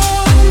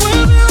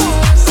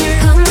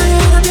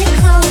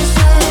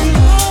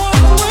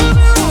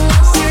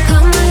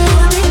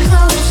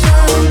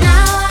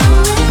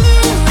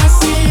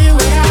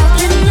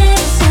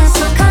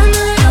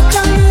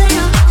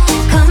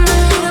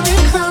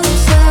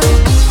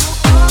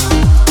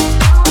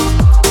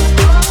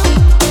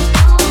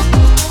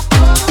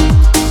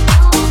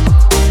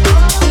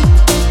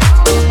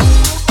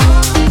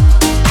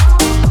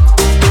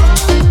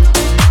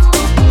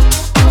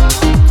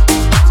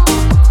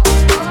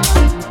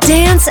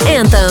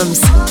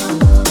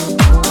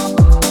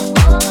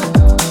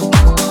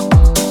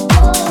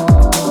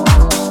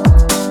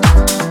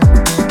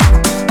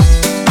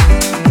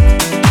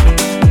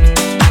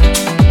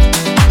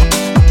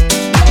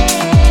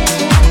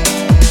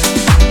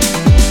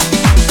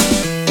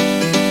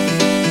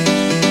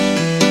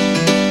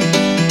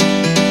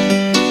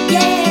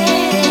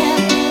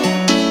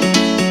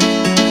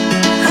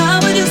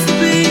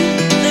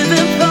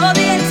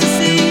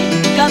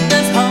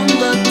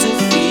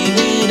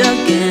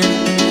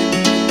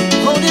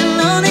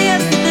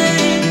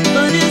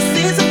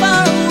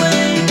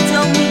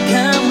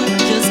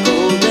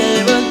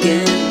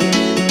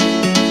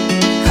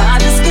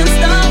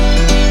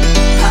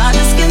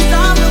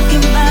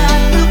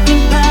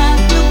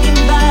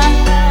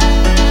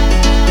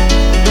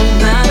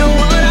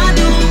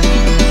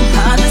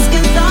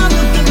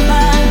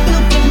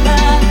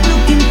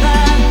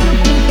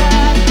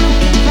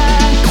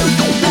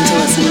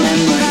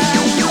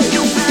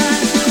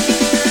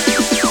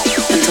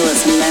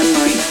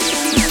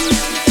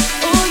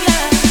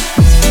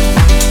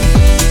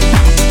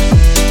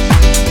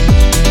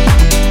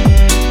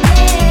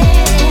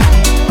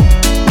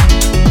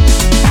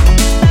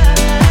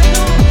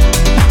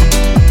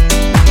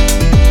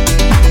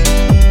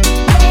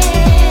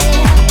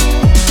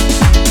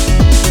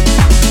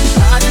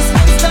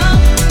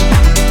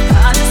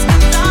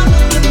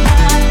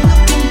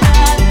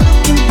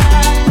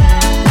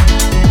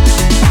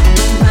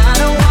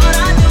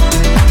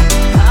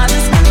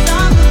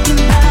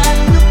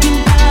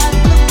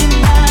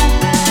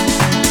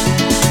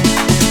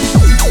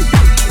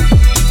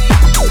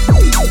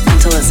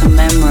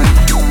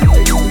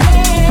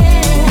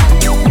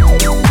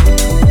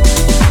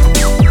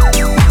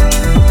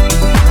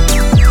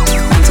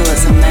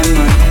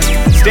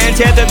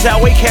 Anthems,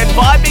 our weekend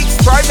vibe mix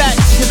throwback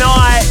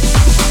tonight.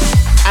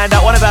 And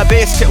one of our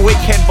best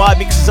weekend vibe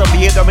mixes of the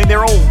year. I mean,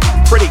 they're all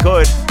pretty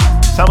good.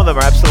 Some of them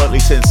are absolutely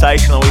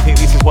sensational. We think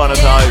this is one of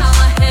those.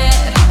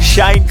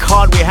 Shane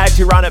Conn, we had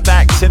to run it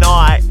back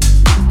tonight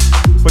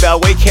with our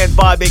weekend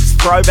vibe mix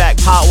throwback,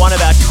 part one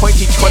of our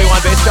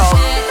 2021 best of.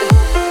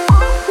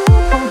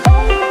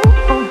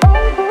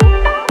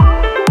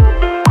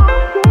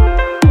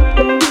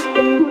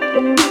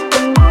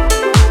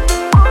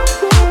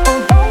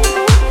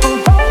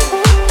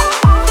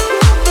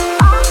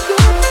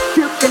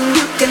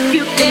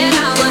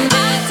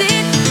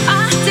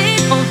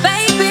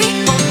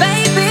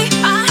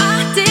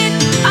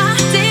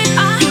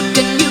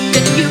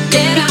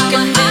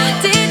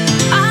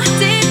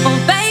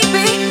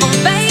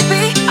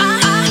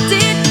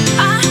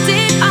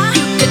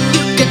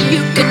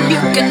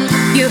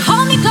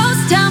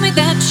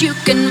 You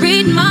can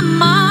read my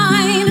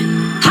mind.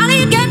 How do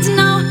you get to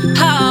know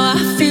how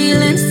I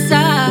feel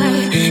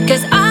inside?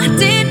 'Cause I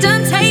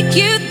didn't take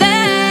you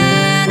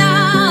there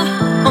now.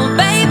 Oh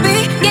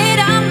baby, get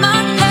out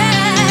my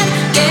head.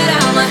 Get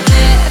out my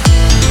head.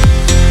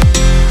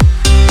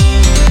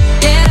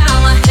 Get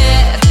out my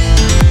head.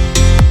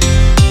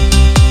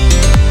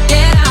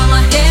 Get out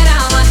my head,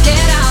 out my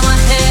head, out my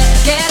head.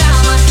 Get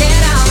out my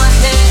head, out my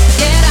head.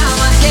 Get out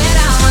my head,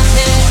 out my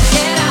head.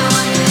 Get out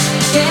my head,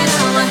 get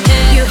out my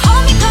head. You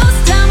hold me close,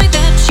 tell me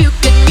that you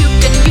can.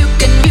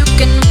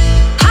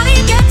 How do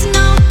you get to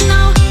know?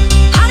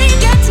 How do you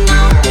get to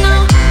know?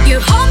 You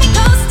hold me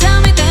close, tell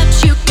me that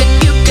you can.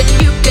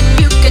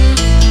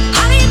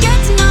 How do you get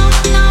to know?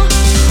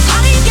 How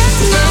do you get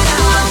to know?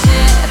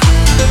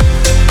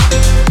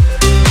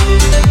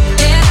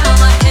 Get out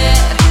my head.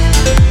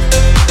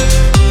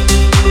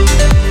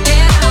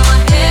 Get out my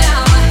head,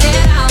 out my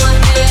head, out my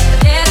head.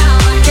 Get out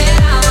my head,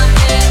 out my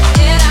head.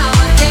 Get out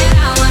my head,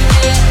 out my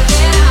head.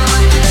 Get out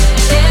my head,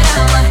 get out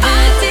my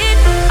head.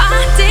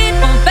 I did,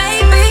 oh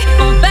baby,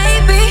 I did,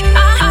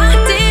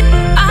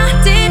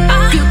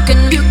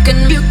 you can,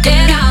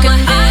 get out my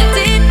head.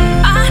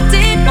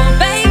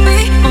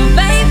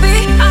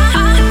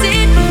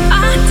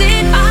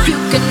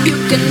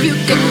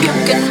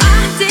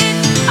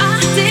 I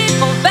did,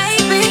 oh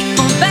baby,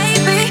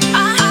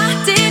 I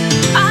did, you can,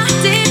 I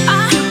did, oh baby,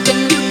 I did,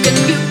 you can,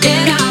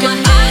 get out my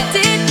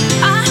head.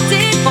 I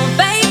did, oh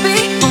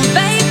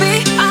baby,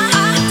 I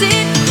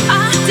did,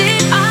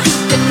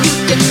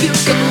 you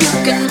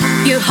can.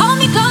 You hold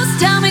me close,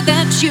 tell me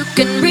that you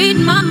can read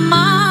my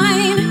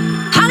mind.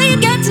 How do you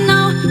get to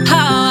know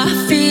how I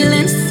feel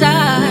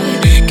inside?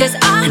 'Cause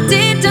I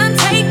didn't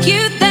take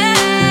you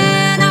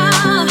there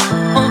now.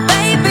 Oh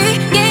baby,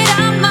 get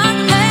out my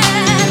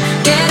head.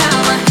 Get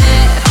out my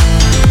head.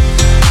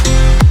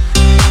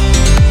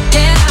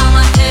 Get out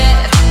my head.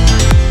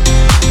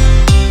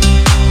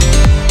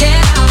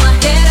 Get out my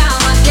head, out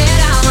my head,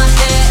 out my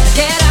head.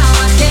 Get out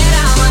my head,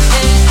 out my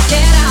head.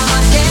 Get out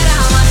my head,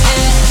 out my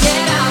head.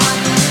 Get out my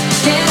head,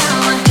 get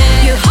out my head.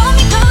 You hold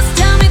me close,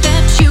 tell me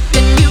that you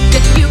can.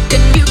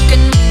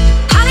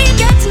 How do you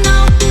get to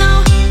know?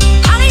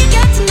 How do you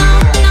get to know?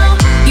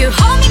 You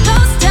hold me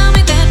close, tell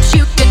me that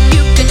you can.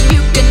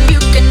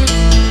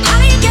 How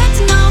do you get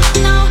to know?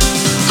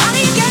 How do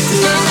you get to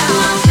know? Get out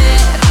my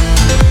head.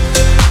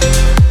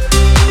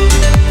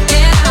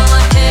 Get out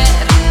my head.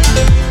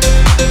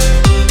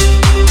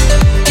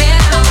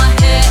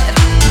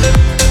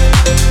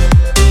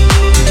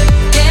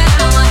 Get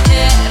out my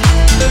head.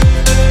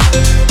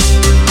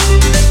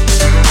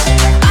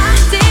 I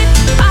did,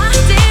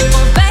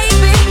 oh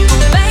baby,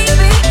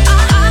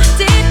 I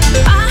did,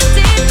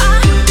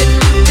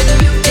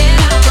 you can, get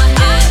out my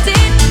head.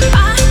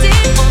 I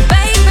did, oh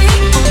baby,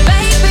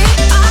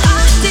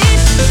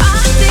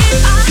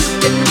 I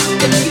did, you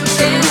can,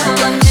 get out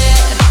my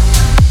head.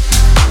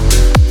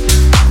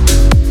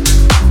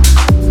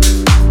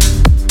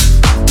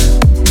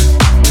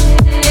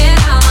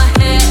 Get out my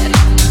head.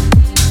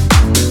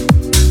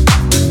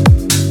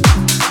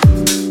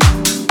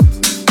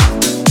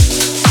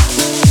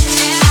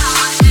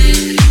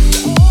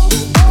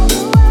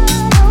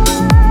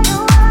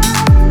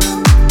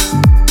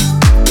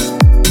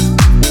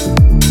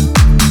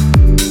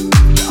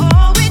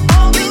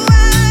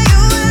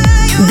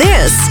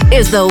 This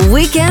is the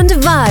Weekend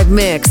Vibe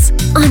Mix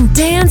on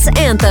Dance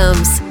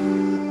Anthems.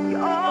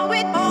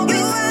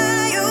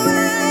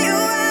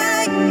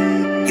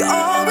 You're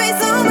always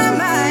on my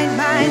mind,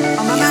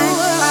 on my mind. You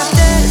were my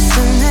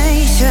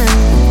destination,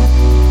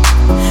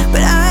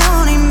 but I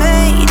only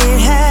made it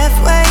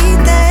halfway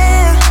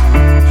there.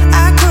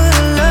 I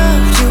could've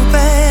loved you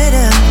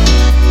better.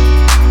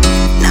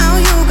 Now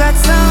you got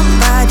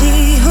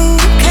somebody who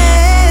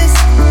cares.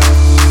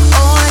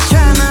 Oh, I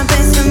try my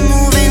best to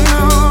moving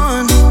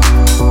on.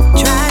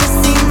 Try to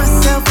see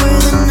myself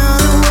with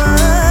another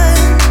one.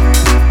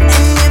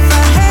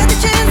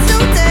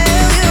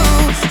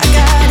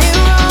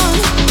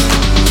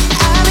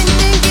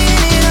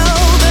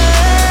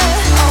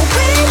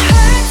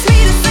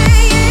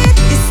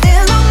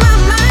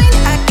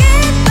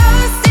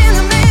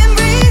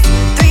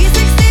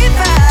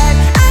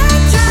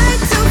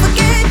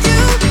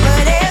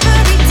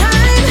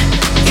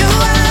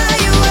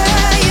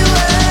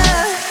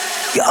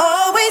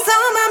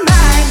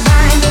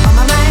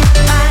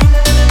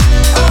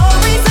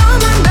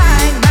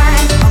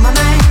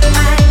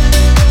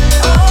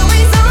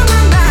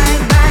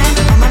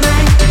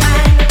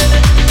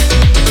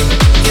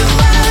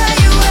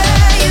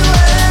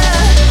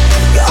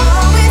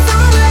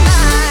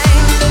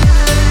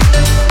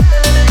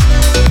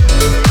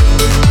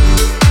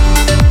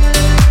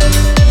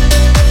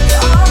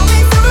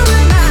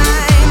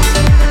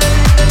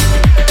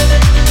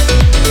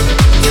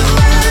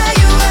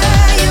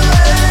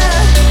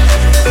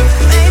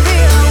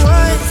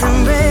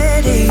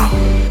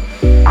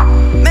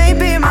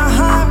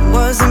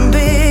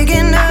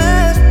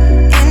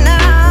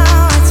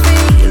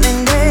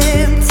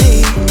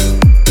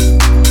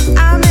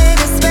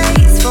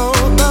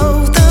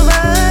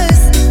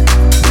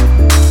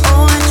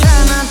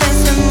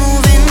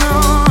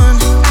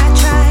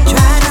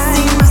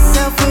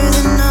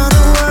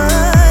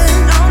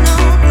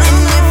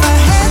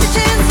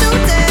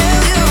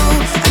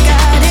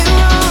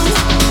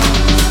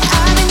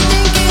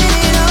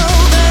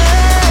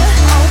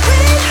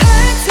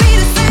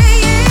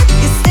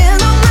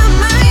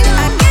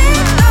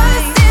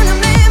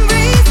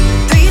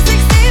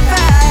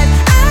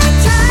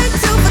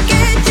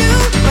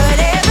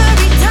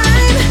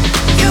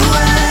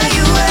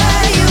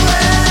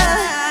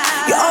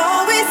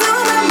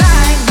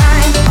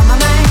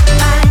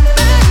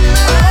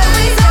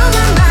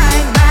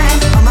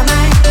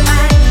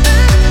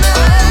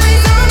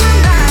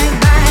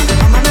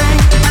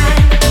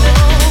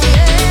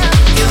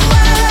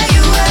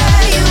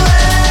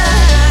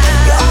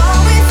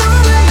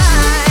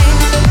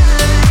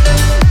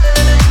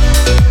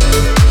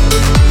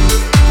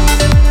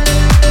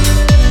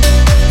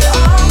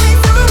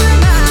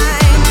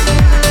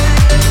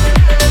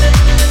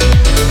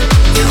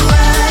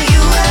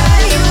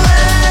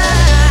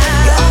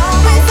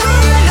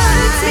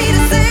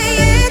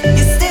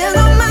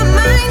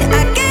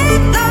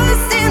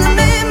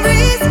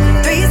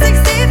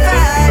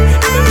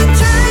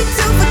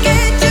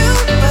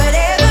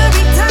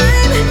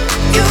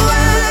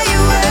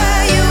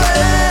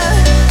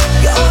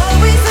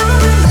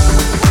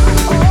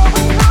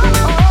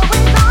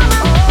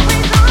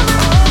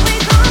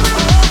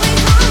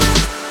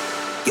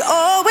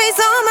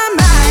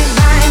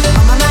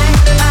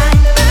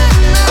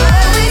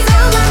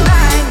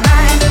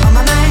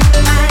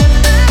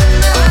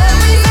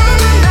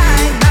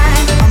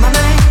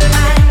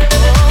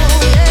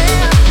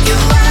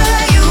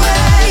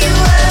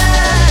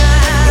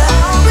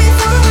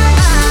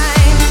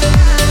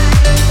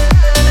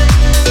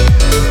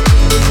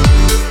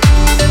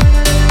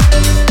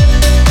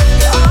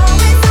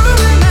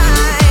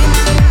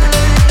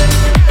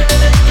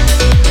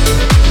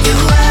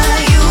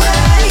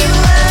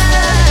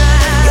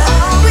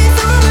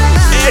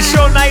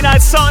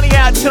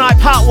 out tonight,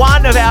 part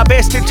one of our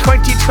Best of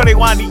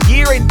 2021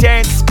 Year in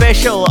Dance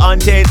special on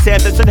Dance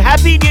Anthems. And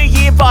Happy New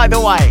Year, by the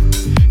way.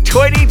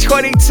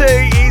 2022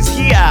 is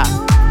here.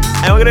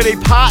 And we're going to do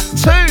part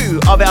two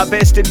of our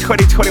Best in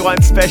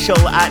 2021 special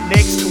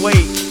next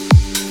week.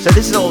 So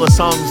this is all the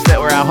songs that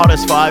were our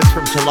hottest vibes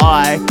from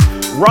July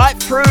right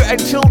through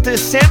until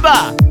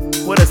December.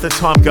 Where does the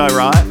time go,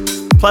 right?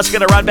 Plus, we're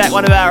going to run back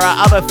one of our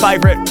other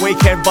favourite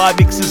weekend vibe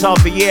mixes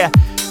of the year.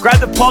 Grab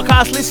the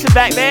podcast, listen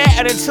back there,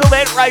 and until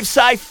then, rave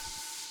safe.